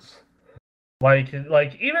useless.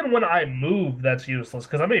 Even when I move, that's useless,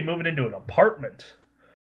 because I'm going to be moving into an apartment.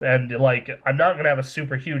 And, I'm not going to have a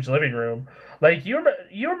super huge living room. You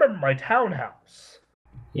remember my townhouse.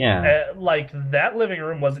 Yeah. That living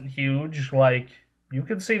room wasn't huge. You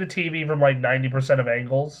could see the TV from, 90% of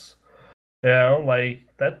angles. That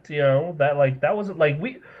wasn't,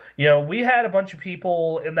 we had a bunch of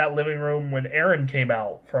people in that living room when Aaron came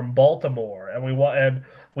out from Baltimore, and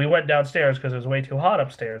we went downstairs because it was way too hot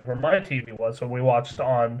upstairs where my TV was, so we watched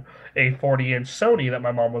on a 40-inch Sony that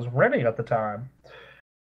my mom was renting at the time.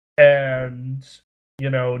 And,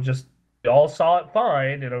 just we all saw it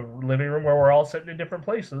fine in a living room where we're all sitting in different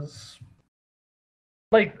places.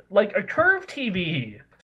 A curved TV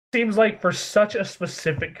seems like for such a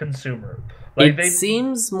specific consumer. It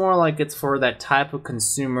seems more like it's for that type of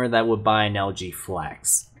consumer that would buy an LG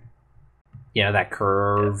Flex. That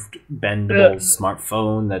curved, bendable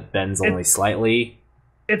smartphone that bends only slightly.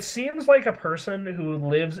 It seems like a person who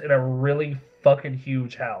lives in a really fucking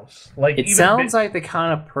huge house. It sounds like the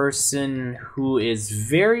kind of person who is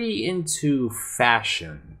very into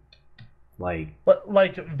fashion. Very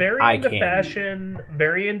into fashion,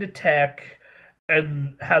 very into tech,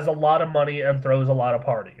 and has a lot of money and throws a lot of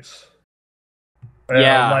parties.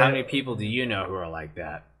 Yeah, how many people do you know who are like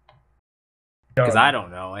that? Because I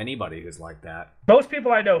don't know anybody who's like that. Most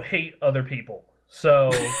people I know hate other people.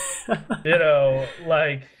 So,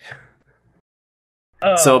 like...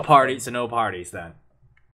 So no parties then.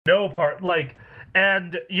 No part, like...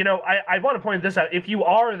 And, I want to point this out. If you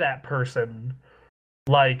are that person,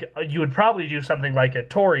 like, you would probably do something like at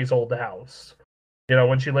Tori's old house.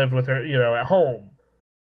 When she lived with her, at home.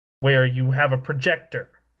 Where you have a projector.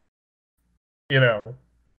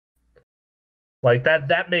 Like,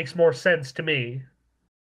 that makes more sense to me.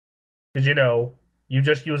 Because, you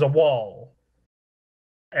just use a wall.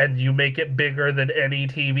 And you make it bigger than any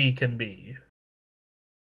TV can be.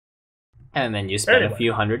 And then you spend a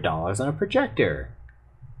few $100s on a projector.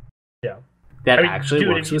 Yeah. That actually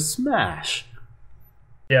works with Smash.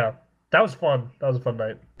 Yeah. That was fun. That was a fun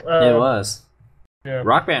night. It was. Yeah.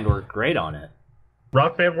 Rock Band worked great on it.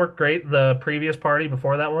 Rock Band worked great. The previous party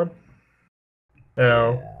before that one.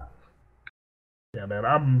 Yeah,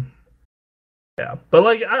 man. Yeah. But,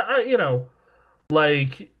 like,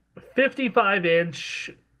 like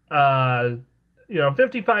 55-inch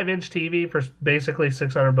 55-inch TV for basically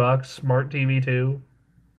 $600, smart TV too.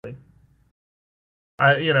 Like,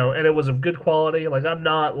 and it was of good quality. Like, I'm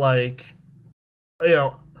not like,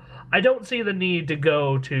 I don't see the need to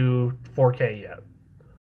go to 4K yet,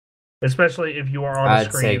 especially if you are on a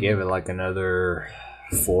screen. I'd say give it like another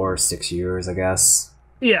 4 or 6 years, I guess.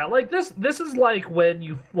 Yeah, like this is like when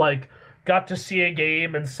you like got to see a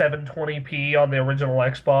game in 720p on the original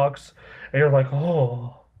Xbox, and you're like,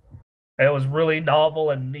 oh. And it was really novel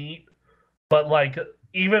and neat. But, like,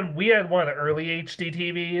 even we had one of the early HD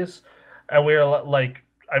TVs, and we were like,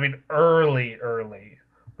 early.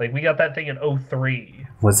 Like, we got that thing in 03.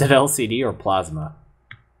 Was it LCD or plasma?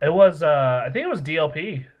 It was, I think it was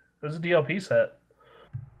DLP. It was a DLP set.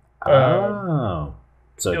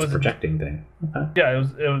 So it's a projecting thing. Okay. Yeah,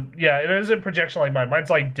 it isn't projection like mine.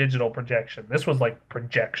 Mine's like digital projection. This was like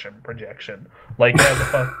projection. Like, it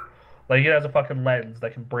has a fucking lens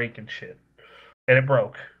that can break and shit. And it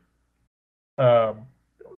broke.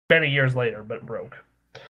 Many years later, but it broke.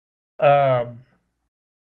 It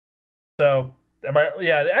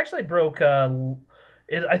actually broke,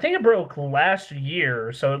 I think it broke last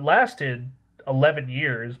year, so it lasted 11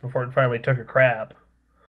 years before it finally took a crap.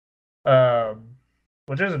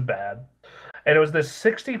 Which isn't bad. And it was this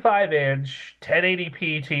 65-inch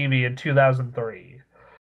 1080p TV in 2003.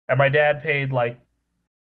 And my dad paid like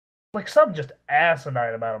some just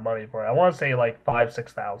asinine amount of money for it. I want to say like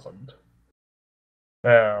 $5,000-6,000.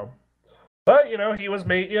 But he was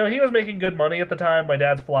making good money at the time. My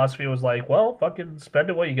dad's philosophy was like, well, fucking spend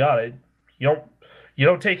it while you got it. You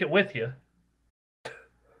don't take it with you.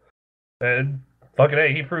 And fucking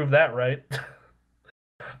hey, he proved that right.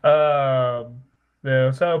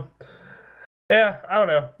 So yeah, I don't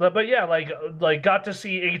know, but yeah, like got to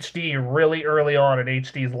see HD really early on in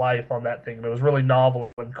HD's life on that thing. And it was really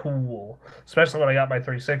novel and cool, especially when I got my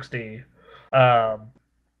 360.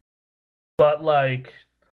 But like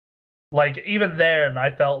even then,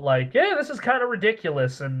 I felt like, yeah, this is kind of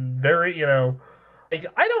ridiculous and very, like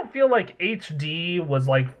I don't feel like HD was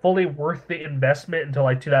like fully worth the investment until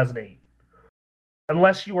like 2008,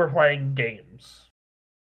 unless you were playing games.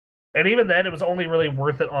 And even then, it was only really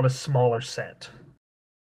worth it on a smaller set.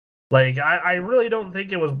 Like, I really don't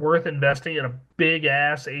think it was worth investing in a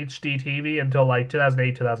big-ass HD TV until, like,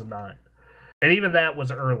 2008, 2009. And even that was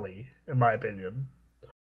early, in my opinion.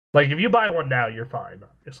 Like, if you buy one now, you're fine,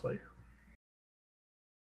 obviously.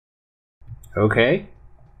 Okay.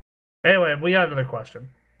 Anyway, we got another question.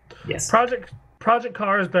 Yes. Project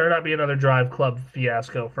Cars better not be another Drive Club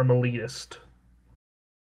fiasco from Elitist.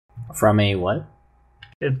 From a what?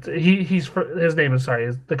 His name is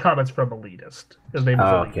the comments from Elitist. His name is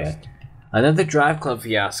Elitist. Okay. Another Drive Club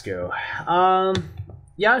fiasco.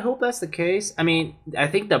 Yeah, I hope that's the case. I mean, I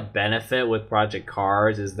think the benefit with Project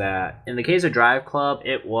Cars is that in the case of Drive Club,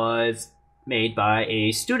 it was made by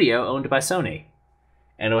a studio owned by Sony,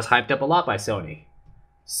 and it was hyped up a lot by Sony.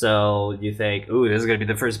 So you think, ooh, this is gonna be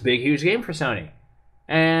the first big huge game for Sony.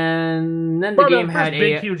 And then the game had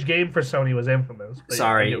big huge game for Sony was Infamous.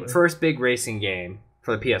 First big racing game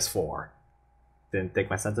for the PS4. Didn't think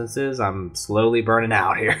my sentences. I'm slowly burning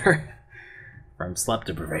out here from sleep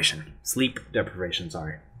deprivation,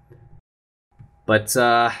 sorry. But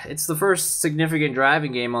it's the first significant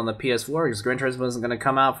driving game on the PS4 because Gran Turismo wasn't going to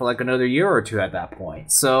come out for like another year or two at that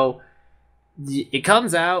point. So it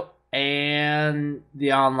comes out and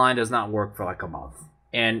the online does not work for like a month.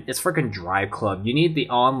 And it's freaking Drive Club. You need the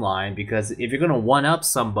online because if you're going to one-up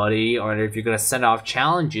somebody or if you're going to send off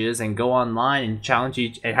challenges and go online and challenge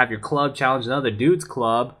each and have your club challenge another dude's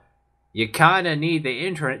club, you kind of need the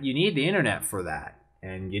internet. You need the internet for that.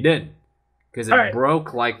 And you didn't. because it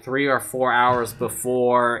broke like 3 or 4 hours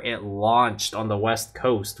before it launched on the West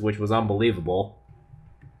Coast, which was unbelievable.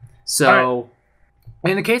 So,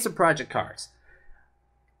 in the case of Project Cars,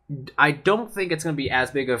 I don't think it's going to be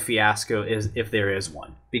as big of a fiasco as if there is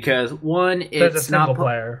one, because one, it's a single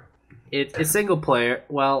player. It's single player.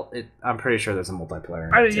 Well, I'm pretty sure there's a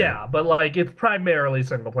multiplayer. Yeah, but like it's primarily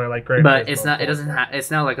single player, like Gran But Turismo it's not. It doesn't.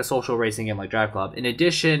 It's not like a social racing game like Drive Club. In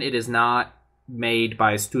addition, it is not made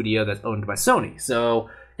by a studio that's owned by Sony, so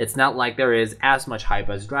it's not like there is as much hype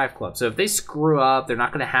as Drive Club. So if they screw up, they're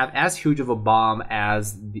not going to have as huge of a bomb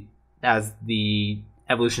as the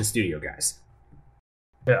Evolution Studio guys.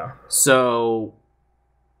 Yeah. So,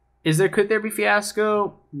 could there be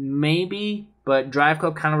fiasco? Maybe, but Drive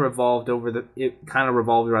Club kind of revolved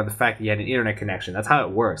around the fact that you had an internet connection. That's how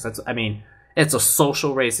it works. It's a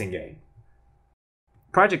social racing game.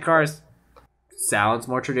 Project Cars sounds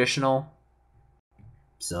more traditional.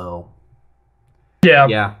 So,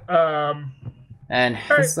 yeah. And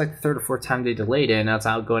it's like the third or fourth time they delayed it, and that's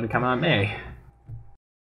how going to come out in May.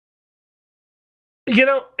 You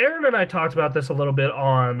know, Aaron and I talked about this a little bit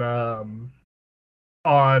on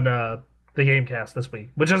the Gamecast this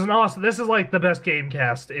week, which is an awesome. This is like the best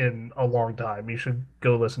Gamecast in a long time. You should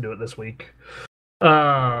go listen to it this week. You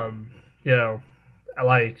know,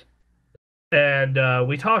 and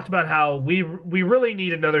we talked about how we really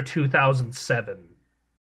need another 2007.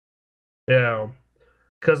 You know,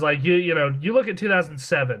 because like you know, you look at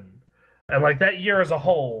 2007. And, like, that year as a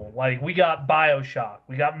whole, like, we got BioShock,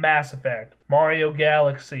 we got Mass Effect, Mario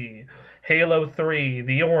Galaxy, Halo 3,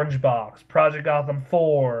 The Orange Box, Project Gotham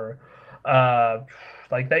 4.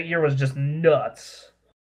 Like, that year was just nuts.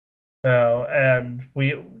 And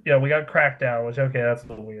we got Crackdown, which, okay, that's a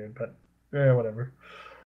little weird, but, whatever.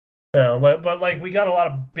 But, like, we got a lot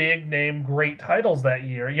of big-name, great titles that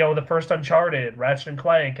year. You know, the first Uncharted, Ratchet &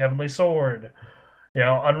 Clank, Heavenly Sword, you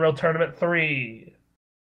know, Unreal Tournament 3...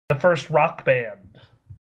 the first Rock Band,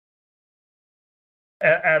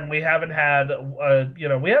 and we haven't had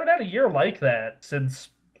we haven't had a year like that since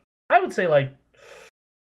I'd say like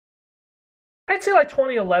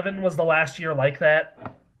 2011 was the last year like that.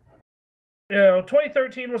 You know,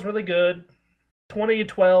 2013 was really good.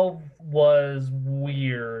 2012 was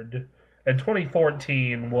weird, and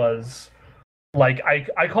 2014 was like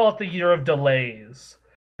I call it the year of delays,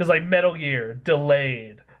 because like Metal Gear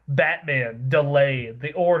delayed. Batman delayed.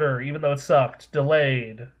 The Order, even though it sucked,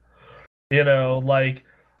 delayed. You know, like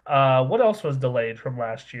what else was delayed from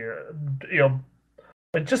last year? You know,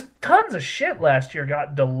 but just tons of shit last year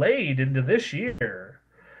got delayed into this year,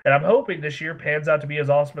 and I'm hoping this year pans out to be as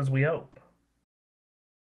awesome as we hope.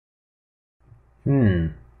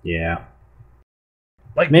 Yeah.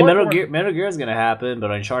 Like, I mean, Metal Gear is gonna happen,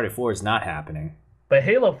 but Uncharted 4 is not happening. But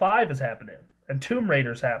Halo 5 is happening. And Tomb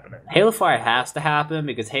Raider's happening. Halo 5 has to happen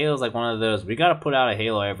because Halo's like one of those, we gotta put out a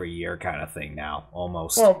Halo every year kind of thing now,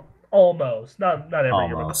 almost. Well, almost. Not every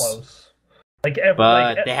year, but close. They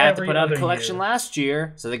had to put out a collection last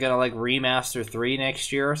year, so they're gonna like remaster 3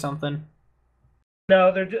 next year or something?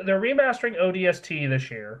 No, they're remastering ODST this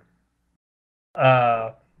year.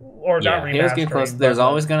 Not remastering. Halo's getting close. There's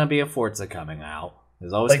always gonna be a Forza coming out.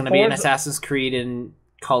 There's always gonna be an Assassin's Creed and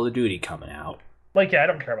Call of Duty coming out. Like, yeah, I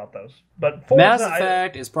don't care about those. But Forza, Mass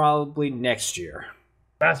Effect is probably next year.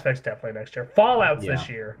 Mass Effect's definitely next year. Fallout's this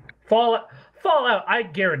year. Fallout, I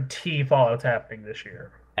guarantee Fallout's happening this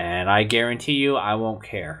year. And I guarantee you I won't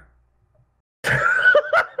care. That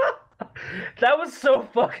was so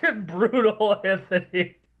fucking brutal,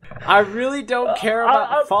 Anthony. I really don't care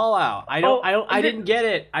about Fallout. I didn't get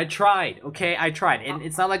it. I tried, okay? I tried. And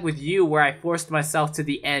it's not like with you where I forced myself to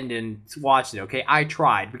the end and watched it, okay? I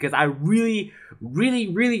tried because I really, really,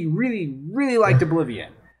 really, really, really liked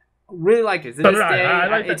Oblivion. Really liked it.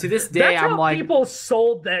 To this day, I'm like... people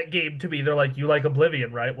sold that game to me. They're like, you like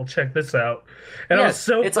Oblivion, right? Well, check this out. And I was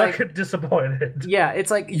so fucking disappointed. Yeah,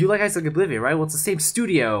 it's like, you like Oblivion, right? Well, it's the same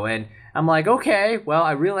studio, and I'm like, okay, well,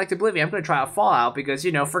 I really liked Oblivion. I'm going to try out Fallout because,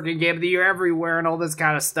 you know, freaking Game of the Year everywhere and all this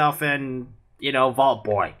kind of stuff, and, you know, Vault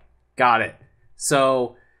Boy. Got it.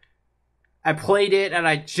 So, I played it, and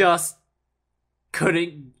I just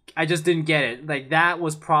didn't get it. Like, that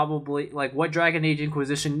was probably, like, what Dragon Age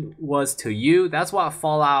Inquisition was to you, that's what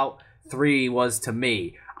Fallout 3 was to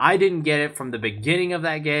me. I didn't get it from the beginning of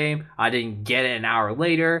that game, I didn't get it an hour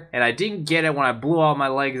later, and I didn't get it when I blew all my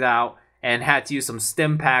legs out and had to use some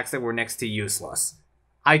stim packs that were next to useless.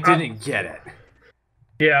 I didn't get it.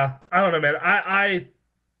 Yeah, I don't know,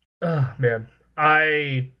 man.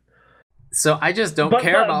 So I just don't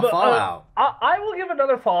care about Fallout. I will give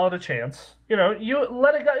another Fallout a chance. You know, you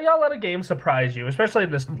gotta let a game surprise you, especially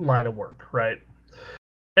in this line of work, right?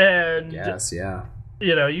 And Yes, yeah.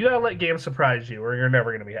 you know, you gotta let games surprise you, or you're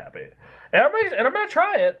never gonna be happy. And I'm gonna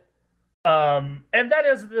try it. And that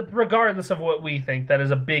is regardless of what we think. That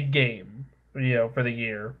is a big game, you know, for the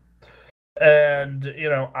year. And you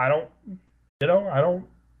know, I'm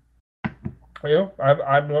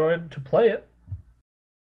going to play it.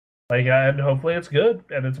 Like, and hopefully it's good,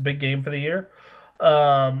 and it's a big game for the year.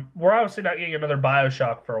 We're obviously not getting another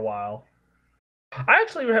BioShock for a while. I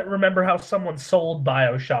actually remember how someone sold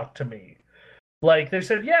BioShock to me. Like, they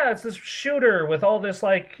said, yeah, it's this shooter with all this,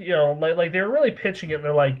 like, you know, like they were really pitching it, and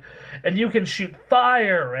they're like, and you can shoot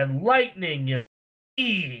fire and lightning and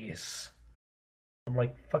bees. I'm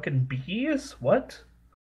like, fucking bees? What?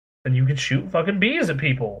 And you can shoot fucking bees at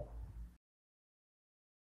people.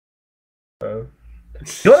 You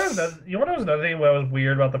want to know another thing that was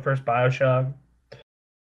weird about the first BioShock?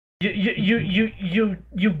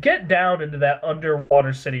 You get down into that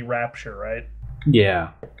underwater city Rapture, right? Yeah.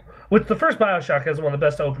 Which the first BioShock has one of the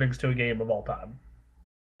best openings to a game of all time,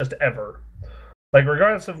 just ever. Like,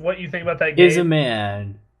 regardless of what you think about that game, Is a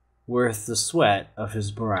man worth the sweat of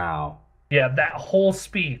his brow? Yeah, that whole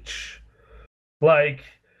speech. Like,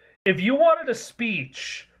 if you wanted a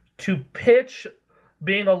speech to pitch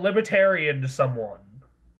being a libertarian to someone,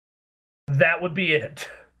 that would be it.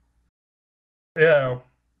 You know.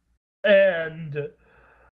 And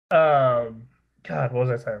God, what was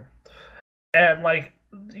I saying? And like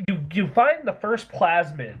you find the first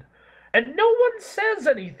plasmid, and no one says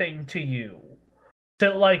anything to you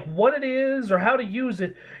to like what it is or how to use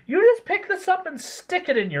it. You just pick this up and stick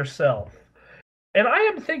it in yourself. And I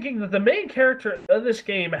am thinking that the main character of this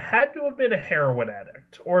game had to have been a heroin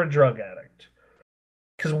addict or a drug addict.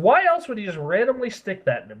 Because why else would he just randomly stick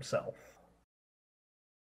that in himself?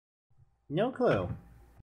 No clue.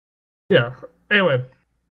 Yeah. Anyway,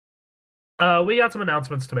 we got some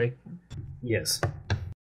announcements to make. Yes.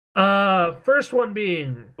 First one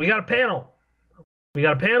being, we got a panel. We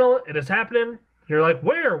got a panel. It is happening. You're like,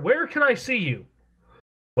 where? Where can I see you?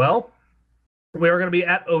 Well, we are going to be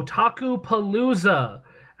at Otaku Palooza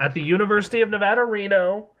at the University of Nevada,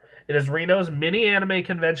 Reno. It is Reno's mini anime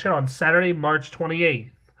convention on Saturday, March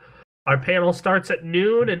 28th. Our panel starts at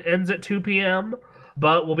noon and ends at 2 p.m.,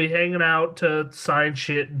 but we'll be hanging out to sign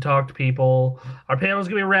shit and talk to people. Our panel's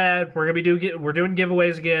gonna be rad. We're doing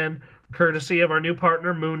giveaways again, courtesy of our new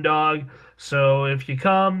partner Moondog. So if you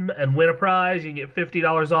come and win a prize, you can get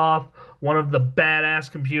 $50 off one of the badass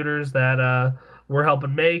computers that we're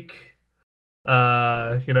helping make.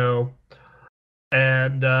 You know,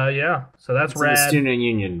 and yeah, so that's rad. The Student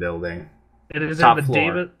Union building. It is Top in the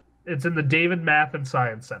floor. It's in the David Math and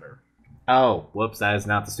Science Center. Oh, whoops! That is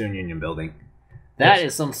not the Student Union building. That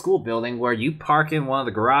is some school building where you park in one of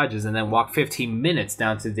the garages and then walk 15 minutes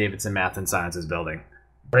down to the Davidson Math and Sciences building.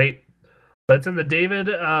 Right. But it's in the David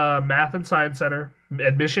Math and Science Center.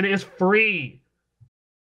 Admission is free.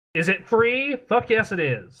 Is it free? Fuck yes, it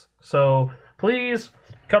is. So please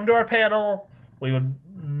come to our panel. We would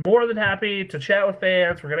be more than happy to chat with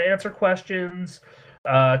fans. We're going to answer questions,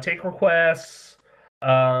 take requests.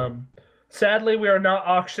 Sadly, we are not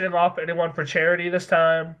auctioning off anyone for charity this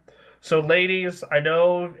time. So, ladies, I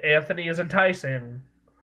know Anthony is enticing,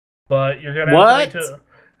 but you're gonna have to wait to.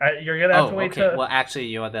 You're gonna have to wait okay. to. Well, actually,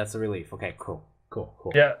 you know what? That's a relief. Okay, cool.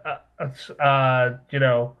 Yeah. You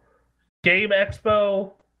know, Game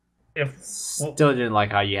Expo. Still didn't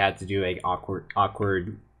like how you had to do a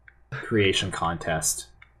awkward creation contest.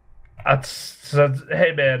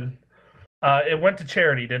 Hey man, it went to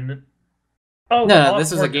charity, didn't it? Oh no, this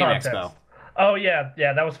was a Game contest. Expo. Oh yeah,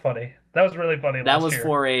 that was funny. That was really funny. That was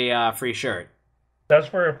for a free shirt. That was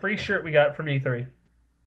for a free shirt we got from E3.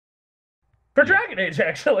 For Dragon Age,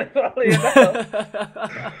 actually.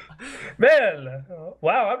 Man,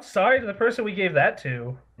 wow, I'm sorry to the person we gave that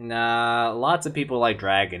to. Nah, lots of people like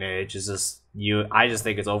Dragon Age. It's just I just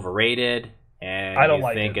think it's overrated, and I don't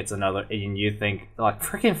think it's another. And you think like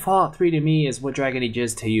freaking Fallout 3 to me is what Dragon Age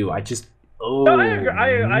is to you. I just. Oh, no, I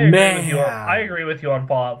agree with you. I agree with you on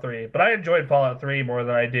Fallout 3, but I enjoyed Fallout 3 more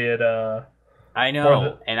than I did. I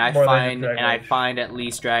know, I find at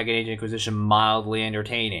least Dragon Age Inquisition mildly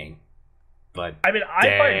entertaining. But I mean,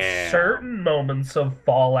 I find certain moments of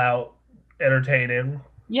Fallout entertaining.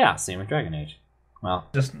 Yeah, same with Dragon Age. Well,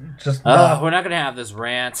 just we're not gonna have this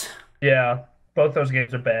rant. Yeah, both those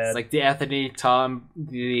games are bad. It's like the Anthony, Tom,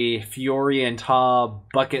 the Fiori and Tom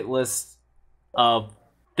bucket list of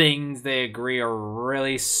things they agree are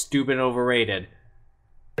really stupid and overrated.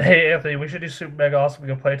 Hey Anthony, we should do Super Mega Awesome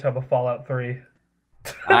Go Playtime of Fallout 3.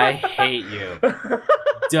 I hate you.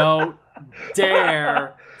 Don't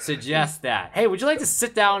dare suggest that. Hey, would you like to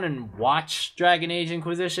sit down and watch Dragon Age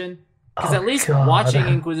Inquisition? Because at least God. watching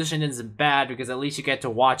Inquisition isn't bad, because at least you get to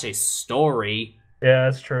watch a story. Yeah,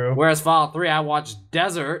 that's true. Whereas Fallout 3, I watch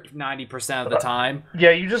Desert 90% of the time.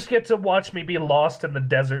 Yeah, you just get to watch me be lost in the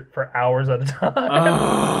desert for hours at a time.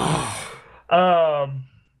 All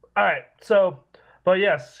right, so, but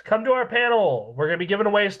yes, come to our panel. We're gonna be giving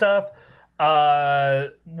away stuff. We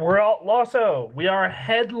are a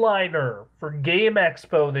headliner for Game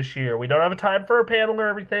Expo this year. We don't have a time for a panel or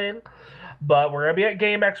everything, but we're gonna be at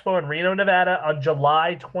Game Expo in Reno, Nevada on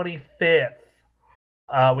July 25th.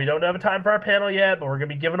 We don't have a time for our panel yet, but we're gonna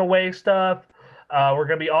be giving away stuff. We're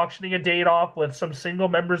gonna be auctioning a date off with some single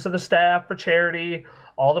members of the staff for charity.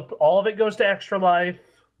 All of it goes to Extra Life,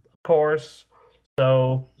 of course.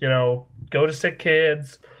 So, go to Sick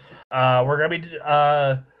Kids. We're gonna be.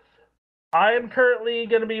 I am currently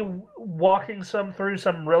gonna be walking through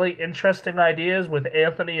some really interesting ideas with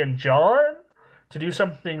Anthony and John to do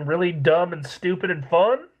something really dumb and stupid and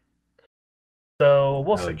fun. So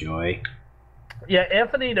we'll see. Joy. Yeah,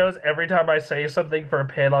 Anthony knows every time I say something for a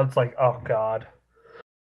panel, it's like, oh god.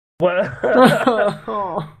 What?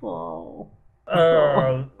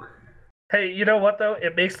 Hey, you know what though?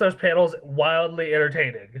 It makes those panels wildly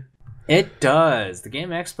entertaining. It does. The Game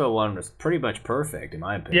Expo one was pretty much perfect, in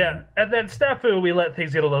my opinion. Yeah, and then Snafu, we let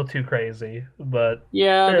things get a little too crazy, but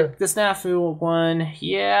yeah, the Snafu one,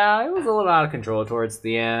 yeah, it was a little out of control towards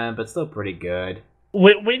the end, but still pretty good.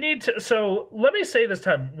 We need to. So let me say this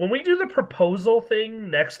time, when we do the proposal thing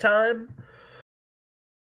next time,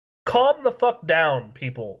 calm the fuck down,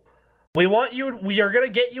 people. We are gonna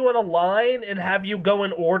get you in a line and have you go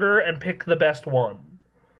in order and pick the best one.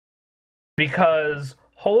 Because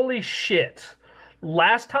holy shit,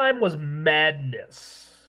 last time was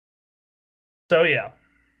madness. So yeah.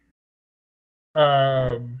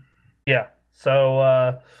 Yeah.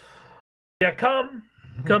 So yeah, come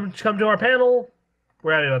to our panel.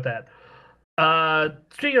 We're happy about that.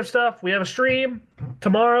 Speaking of stuff, we have a stream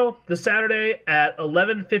tomorrow, this Saturday at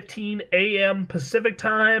 11:15 a.m. Pacific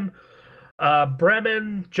time.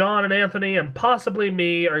 Bremen, John, and Anthony, and possibly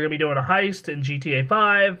me are going to be doing a heist in GTA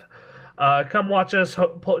 5. Come watch us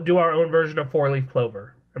do our own version of 4-Leaf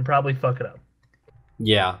Clover and probably fuck it up.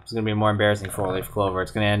 Yeah, it's going to be more embarrassing 4-Leaf Clover.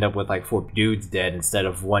 It's going to end up with like 4 dudes dead instead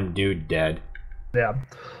of 1 dude dead. Yeah.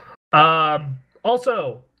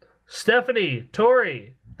 Also, Stephanie,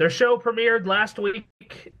 Tori, their show premiered last week,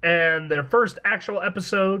 and their first actual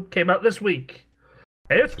episode came out this week.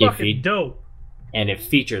 And it's fucking dope. And it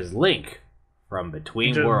features Link from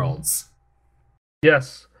Between Worlds.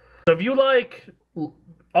 Yes. So if you like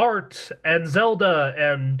art and Zelda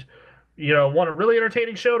and, want a really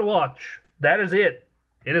entertaining show to watch, that is it.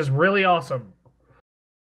 It is really awesome.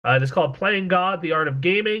 It is called Playing God, The Art of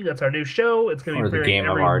Gaming. That's our new show. It's going to be the game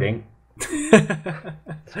of arting.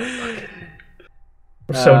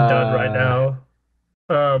 I'm so done right now.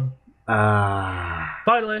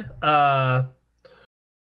 Finally,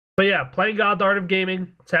 but yeah, Playing God, The Art of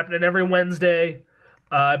Gaming. It's happening every Wednesday.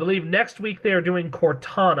 I believe next week they are doing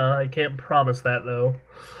Cortana. I can't promise that though.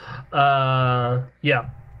 Yeah.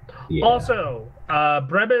 Also,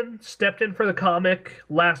 Bremen stepped in for the comic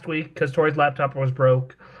last week because Tori's laptop was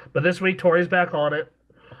broke, but this week Tori's back on it.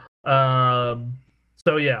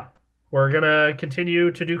 So yeah, we're gonna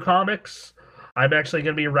continue to do comics. I'm actually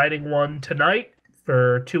gonna be writing one tonight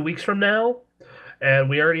for 2 weeks from now, and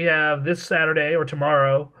we already have this Saturday or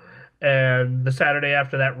tomorrow, and the Saturday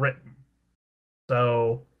after that written.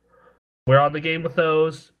 So we're on the game with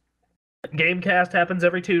those. Gamecast happens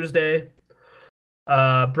every Tuesday.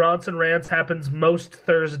 Bronson Rants happens most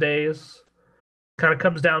Thursdays. Kind of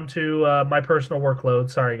comes down to my personal workload.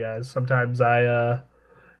 Sorry, guys. Sometimes I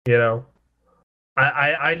need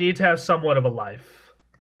to have somewhat of a life.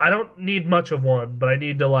 I don't need much of one, but I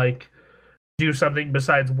need to do something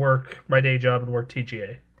besides work my day job and work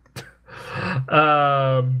TGA.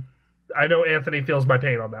 I know Anthony feels my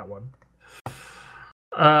pain on that one.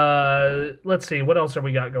 Let's see, what else have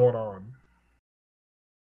we got going on?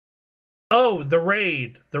 Oh, the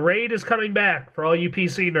raid. The raid is coming back for all you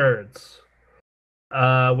PC nerds.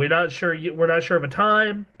 We're not sure of a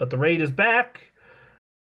time, but the raid is back.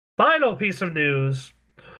 Final piece of news.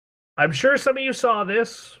 I'm sure some of you saw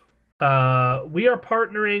this. We are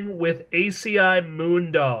partnering with ACI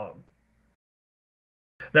Moondog.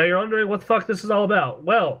 Now you're wondering what the fuck this is all about.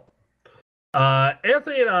 Well,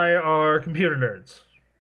 Anthony and I are computer nerds.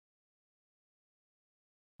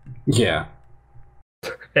 Yeah.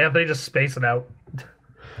 Anthony just spacing out.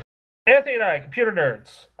 Anthony and I, computer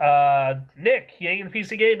nerds. Nick, getting into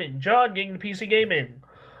PC gaming. John, getting into PC gaming.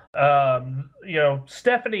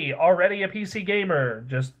 Stephanie, already a PC gamer,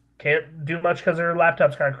 just Can't do much because her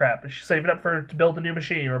laptop's kind of crap. But she's saving up to build a new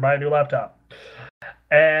machine or buy a new laptop.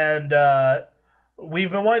 And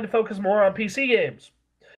we've been wanting to focus more on PC games.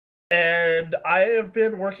 And I have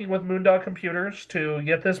been working with Moondog Computers to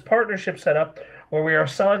get this partnership set up where we are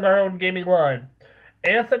selling our own gaming line.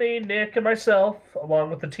 Anthony, Nick, and myself,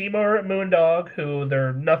 along with the team over at Moondog, who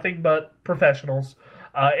they're nothing but professionals.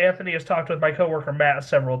 Anthony has talked with my coworker Matt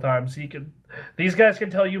several times. These guys can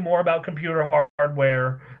tell you more about computer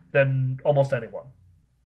hardware than almost anyone.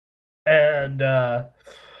 And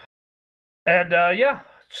yeah,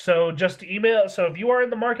 so just email. So if you are in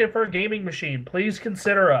the market for a gaming machine, please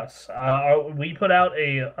consider us. We put out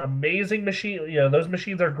a amazing machine. You know, those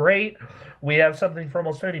machines are great. We have something for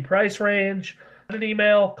almost any price range. Send an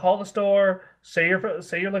email, call the store, say you're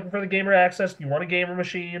looking for the gamer access. You want a gamer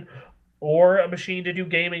machine or a machine to do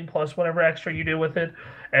gaming plus whatever extra you do with it,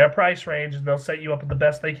 and a price range, and they'll set you up with the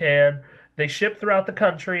best they can. They ship throughout the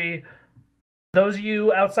country. Those of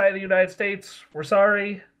you outside of the United States, we're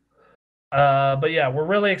sorry. But yeah, we're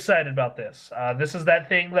really excited about this. This is that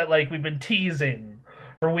thing that like we've been teasing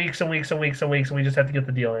for weeks and weeks and weeks and weeks, and we just have to get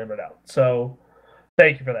the deal hammered out. So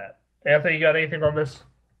thank you for that. Anthony, you got anything on this?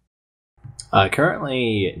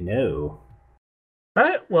 Currently, no. All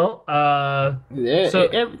right. Well,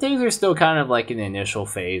 things are still kind of like in the initial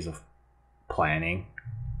phase of planning.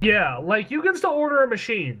 Yeah, like you can still order a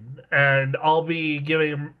machine, and I'll be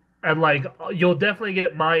giving, and like you'll definitely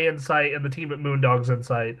get my insight and the team at Moondog's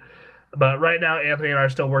insight. But right now, Anthony and I are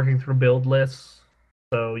still working through build lists.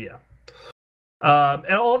 So, yeah.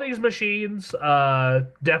 And all these machines,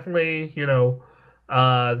 definitely, you know,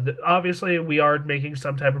 obviously we are making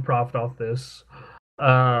some type of profit off this.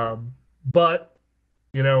 But,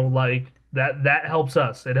 you know, like, that helps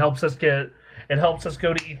us. It helps us go to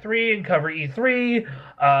E3 and cover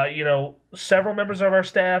E3. You know, several members of our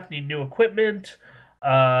staff need new equipment,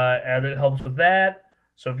 and it helps with that.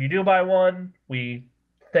 So if you do buy one, we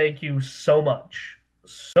thank you so much.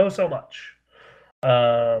 So much.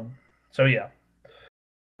 So yeah.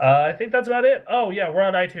 I think that's about it. Oh yeah, we're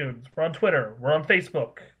on iTunes. We're on Twitter. We're on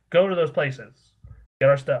Facebook. Go to those places. Get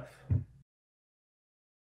our stuff.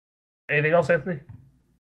 Anything else, Anthony?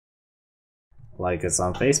 Like us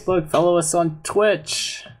on Facebook. Follow us on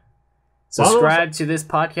Twitch. Subscribe to this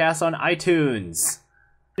podcast on iTunes.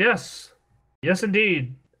 Yes. Yes,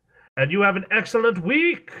 indeed. And you have an excellent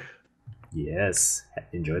week. Yes.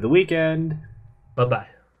 Enjoy the weekend. Bye-bye.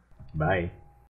 Bye.